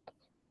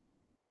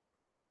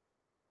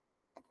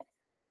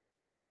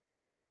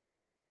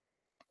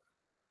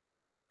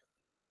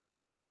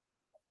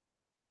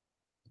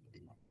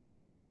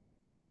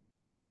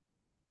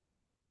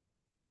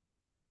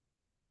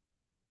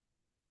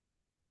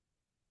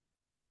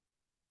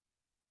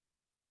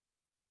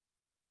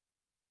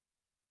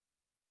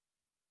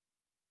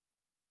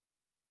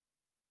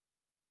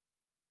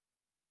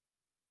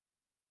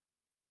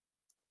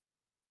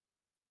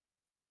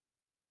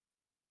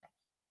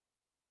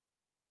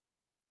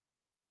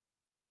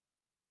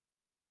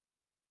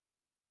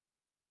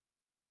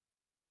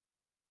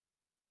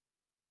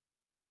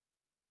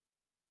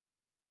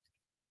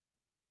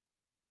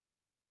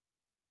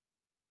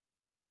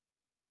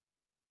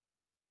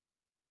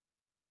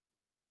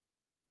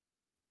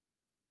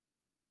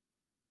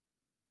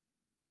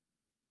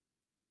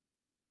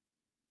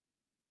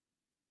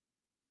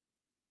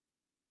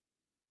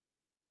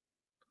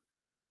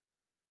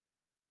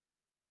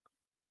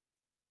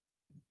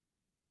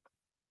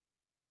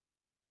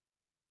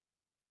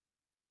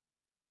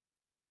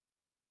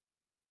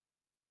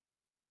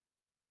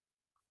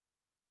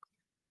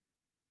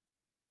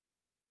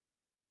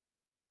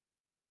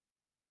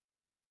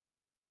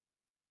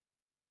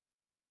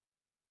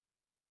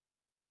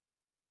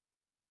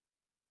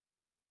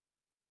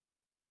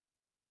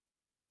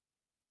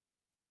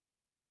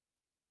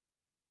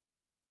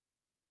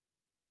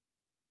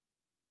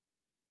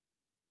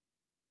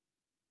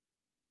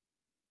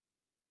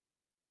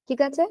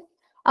 ঠিক আছে,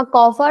 a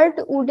covered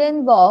wooden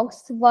box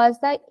was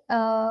the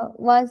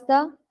was the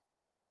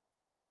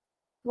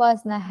was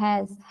na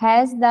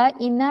has the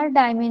inner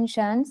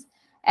dimensions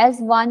as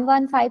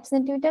 115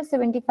 centimeter,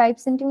 75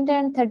 centimeter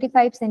and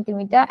 35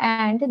 centimeter,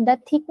 and the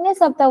thickness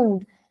of the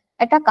wood,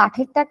 একটা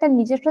কাঠের তো একটা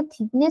নিজস্ব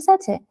থিকনেস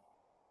আছে,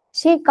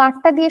 সেই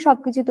কাঠটা দিয়ে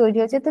সবকিছু তৈরি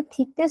হয়েছে, তো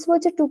থিকনেস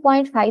হচ্ছে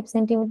 2.5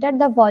 centimetre.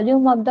 The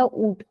volume of the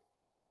wood,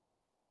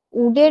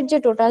 উডের যে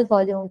টোটাল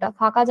ভলিউমটা,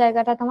 ফাঁকা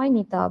জায়গাটা তোমায়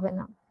নিতে হবে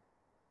না।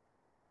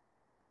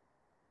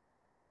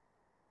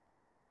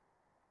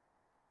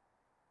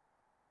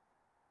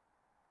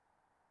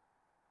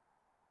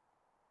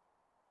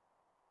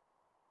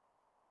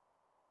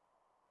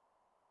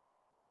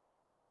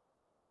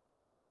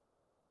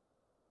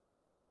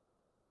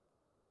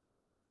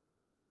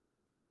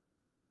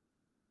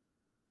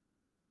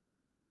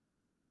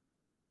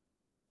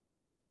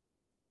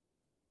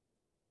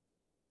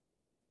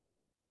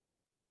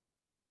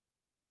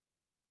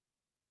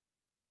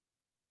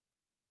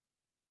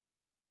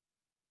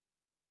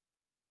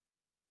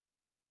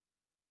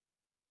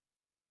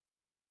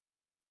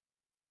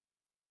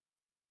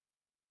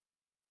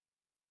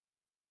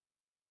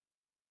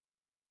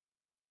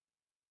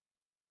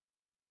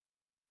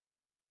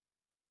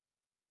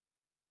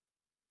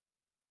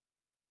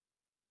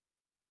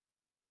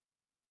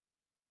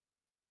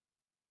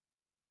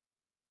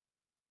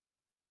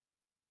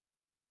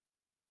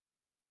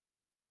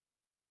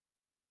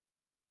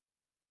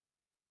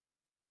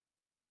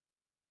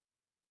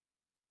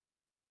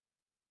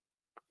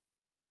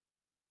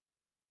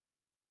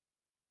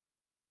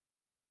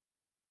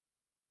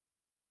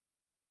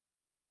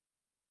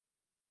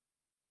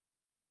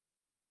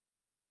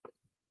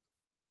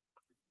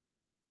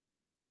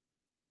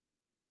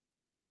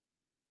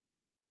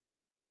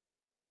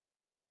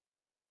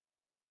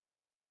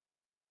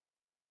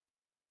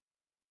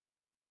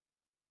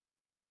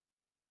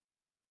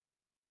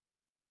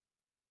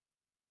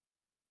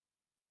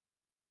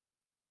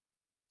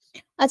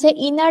 আচ্ছা,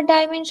 ইনার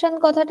ডাইমেনশন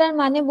কথাটার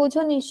মানে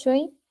বোঝো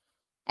নিশ্চয়ই।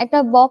 একটা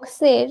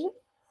বক্সের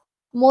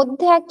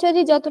মধ্যে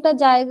অ্যাকচুয়ালি যতটা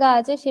জায়গা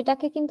আছে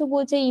সেটাকে কিন্তু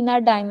বলছে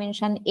ইনার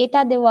ডাইমেনশন,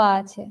 এটা দেওয়া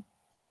আছে।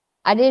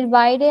 আর এর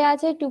বাইরে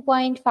আছে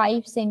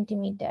 2.5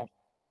 সেন্টিমিটার।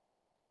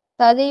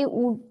 তাহলে এই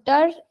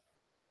উডটার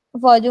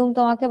ভলিউম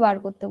তোমাকে বার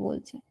করতে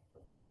বলছে।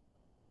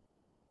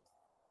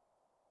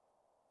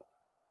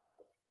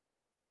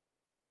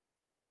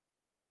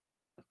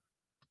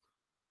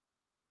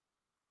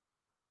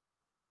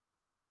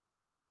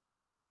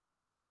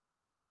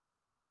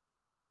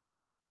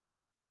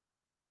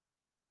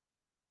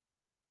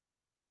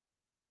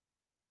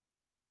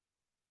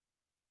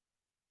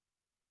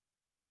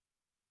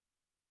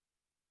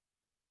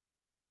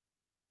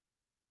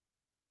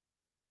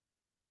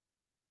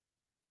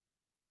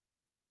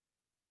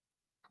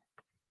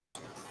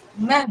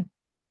 ম্যাম,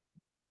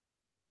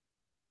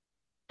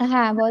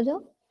 হ্যাঁ বলো।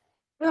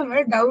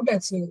 আমার ডাউট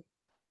আছে।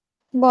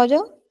 বলো।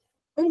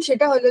 ম্যাম,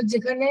 সেটা হলো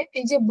যেখানে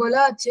এই যে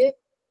বলা আছে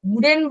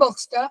উডেন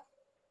বক্সটা,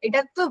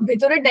 এটা তো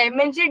ভেতরে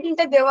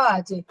ডাইমেনশনটা দেওয়া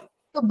আছে,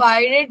 তো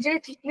বাইরের যে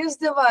থিকনেস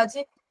দেওয়া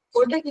আছে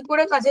ওটা কি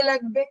করে কাজে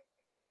লাগবে?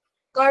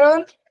 কারণ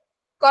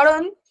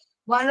কারণ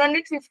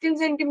 115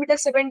 সেন্টিমিটার,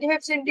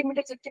 75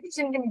 সেন্টিমিটার, 33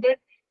 সেন্টিমিটার,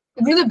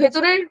 এগুলো তো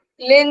ভেতরের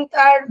লেন্থ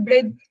আর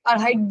ব্রেথ আর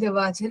হাইট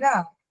দেওয়া আছে না।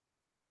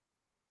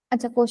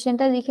 আচ্ছা,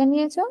 কোশ্চেনটা লিখে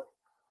নিয়েছো?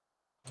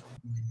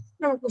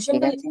 আমার ঠিক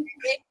কোশ্চেনটা আছে।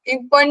 এই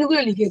পয়েন্ট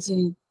গুলো লিখেছি,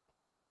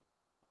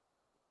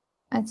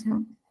 আচ্ছা,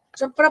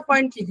 সব কটা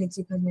পয়েন্ট লিখেছি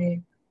এখানে।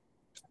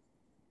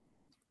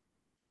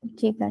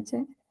 ঠিক আছে।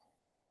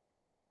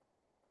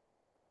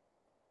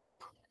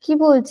 কি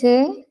বলছে,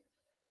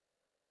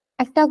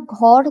 একটা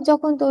ঘর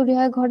যখন তৈরি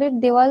হয়, ঘরের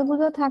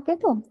দেওয়ালগুলো থাকে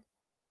তো,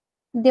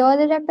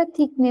 দেওয়ালের একটা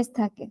থিকনেস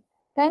থাকে,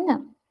 তাই না?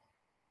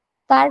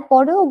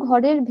 তারপরেও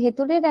ঘরের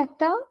ভেতরের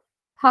একটা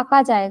ফাঁকা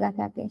জায়গা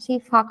থাকে, সেই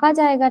ফাঁকা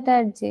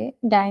জায়গাটার যে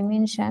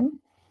ডাইমেনশন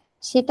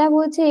সেটা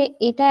বলছে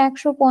এটা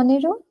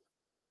 115,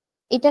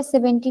 এটা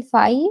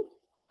 75,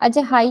 আর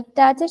যে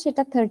হাইটটা আছে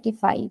সেটা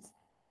 35।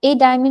 এই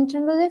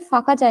ডাইমেনশন হলো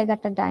ফাঁকা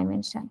জায়গাটার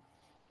ডাইমেনশন।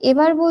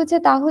 এবার বলছে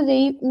তাহলে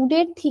এই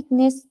উডের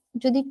থিকনেস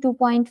যদি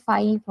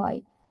 2.5 হয়,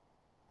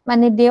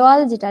 মানে দেওয়াল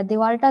যেটা,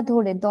 দেওয়ালটা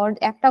ধরে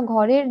একটা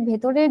ঘরের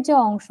ভেতরের যে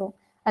অংশ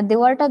আর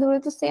দেওয়ালটা ধরে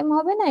তো সেম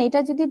হবে না, এটা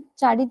যদি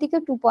চারিদিকে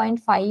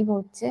 2.5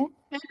 হচ্ছে।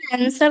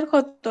 অ্যান্সার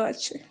কত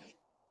আছে?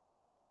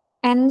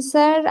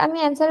 অ্যান্সার, আমি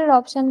অ্যান্সারের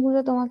অপশন গুলো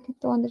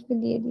তোমাদেরকে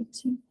দিয়ে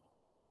দিচ্ছি।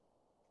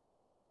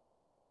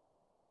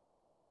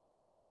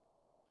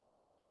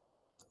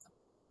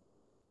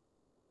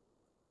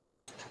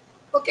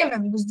 ওকে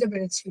ম্যাম, বুঝতে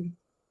পেরেছি।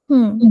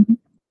 হুম।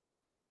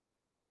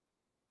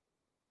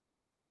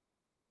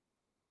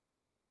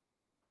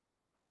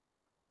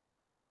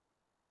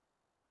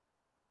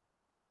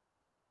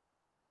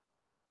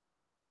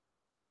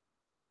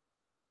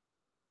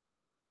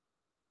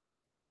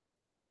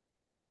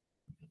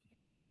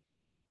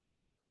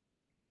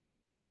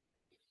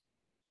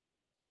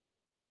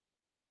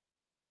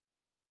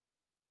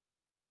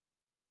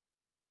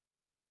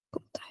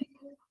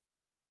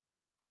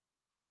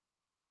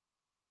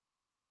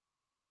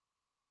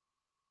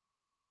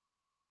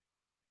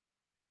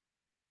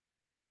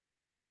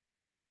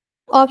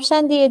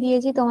 অপশন দিয়ে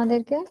দিয়েছি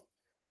তোমাদেরকে।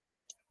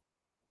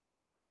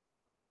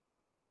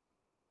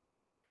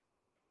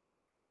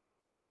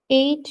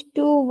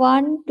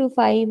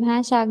 82125।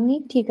 হ্যাঁ শাগনি,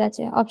 ঠিক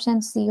আছে, অপশন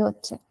সি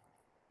হচ্ছে।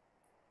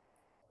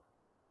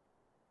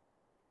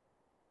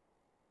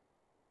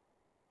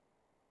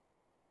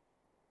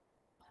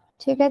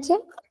 ঠিক আছে,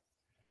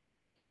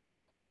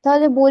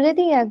 তাহলে বলে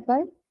দিই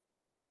একবার।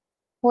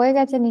 হয়ে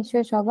গেছে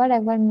নিশ্চয়ই সবার,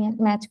 একবার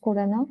ম্যাচ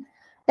করে নাও।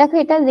 দেখো,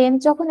 এটা লেন্থ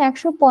যখন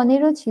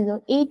 115 ছিল,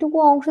 এইটুকু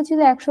অংশ ছিল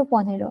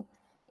 115,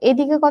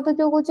 এদিকে কত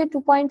যোগ হচ্ছে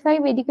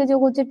 2.5, এদিকে যোগ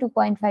হচ্ছে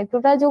 2.5,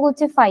 টোটাল যোগ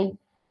হচ্ছে 5।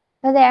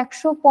 তাহলে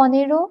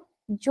 115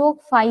 যোগ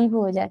 5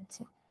 হয়ে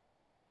যাচ্ছে।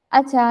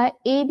 আচ্ছা,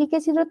 এইদিকে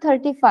ছিল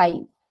 35,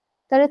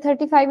 তাহলে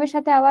 35 এর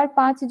সাথে আবার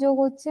 5 যোগ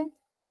হচ্ছে,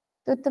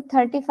 তো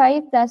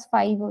 35 প্লাস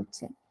 5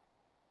 হচ্ছে।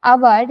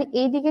 আবার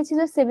এইদিকে ছিল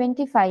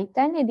 75,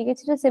 তাই না? এদিকে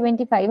ছিল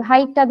 75,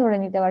 হাইটটা ধরে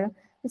নিতে পারো।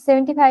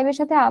 75 এর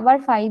সাথে আবার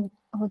 5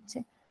 হচ্ছে।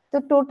 তো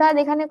টোটাল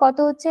এখানে কত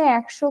হচ্ছে,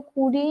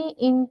 120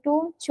 ইন্টু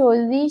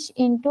 40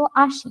 ইন্টু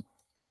 80।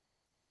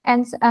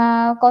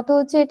 কত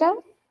হচ্ছে এটা?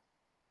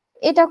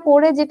 এটা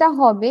করে যেটা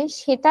হবে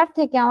সেটার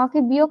থেকে আমাকে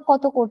বিয়োগ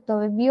কত করতে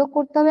হবে? বিয়োগ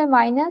করতে হবে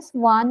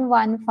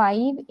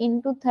 -115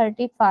 ইন্টু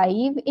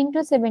 35 ইন্টু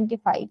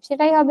 75,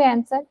 সেটাই হবে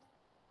অ্যান্সার।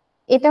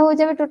 এটা হয়ে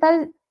যাবে টোটাল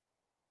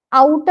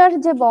আউটার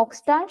যে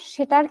বক্সটা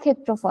সেটার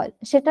ক্ষেত্রফল,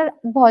 সেটার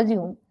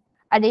ভলিউম।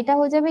 আর এটা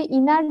হয়ে যাবে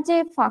ইনার যে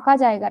ফাঁকা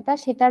জায়গাটা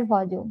সেটার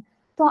ভলিউম।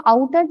 তো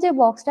আউটার যে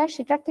বক্সটা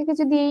সেটার থেকে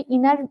যদি এই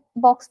ইনার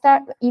বক্সটা,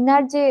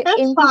 ইনার যে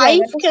এমটি 5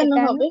 জায়গাটা কেন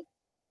সেটা হবে?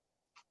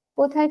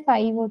 কোথায়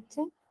 5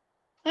 হচ্ছে?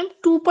 ম্যাম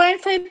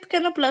 2.5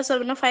 কেন প্লাস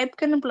হবে না, 5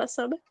 কেন প্লাস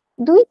হবে?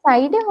 দুই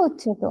সাইডে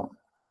হচ্ছে তো,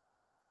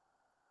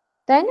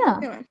 তাই না?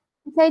 Okay ma'am.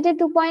 সাইডে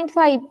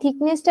 2.5,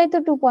 থিকনেসটাই তো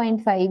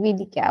 2.5,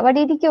 এদিকে আবার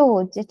এদিকেও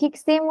হচ্ছে ঠিক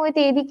সেম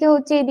ওয়েতে, এদিকে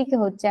হচ্ছে এদিকে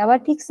হচ্ছে, আবার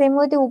ঠিক সেম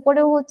ওয়েতে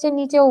উপরেও হচ্ছে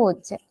নিচেও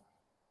হচ্ছে,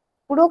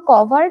 পুরো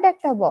কভারড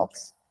একটা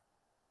বক্স।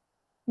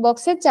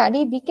 বক্সের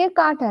চারিদিকে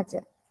কাট আছে,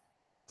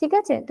 ঠিক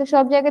আছে? তো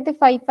সব জায়গাতে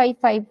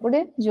 5 করে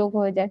যোগ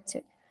হয়ে যাচ্ছে।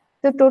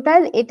 তো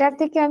টোটাল এটার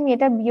থেকে আমি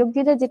এটা বিয়োগ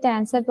দিলে যেটা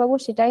অ্যান্সার পাবো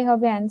সেটাই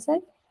হবে অ্যান্সার।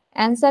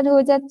 অ্যান্সার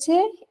হয়ে যাচ্ছে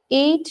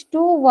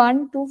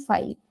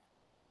 82125।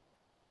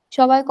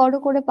 সবাই করো,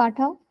 করে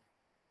পাঠাও।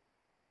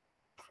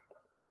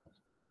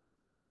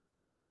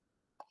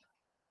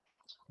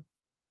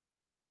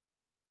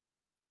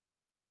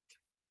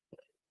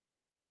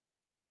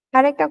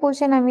 আরেকটা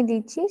কোশ্চেন আমি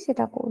দিচ্ছি,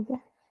 সেটা করবে।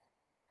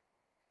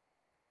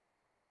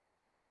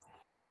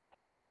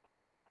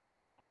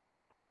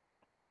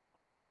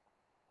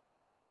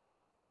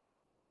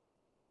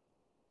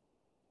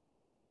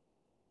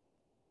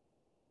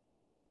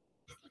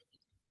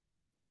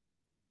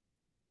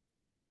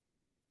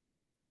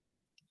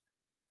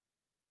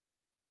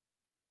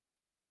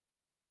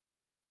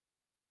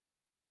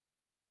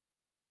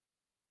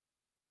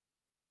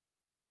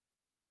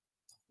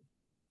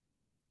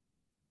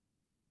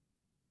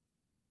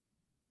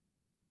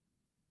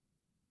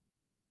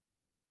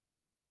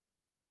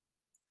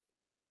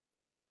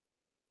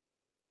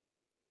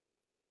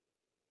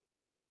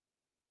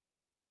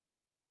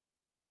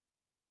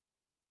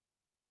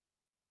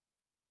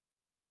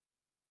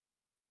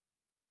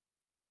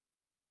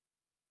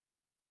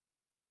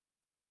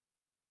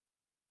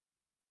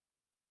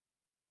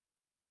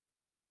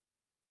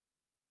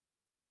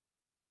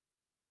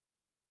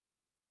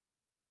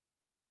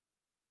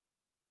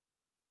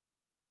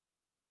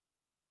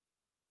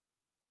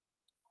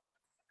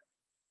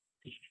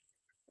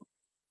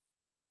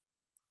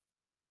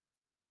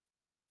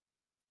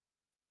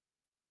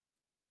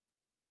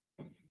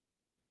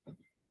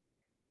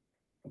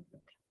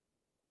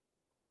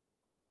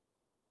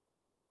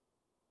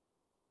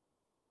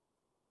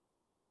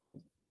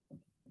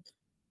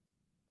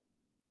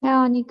 হ্যাঁ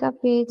অনিকা,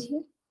 পেয়েছি।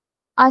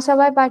 আর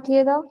সবাই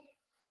পাঠিয়ে দাও।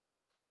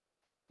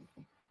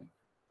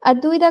 আর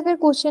 2 দাগের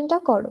কোশ্চেনটা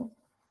করো।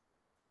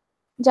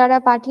 যারা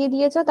পাঠিয়ে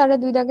দিয়েছো তারা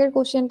 2 দাগের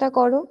কোশ্চেনটা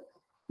করো।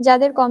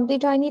 যাদের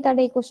কমপ্লিট হয়নি তারা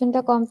এই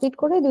কোশ্চেনটা কমপ্লিট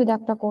করে 2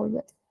 দাগটা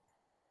করবে।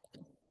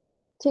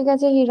 ঠিক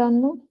আছে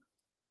হিরণ্য?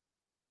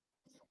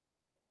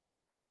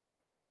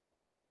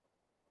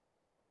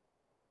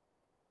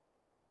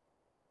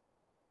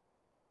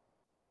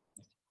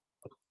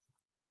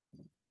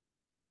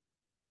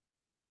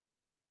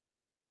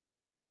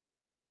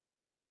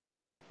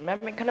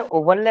 ম্যাম এখানে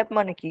ওভারল্যাপ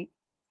মানে কি?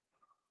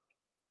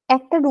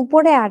 একটার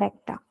উপরে আর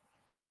একটা।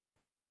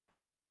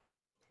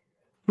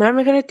 ম্যাম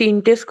এখানে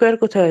 3টে স্কোয়ার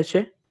কোথায় আছে?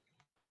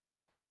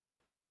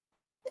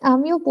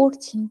 আমিও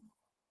পড়ছি,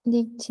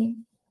 দেখছি।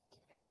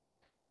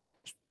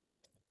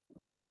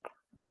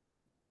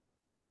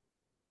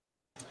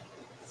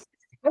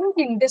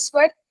 তিনটে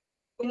স্কোয়ার,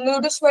 অন্য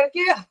দুটো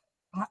স্কোয়ারকে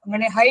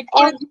মানে হাইড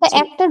করে দিচ্ছে।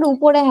 একটার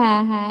উপরে,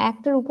 হ্যাঁ হ্যাঁ,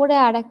 একটার উপরে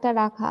আর একটা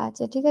রাখা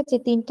আছে, ঠিক আছে?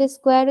 3টে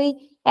স্কোয়ার, ওই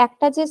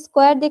একটা যে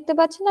স্কোয়ার দেখতে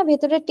পাচ্ছ না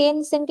ভেতরে 10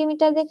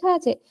 সেন্টিমিটার দেখা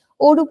আছে,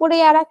 ওর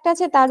উপরেই আর একটা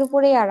আছে, তার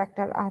উপরেই আর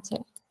একটা আছে।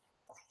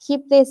 He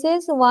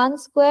places one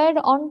square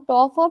on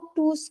top of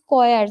 2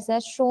 squares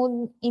as shown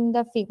in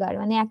the figure.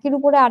 মানে একের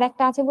উপরে আর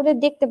একটা আছে বলে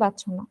দেখতে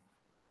পাচ্ছ না,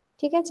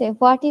 ঠিক আছে?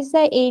 What is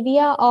the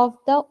area of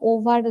the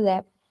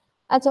overlap?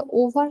 আচ্ছা,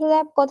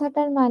 ওভারল্যাপ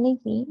কথাটার মানে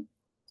কি?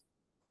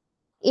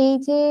 এই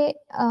যে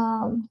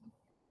আহ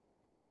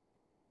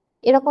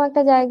এরকম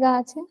একটা জায়গা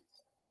আছে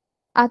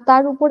আর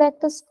তার উপরে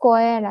একটা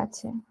স্কোয়ার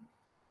আছে,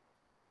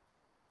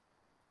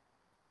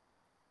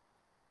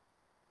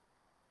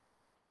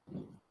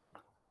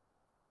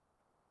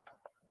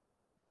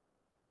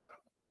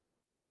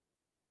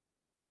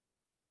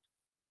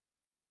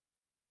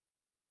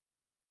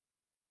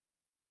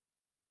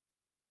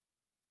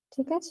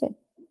 ঠিক আছে?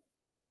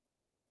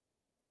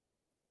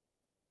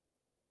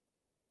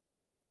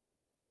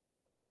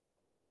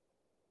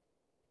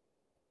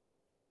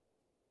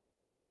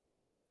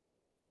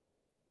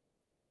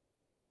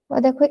 বা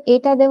দেখো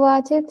এটা দেওয়া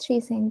আছে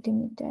 3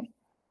 সেন্টিমিটার,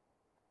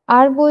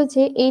 আর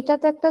বলছে এটা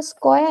তো একটা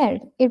স্কোয়ার,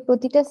 এর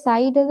প্রতিটা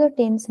সাইড হলো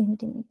 10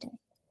 সেন্টিমিটার,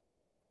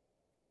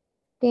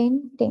 10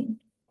 10।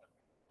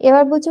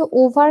 এবার বলছে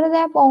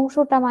ওভারল্যাপ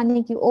অংশটা মানে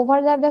কি?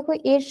 ওভারল্যাপ দেখো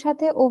এর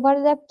সাথে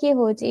ওভারল্যাপ কে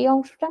হয়েছে, এই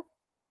অংশটা,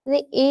 যে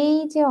এই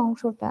যে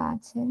অংশটা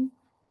আছে,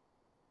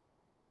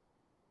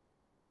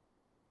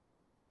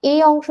 এই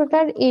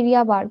অংশটার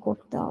এরিয়া বার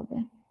করতে হবে,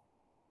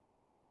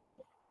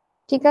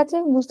 ঠিক আছে?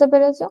 বুঝতে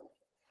পেরেছো?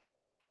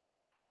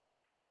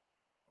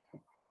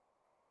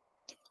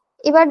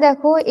 এবার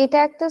দেখো এটা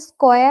একটা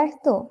স্কোয়ার,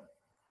 তো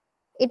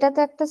এটা তো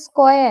একটা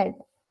স্কোয়ার,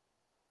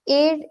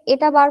 এর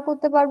এটা বার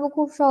করতে পারবো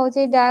খুব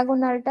সহজেই,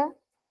 ডায়াগোনালটা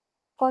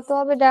কত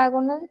হবে?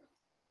 ডায়াগোনাল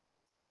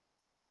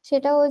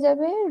সেটা হয়ে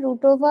যাবে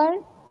 √ওভার,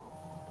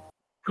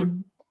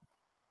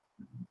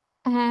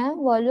 হ্যাঁ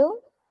বলো,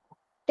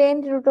 10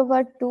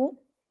 √2,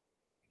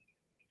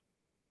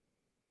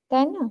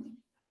 তাই না?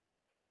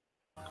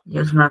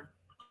 Yes ma'am.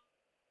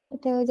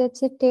 এটা হয়ে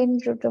যাচ্ছে 10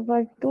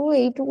 √2,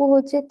 এইটুকু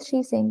হচ্ছে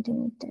 3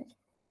 সেন্টিমিটার,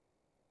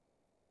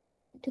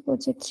 এটুকু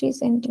হচ্ছে 3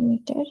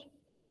 সেন্টিমিটার।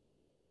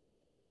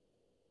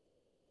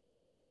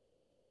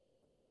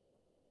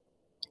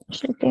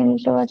 10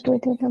 √2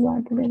 থেকে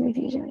বাদ দিয়ে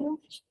বেরিয়ে যাবে।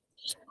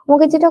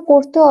 আমাকে যেটা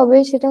করতে হবে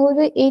সেটা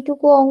হলো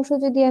এইটুকু অংশ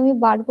যদি আমি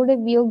বার করে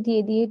বিয়োগ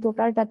দিয়ে দিই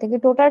টোটালটা থেকে,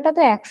 টোটালটা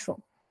তো 100,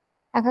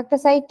 এক একটা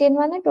সাইড 10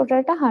 মানে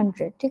টোটালটা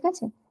 100, ঠিক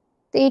আছে?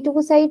 তো এইটুকু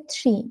সাইড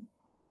 3।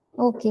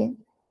 ওকে,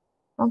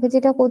 আমাকে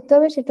যেটা করতে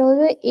হবে সেটা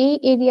হলো এই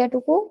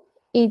এরিয়াটুকু,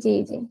 এই যে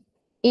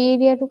এই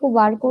এরিয়াটুকু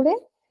বার করে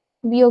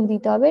বিয়োগ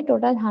দিতে হবে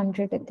টোটাল 100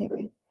 এর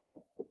থেকে।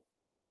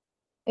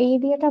 এই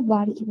এরিয়াটা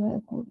বার কিভাবে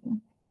করবো?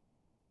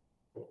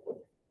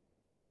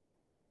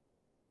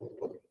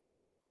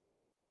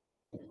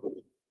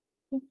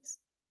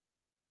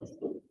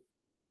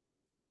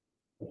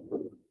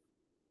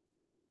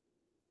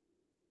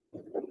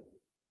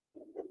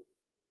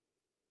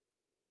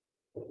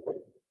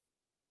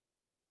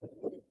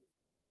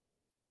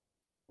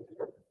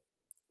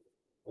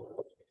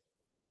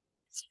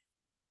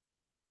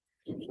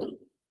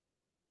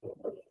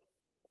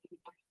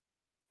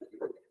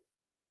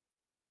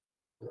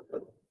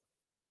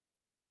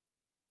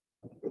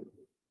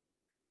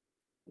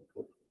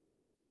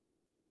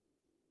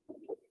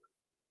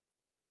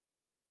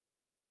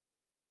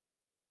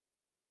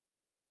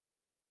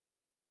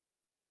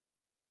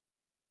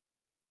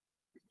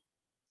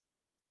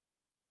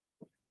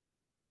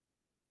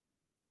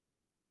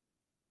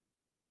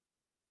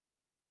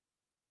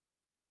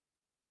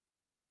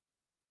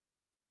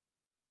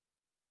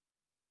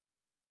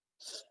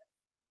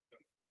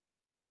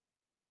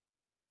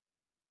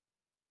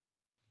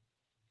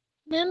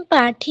 ম্যাম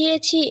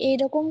পাঠিয়েছি,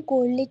 এরকম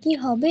করলে কি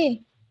হবে?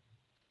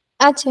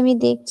 আচ্ছা, আমি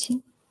দেখছি।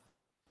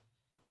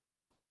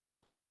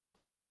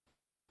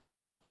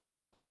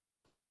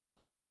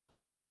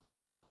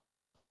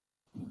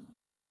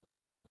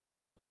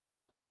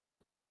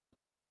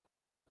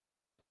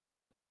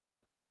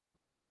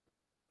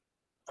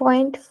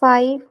 পয়েন্ট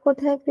ফাইভ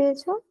কোথায়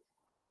পেয়েছো?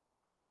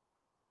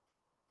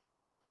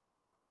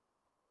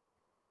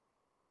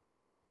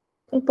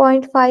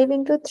 Point five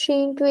into three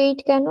into eight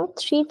কেন?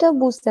 থ্রিটা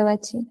বুঝতে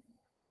পারছি,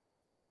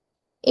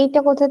 এইটা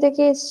কোথা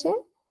থেকে এসছে?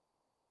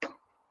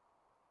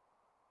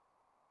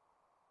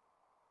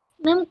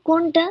 ম্যাম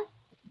কোনটা?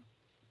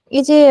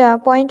 এই যে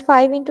point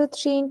five into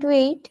three into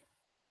eight,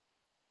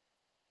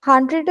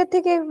 100 এর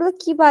থেকে এগুলো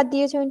কি বাদ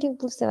দিয়েছে আমি ঠিক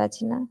বুঝতে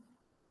পারছি না।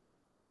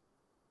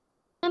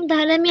 ম্যাম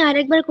তাহলে আমি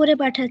আরেকবার করে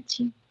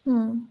পাঠাচ্ছি।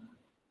 হুম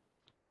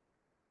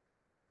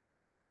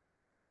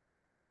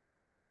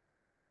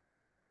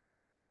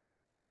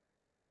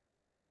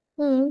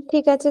হুম,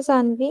 ঠিক আছে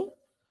সানভি।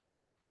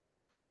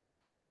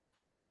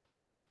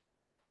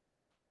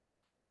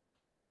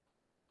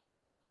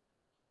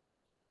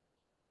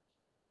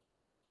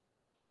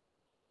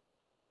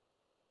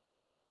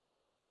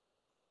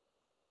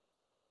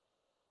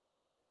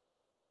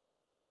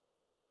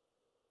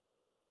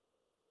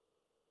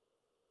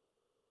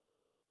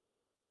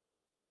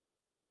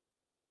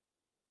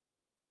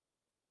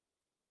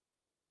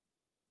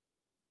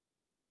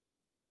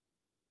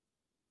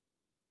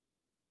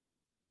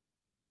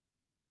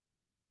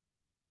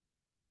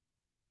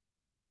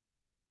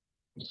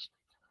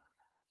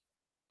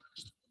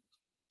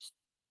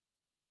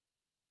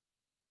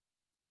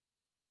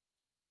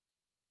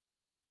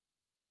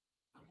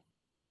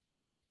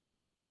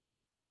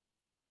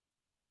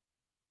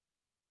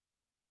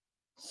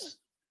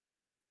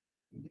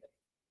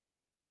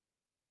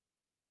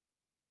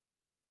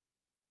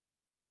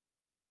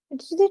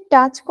 এটা যদি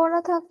টাচ করা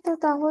থাকতো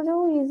তাহলেও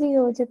ইজি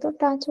হয়ে যেত,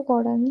 টাচও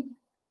করা নেই।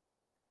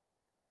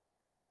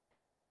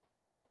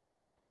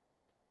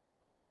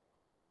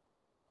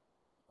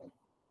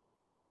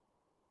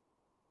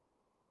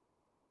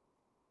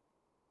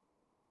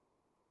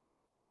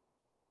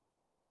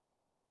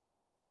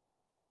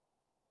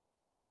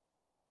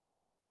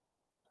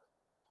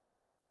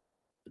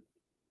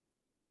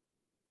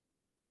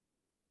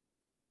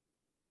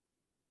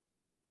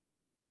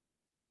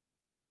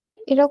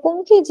 এরকম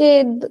কি যে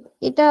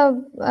এটা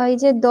এই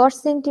যে 10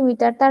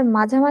 সেন্টিমিটার তার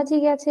মাঝামাঝি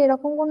গেছে,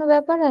 এরকম কোনো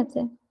ব্যাপার আছে?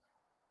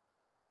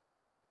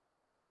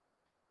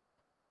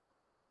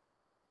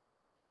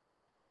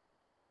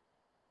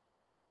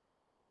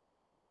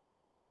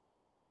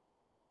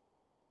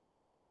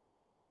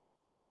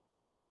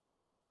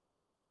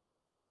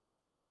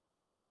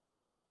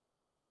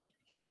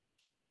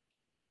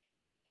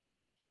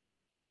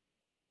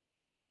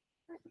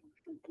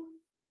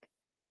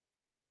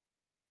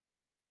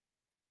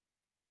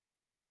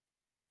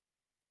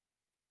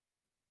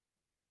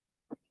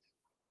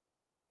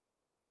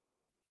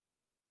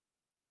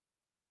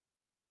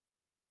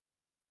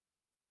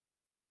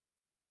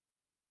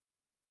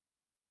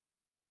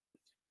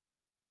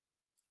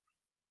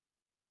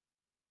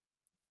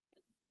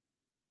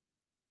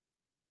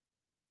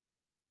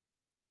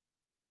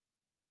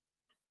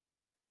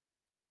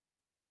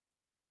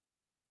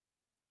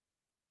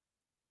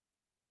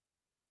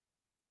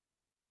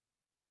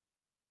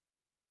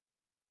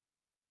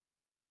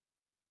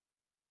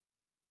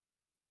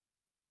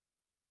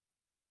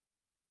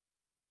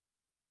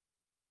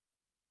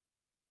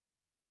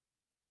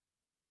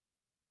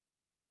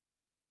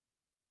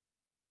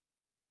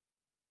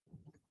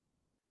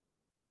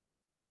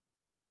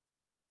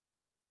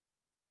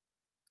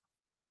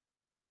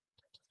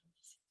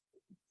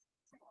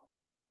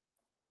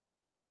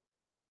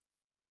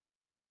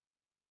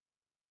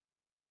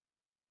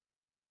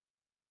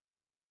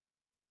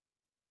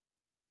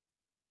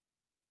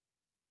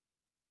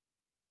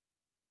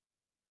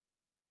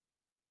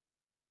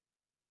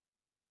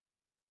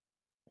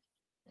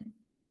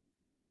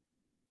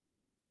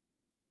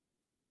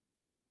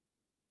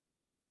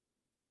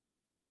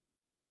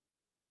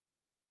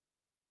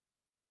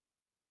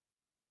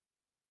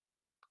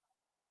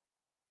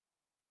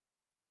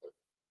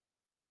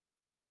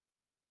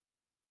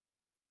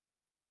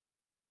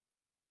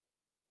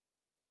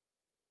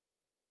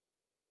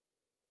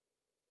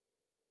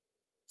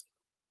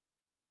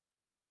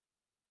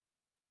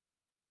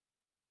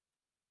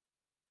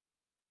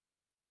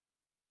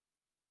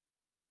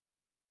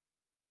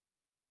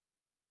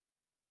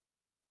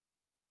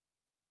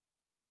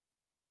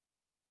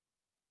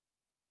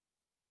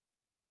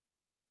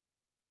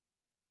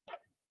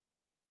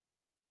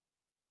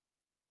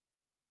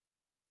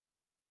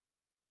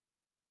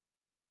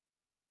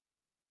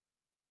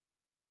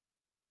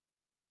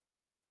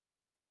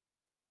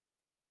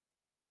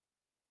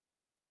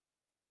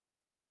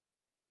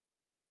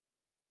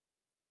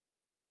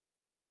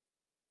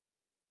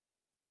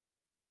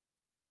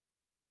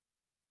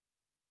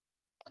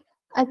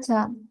 আচ্ছা,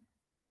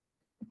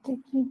 এটা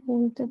কি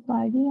বলতে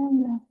পারি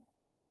আমরা?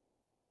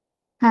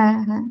 হ্যাঁ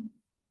হ্যাঁ,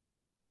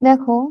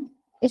 দেখো,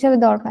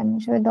 এসবের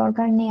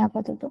দরকার নেই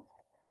আপাতত।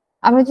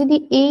 আমরা যদি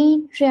এই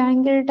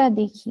ট্রায়াঙ্গেলটা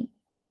দেখি,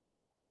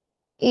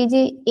 এই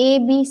যে এ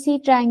বি সি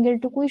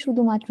ট্রায়াঙ্গেলটুকুই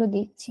শুধুমাত্র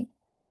দেখছি,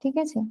 ঠিক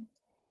আছে?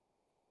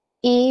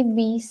 A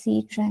B C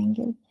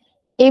triangle,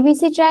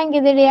 ABC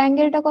ট্রায়াঙ্গেলের এই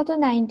অ্যাঙ্গেলটা কত?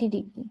 90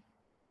 ডিগ্রি।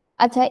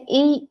 আচ্ছা,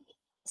 এই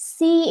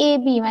সি এ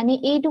বি মানে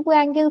এইটুকু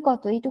অ্যাঙ্গেল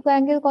কত? এইটুকু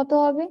অ্যাঙ্গেল কত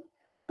হবে?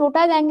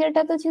 টোটাল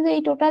অ্যাঙ্গেলটা তো ছিল,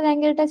 এই টোটাল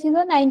অ্যাঙ্গেলটা ছিল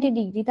 90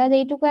 ডিগ্রি, তাহলে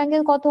এইটুকু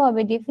অ্যাঙ্গেল কত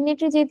হবে?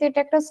 ডেফিনেটলি যেহেতু এটা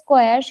একটা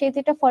স্কোয়ার, সেহেতু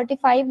এটা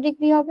 45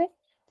 ডিগ্রি হবে।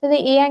 তাহলে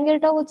এই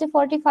অ্যাঙ্গেলটা হচ্ছে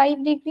 45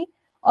 ডিগ্রি,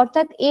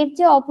 অর্থাৎ এর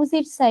যে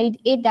অপোজিট সাইড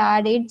এটা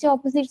আর এর যে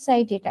অপোজিট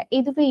সাইড এটা,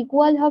 এই দুটো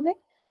ইকুয়াল হবে।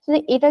 তাহলে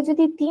এটা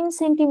যদি 3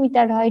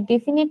 সেন্টিমিটার হয়,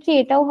 ডেফিনেটলি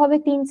এটাও হবে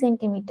 3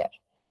 সেন্টিমিটার,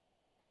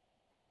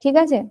 ঠিক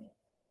আছে?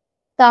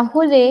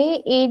 তাহলে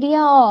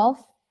area of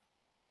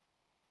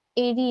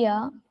area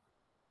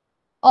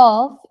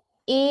of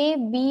A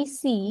B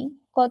C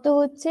কত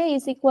হচ্ছে?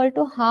 Is equal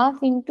to half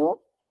into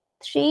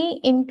 3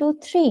 into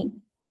 3,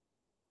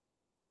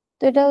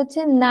 তো এটা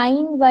হচ্ছে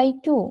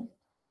 9/2,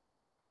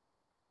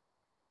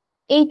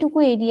 এইটুকু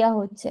এরিয়া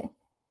হচ্ছে।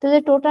 তাহলে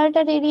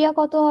টোটালটার এরিয়া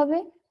কত হবে?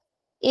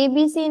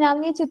 এবিসি নাম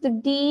নিয়েছে তো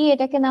ডি,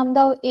 এটাকে নাম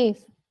দাও এফ।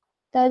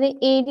 তাহলে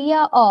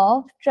area of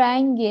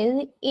triangle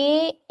A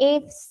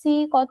F C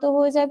কত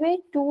হয়ে যাবে?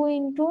 2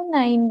 ইন্টু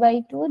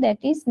 9/2, দ্যাট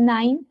ইজ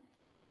 9।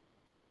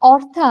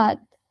 অর্থাৎ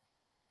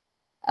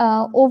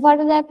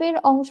ওভারল্যাপের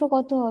অংশ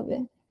কত হবে?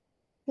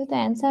 তো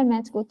অ্যান্সার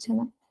ম্যাচ করছে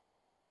না।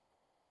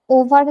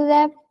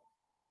 ওভারল্যাপ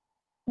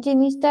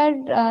জিনিসটার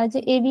যে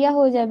এরিয়া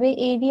হয়ে যাবে,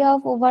 এরিয়া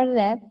অফ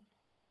ওভারল্যাপ,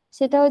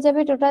 সেটা হয়ে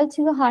যাবে, টোটাল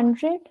ছিল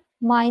 100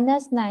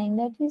 মাইনাস 9,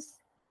 দ্যাট ইজ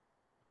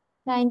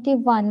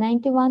 91।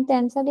 91 তো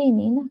অ্যান্সারেই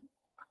নেই না।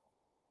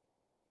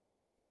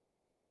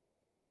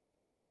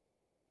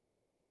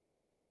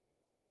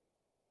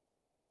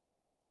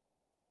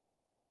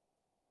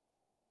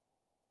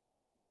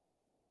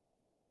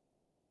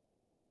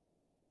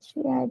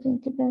 Three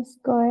identical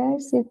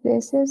squares, it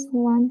places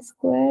one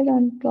square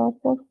on top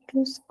of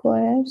two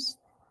squares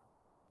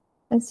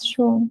as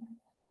shown.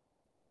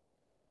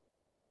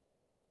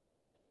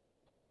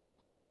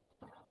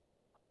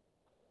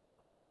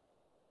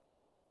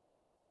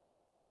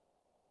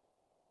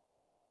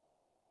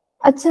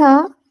 আচ্ছা,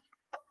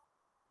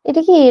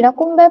 এটা কি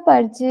এরকম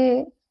ব্যাপার যে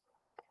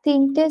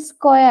 3টে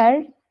স্কোয়ার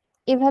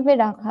এভাবে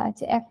রাখা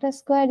আছে, একটা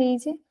স্কোয়ার এই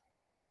যে,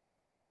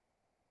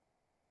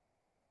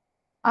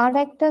 আর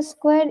একটা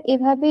স্কোয়ার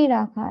এভাবেই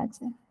রাখা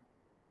আছে,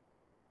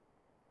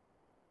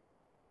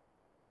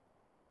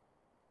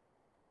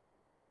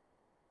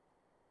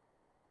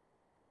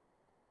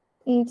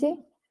 এই যে,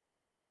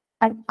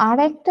 আর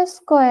একটা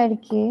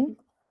স্কোয়ারকে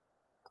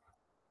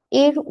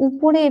এর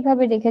উপরে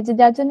এভাবে রেখেছে,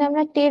 যার জন্য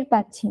আমরা টের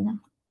পাচ্ছি না।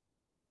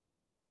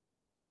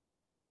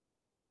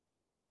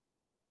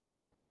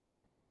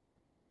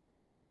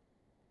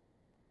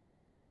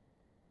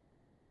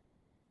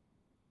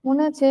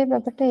 মনে হচ্ছে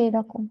ব্যাপারটা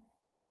এরকম।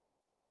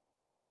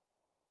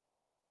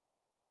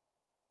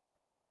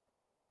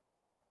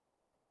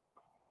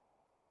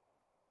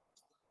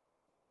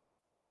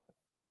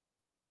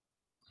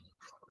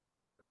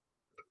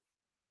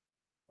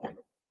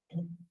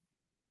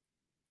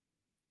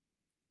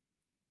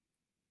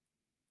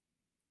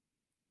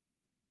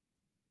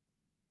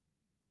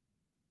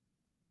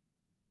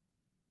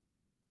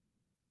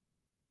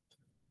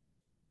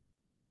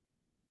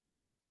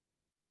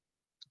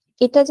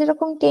 এটা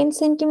যেরকম 10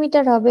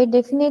 সেন্টিমিটার হবে,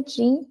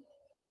 ডেফিনেটলি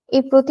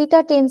এই প্রতিটা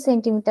 10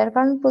 সেন্টিমিটার,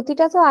 কারণ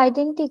প্রতিটা তো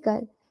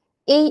আইডেন্টিক্যাল।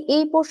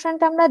 এই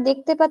পোর্শনটা আমরা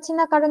দেখতে পাচ্ছি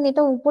না, কারণ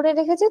এটা উপরে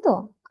রেখেছে তো,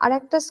 আর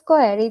একটা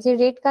স্কোয়ার এই যে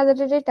রেড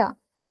কালারের, এটা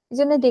এই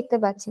জন্য দেখতে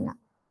পাচ্ছি না।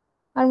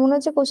 আর মনে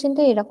হচ্ছে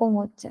কোশ্চেনটা এরকম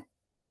হচ্ছে।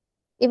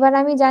 এবার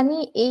আমি জানি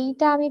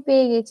এইটা আমি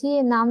পেয়ে গেছি,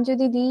 এর নাম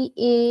যদি দিই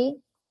A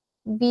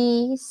B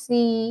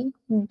C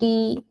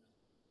D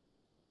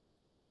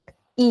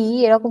E,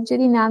 এরকম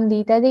যদি নাম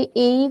দিই, তাহলে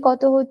এই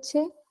কত হচ্ছে?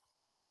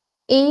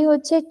 এই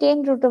হচ্ছে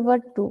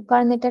 10√2,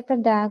 কারণ এটা একটা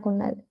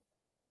ডায়াগোনাল।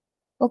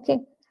 ওকে,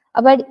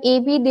 আবার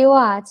এবি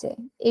দেওয়া আছে,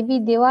 এবি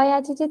দেওয়াই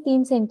আছে যে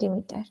 3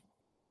 সেন্টিমিটার।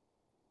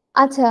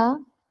 আচ্ছা,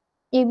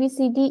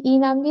 এবিসিডি ই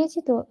নাম দিয়েছি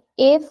তো,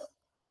 এফ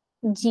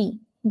জি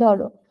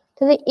ধরো,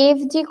 তাহলে এফ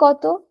জি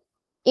কত?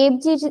 F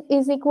G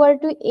is equal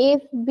to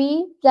F B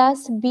plus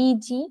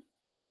busy.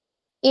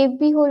 F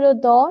B হলো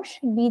 10,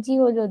 বিজি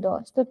হলো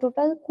 10, তো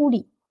টোটাল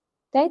 20,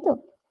 তাই তো?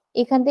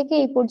 এখান থেকে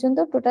এই পর্যন্ত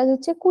টোটাল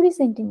হচ্ছে 20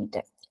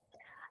 সেন্টিমিটার।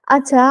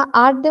 আচ্ছা,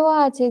 আর দেওয়া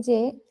আছে যে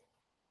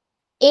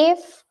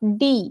এফ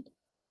ডি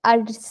আর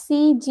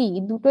সিজি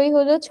দুটোই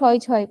হলো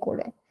 6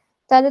 করে,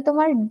 তাহলে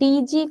তোমার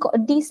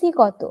ডিসি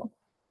কত?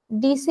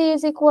 ডিসি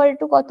ইজ ইকুয়াল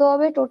টু কত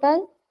হবে টোটাল?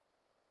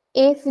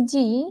 এফ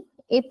জি,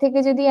 এর থেকে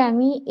যদি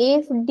আমি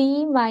এফ ডি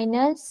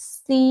মাইনাস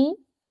সি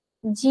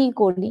জি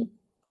করি,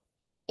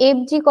 এফ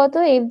জি কত?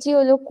 এফ জি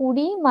হলো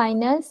 20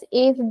 মাইনাস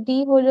এফ ডি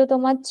হলো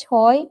তোমার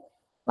 6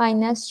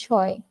 মাইনাস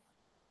 6,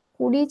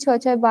 20 6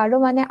 6 12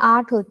 মানে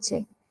 8 হচ্ছে।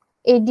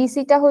 এই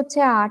ডিসিটা হচ্ছে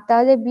 8,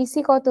 তাহলে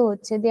বিসি কত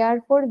হচ্ছে?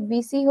 দেয়ারফর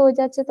বিসি হয়ে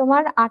যাচ্ছে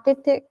তোমার 8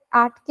 থেকে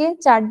 8 কে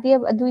 4 দিয়ে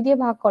 2 দিয়ে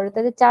ভাগ করো,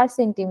 তাহলে 4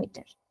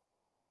 সেন্টিমিটার।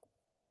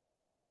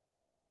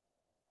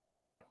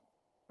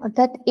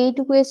 অর্থাৎ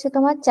এইটুকু এসছে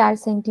তোমার 4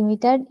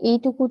 সেন্টিমিটার,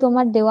 এইটুকু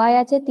তোমার দেওয়াই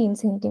আছে 3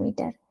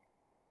 সেন্টিমিটার।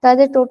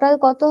 তাহলে টোটাল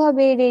কত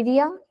হবে এর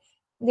এরিয়া?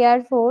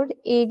 দেয়ারফর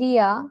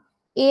এরিয়া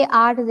এ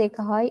 8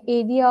 লেখা হয়,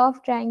 এরিয়া অফ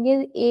ট্রায়াঙ্গেল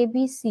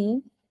এবিসি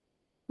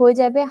হয়ে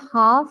যাবে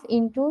 1/2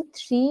 ইন্টু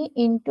 3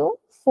 ইন্টু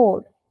 4,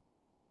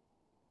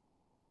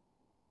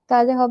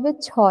 তাহলে হবে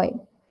 6।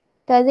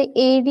 তাহলে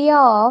area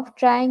of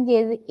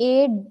triangle A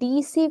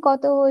DC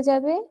কত হয়ে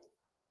যাবে?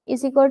 Is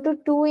equal to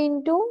 2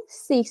 into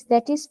 6,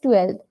 that is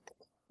 12।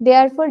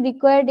 Therefore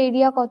required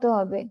area কত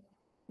হবে?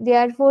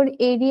 Therefore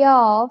area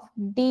of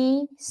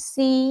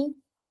DC,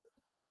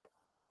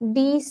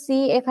 DC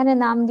এখানে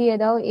নাম দিয়ে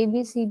দাও, A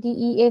B C D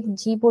E F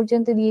G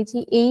পর্যন্ত দিয়েছি,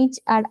 এইচ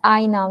আর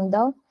আই নাম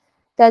দাও।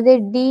 তাদের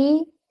ডি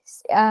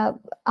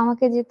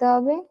আমাকে যেতে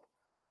হবে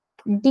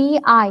D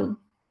I,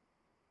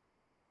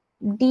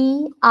 D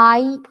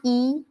I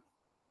E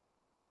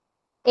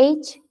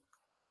H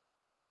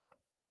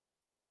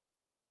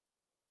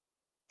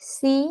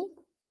C,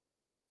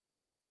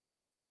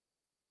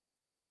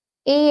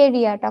 এই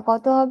এরিয়াটা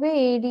কত হবে?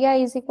 এরিয়া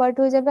ইজ ইকুয়াল টু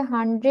হয়ে যাবে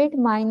 100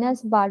 মাইনাস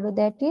 12,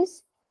 দ্যাট ইজ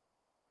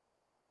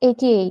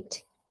 88।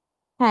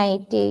 হ্যাঁ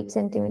 88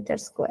 সেন্টিমিটার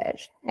স্কোয়ার।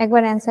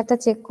 একবার অ্যান্সারটা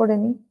চেক করে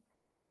নিই।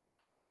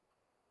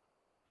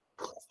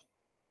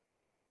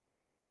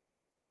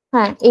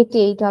 হ্যাঁ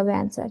 88 হবে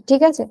অ্যান্সার।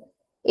 ঠিক আছে,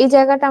 এই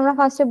জায়গাটা আমরা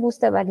ফার্স্টে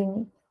বুঝতে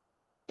পারিনি,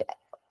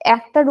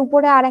 একটার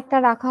উপরে আর একটা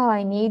রাখা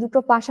হয়নি, এই দুটো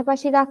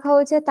পাশাপাশি রাখা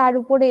হয়েছে, তার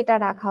উপরে এটা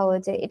রাখা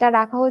হয়েছে, এটা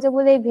রাখা হয়েছে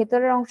বলে এই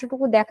ভেতরের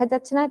অংশটুকু দেখা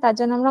যাচ্ছে না, তার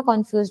জন্য আমরা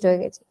কনফিউজড হয়ে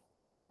গেছি।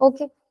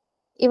 ওকে,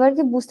 এবার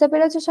কি বুঝতে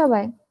পেরেছো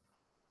সবাই?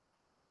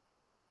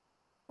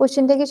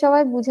 কোশ্চেনটা কি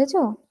সবাই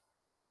বুঝেছো?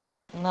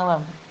 না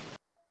ম্যাম।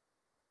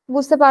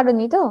 বুঝতে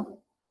পারোনি তো?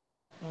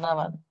 না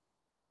ম্যাম।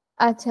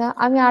 আচ্ছা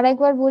আমি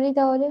আরেকবার বলি,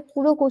 তাহলে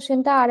পুরো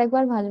কোশ্চেনটা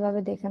আরেকবার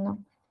ভালোভাবে দেখে নাও।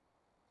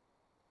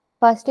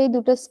 ফার্স্টে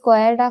দুটো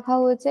স্কোয়ার রাখা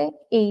হয়েছে,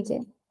 এই যে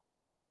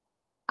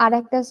আর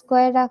একটা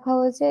স্কোয়ার রাখা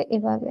হয়েছে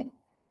এভাবে,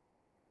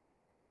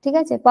 ঠিক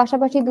আছে,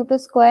 পাশাপাশি দুটো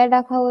স্কোয়ার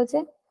রাখা হয়েছে,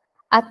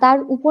 আর তার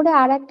উপরে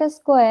আর একটা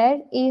স্কোয়ার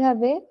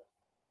এইভাবে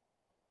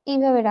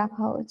এইভাবে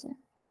রাখা হয়েছে।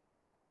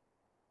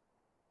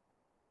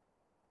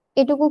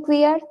 এটুকু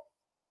ক্লিয়ার?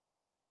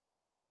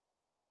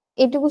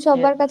 এটুকু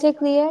সবার কাছে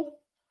ক্লিয়ার?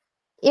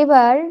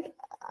 এবার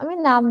আমি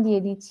নাম দিয়ে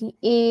দিচ্ছি,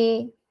 A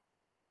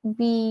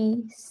B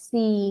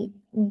C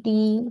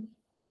D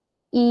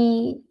E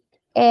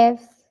F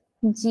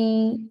G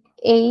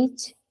H,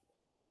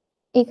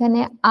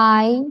 এখানে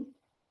আই,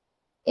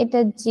 এটা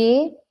জে,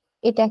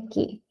 এটা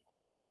কে।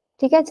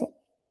 ঠিক আছে,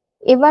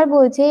 এবার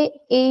বলছে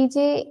এই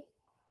যে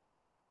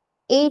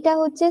এইটা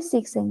হচ্ছে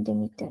 6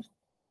 সেন্টিমিটার,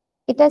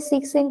 এটা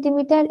 6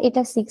 সেন্টিমিটার,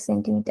 এটা 6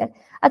 সেন্টিমিটার।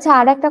 আচ্ছা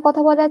আর একটা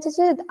কথা বলা আছে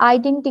যে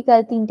আইডেন্টিক্যাল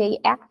তিনটেই,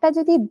 একটা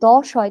যদি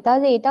 10 হয়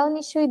তাহলে এটাও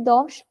নিশ্চয়ই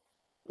 10,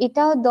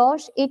 এটাও 10,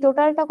 এই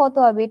টোটালটা কত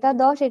হবে? এটা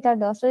 10, এটা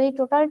 10, তাহলে এই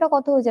টোটালটা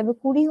কত হয়ে যাবে?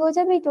 20 হয়ে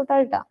যাবে এই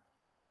টোটালটা।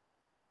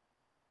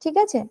 ঠিক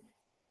আছে,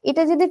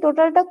 এটা যদি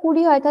টোটালটা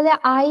 20 হয় তাহলে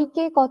আই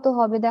কে কত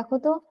হবে দেখো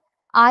তো?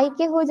 আই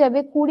কে হয়ে যাবে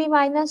 20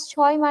 মাইনাস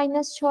 6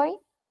 মাইনাস 6,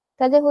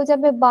 তাহলে হয়ে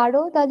যাবে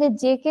 12। তাহলে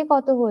জে কে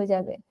কত হয়ে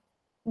যাবে?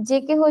 জে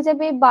কে হয়ে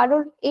যাবে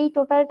 12, এই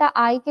টোটালটা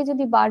আই কে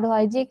যদি 12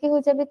 হয়, জে কে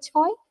হয়ে যাবে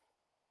 6।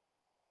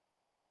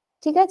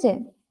 ঠিক আছে,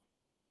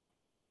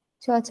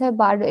 6 6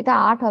 12, এটা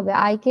 8 হবে।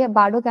 আই কে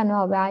 12 কেন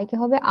হবে? আই কে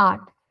হবে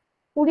 8,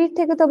 20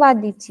 থেকে তো বাদ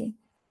দিচ্ছি,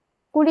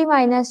 20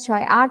 মাইনাস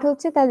 6 8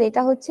 হচ্ছে, তাহলে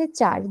এটা হচ্ছে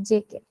 4 জে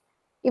কে।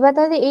 এবার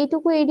তাহলে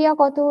এইটুকু এরিয়া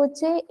কত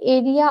হচ্ছে?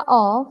 Area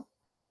of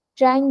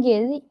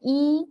triangle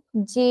E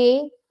J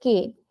K,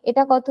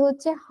 এটা কত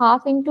হচ্ছে?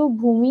 1/2 ইন্টু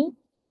ভূমি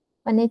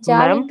মানে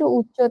 4 ম্যাম, ইন্টু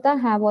উচ্চতা।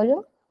 হ্যাঁ বলো।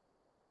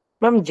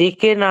 ম্যাম জি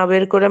কে না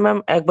বের করে ম্যাম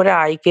একবারে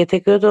আই কে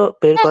থেকেও তো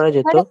বের হ্যাঁ করা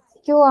যেত। এবারে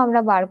কেউ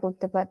আমরা বার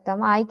করতে পারতাম,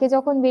 আই কে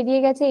যখন বেরিয়ে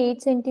গেছে 8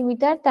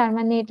 সেন্টিমিটার, তার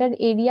মানে এটার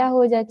এরিয়া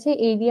হয়ে যাচ্ছে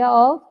area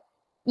of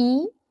E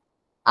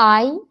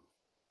I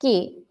K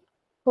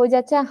হয়ে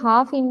যাচ্ছে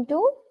 1/2 ইন্টু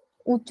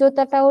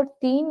উচ্চতাটা ওর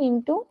 3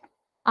 ইন্টু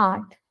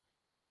 8,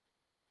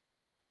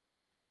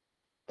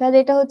 তাহলে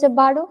এটা হচ্ছে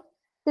 12।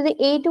 তাহলে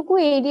এইটুকু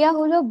এরিয়া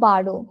হলো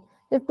 12,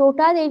 তো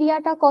টোটাল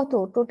এরিয়াটা কত?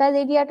 টোটাল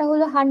এরিয়াটা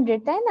হলো 100,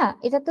 তাই না?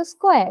 এটা তো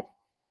স্কোয়ার,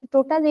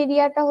 টোটাল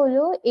এরিয়াটা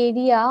হলো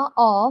area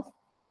of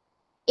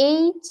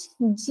H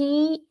G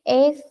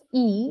F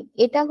E,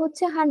 এটা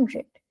হচ্ছে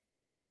 100।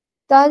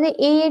 তাহলে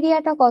এই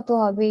এরিয়াটা কত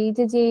হবে? এই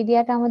যে যে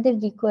এরিয়াটা আমাদের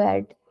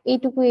রিকোয়ার্ড,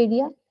 এইটুকু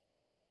এরিয়া,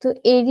 তো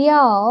area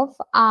of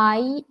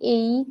I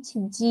H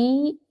G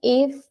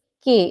F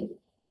K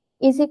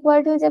is equal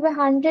to হয়ে যাবে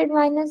 100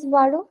 মাইনাস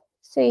 12,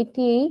 সো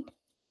 88।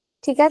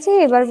 ঠিক আছে,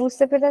 এবার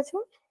বুঝতে পেরেছো?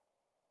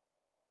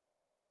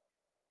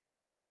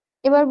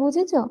 এবার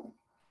বুঝেছো?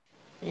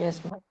 Yes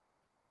ma'am.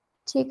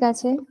 ঠিক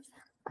আছে,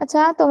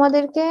 আচ্ছা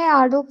তোমাদেরকে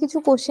আরো কিছু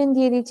কোশ্চেন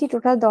দিয়ে দিচ্ছি,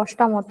 টোটাল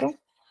 10টা মতো,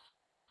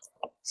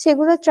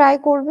 সেগুলো ট্রাই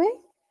করবে,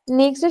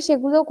 নেক্সট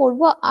সেগুলো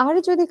করব। আর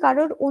যদি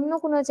কারোর অন্য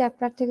কোনো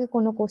চ্যাপ্টার থেকে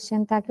কোনো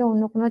কোশ্চেন থাকে,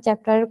 অন্য কোনো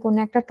চ্যাপ্টারের কোনো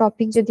একটা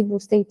টপিক যদি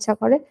বুঝতে ইচ্ছা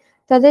করে,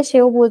 তাদের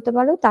সেও বলতে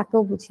পারো,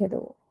 তাকেও বুঝিয়ে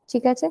দেবো।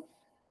 ঠিক আছে,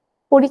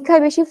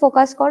 পরীক্ষায় বেশি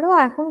ফোকাস করো,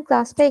 এখন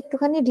ক্লাসটা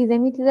একটুখানি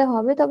ঢিলেমিঢিলে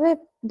হবে, তবে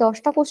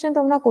 10টা কোশ্চেন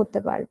তোমরা করতে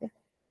পারবে।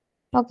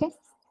 ওকে,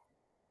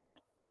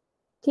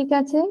 ঠিক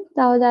আছে,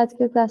 তাহলে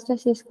আজকের ক্লাসটা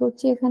শেষ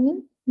করছি এখানে।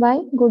 By,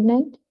 good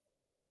night.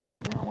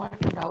 আমার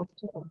একটা ডাউট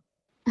ছিল।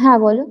 হ্যাঁ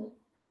বলো,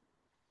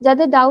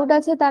 যাদের ডাউট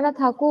আছে তারা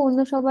থাকো, অন্য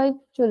সবাই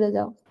চলে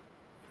যাও।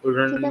 গুড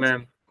ঠিক নাইট আছে,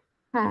 ম্যাম।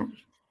 হ্যাঁ,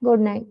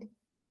 গুড নাইট।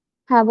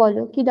 হ্যাঁ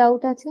বলো, কি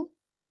ডাউট আছে?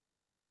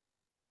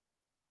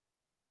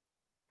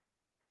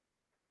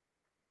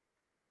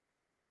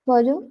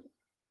 বলো।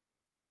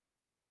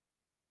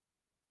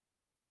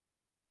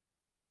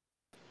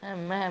 হ্যাঁ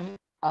ম্যাম,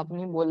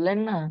 আপনি বললেন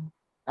না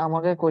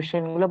আমাকে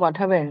কোশ্চেন গুলো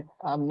পাঠাবেন,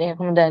 আপনি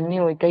এখনো দেননি,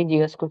 ওইটাই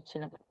জিজ্ঞেস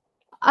করছিলাম।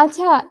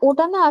 আচ্ছা,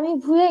 ওটা না আমি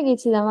ভুলে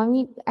গেছিলাম, আমি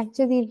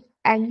অ্যাকচুয়ালি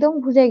একদম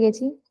ভুলে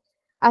গেছি।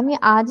 আমি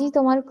আজই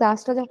তোমার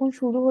ক্লাসটা যখন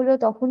শুরু হলো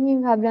তখনই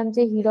আমি ভাবলাম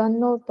যে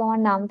হিরণ্য, তোমার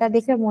নামটা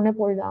দেখে মনে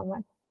পড়লো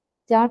আমার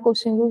যে আমার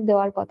কোশ্চেন গুলো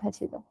দেওয়ার কথা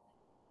ছিল।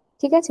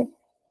 ঠিক আছে,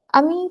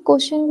 আমি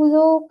কোশ্চেন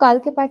গুলো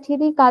কালকে পাঠিয়ে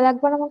দিই, কাল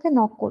একবার আমাকে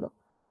নক করো।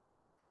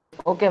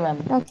 Okay ma'am.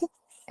 ওকে,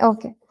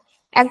 ওকে,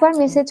 একবার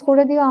মেসেজ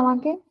করে দিও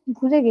আমাকে,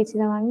 ভুলে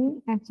গেছিলাম আমি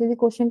অ্যাকচুয়ালি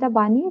কোশ্চেনটা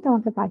বানিয়ে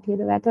তোমাকে পাঠিয়ে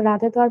দেবো, এত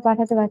রাতে তো আর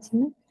পাঠাতে পারছি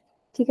না।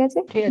 ঠিক আছে,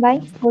 ঠিক আছে by,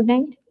 ma'am. Good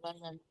night. Bye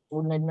ma'am,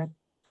 good night ma'am.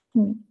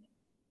 Hmm.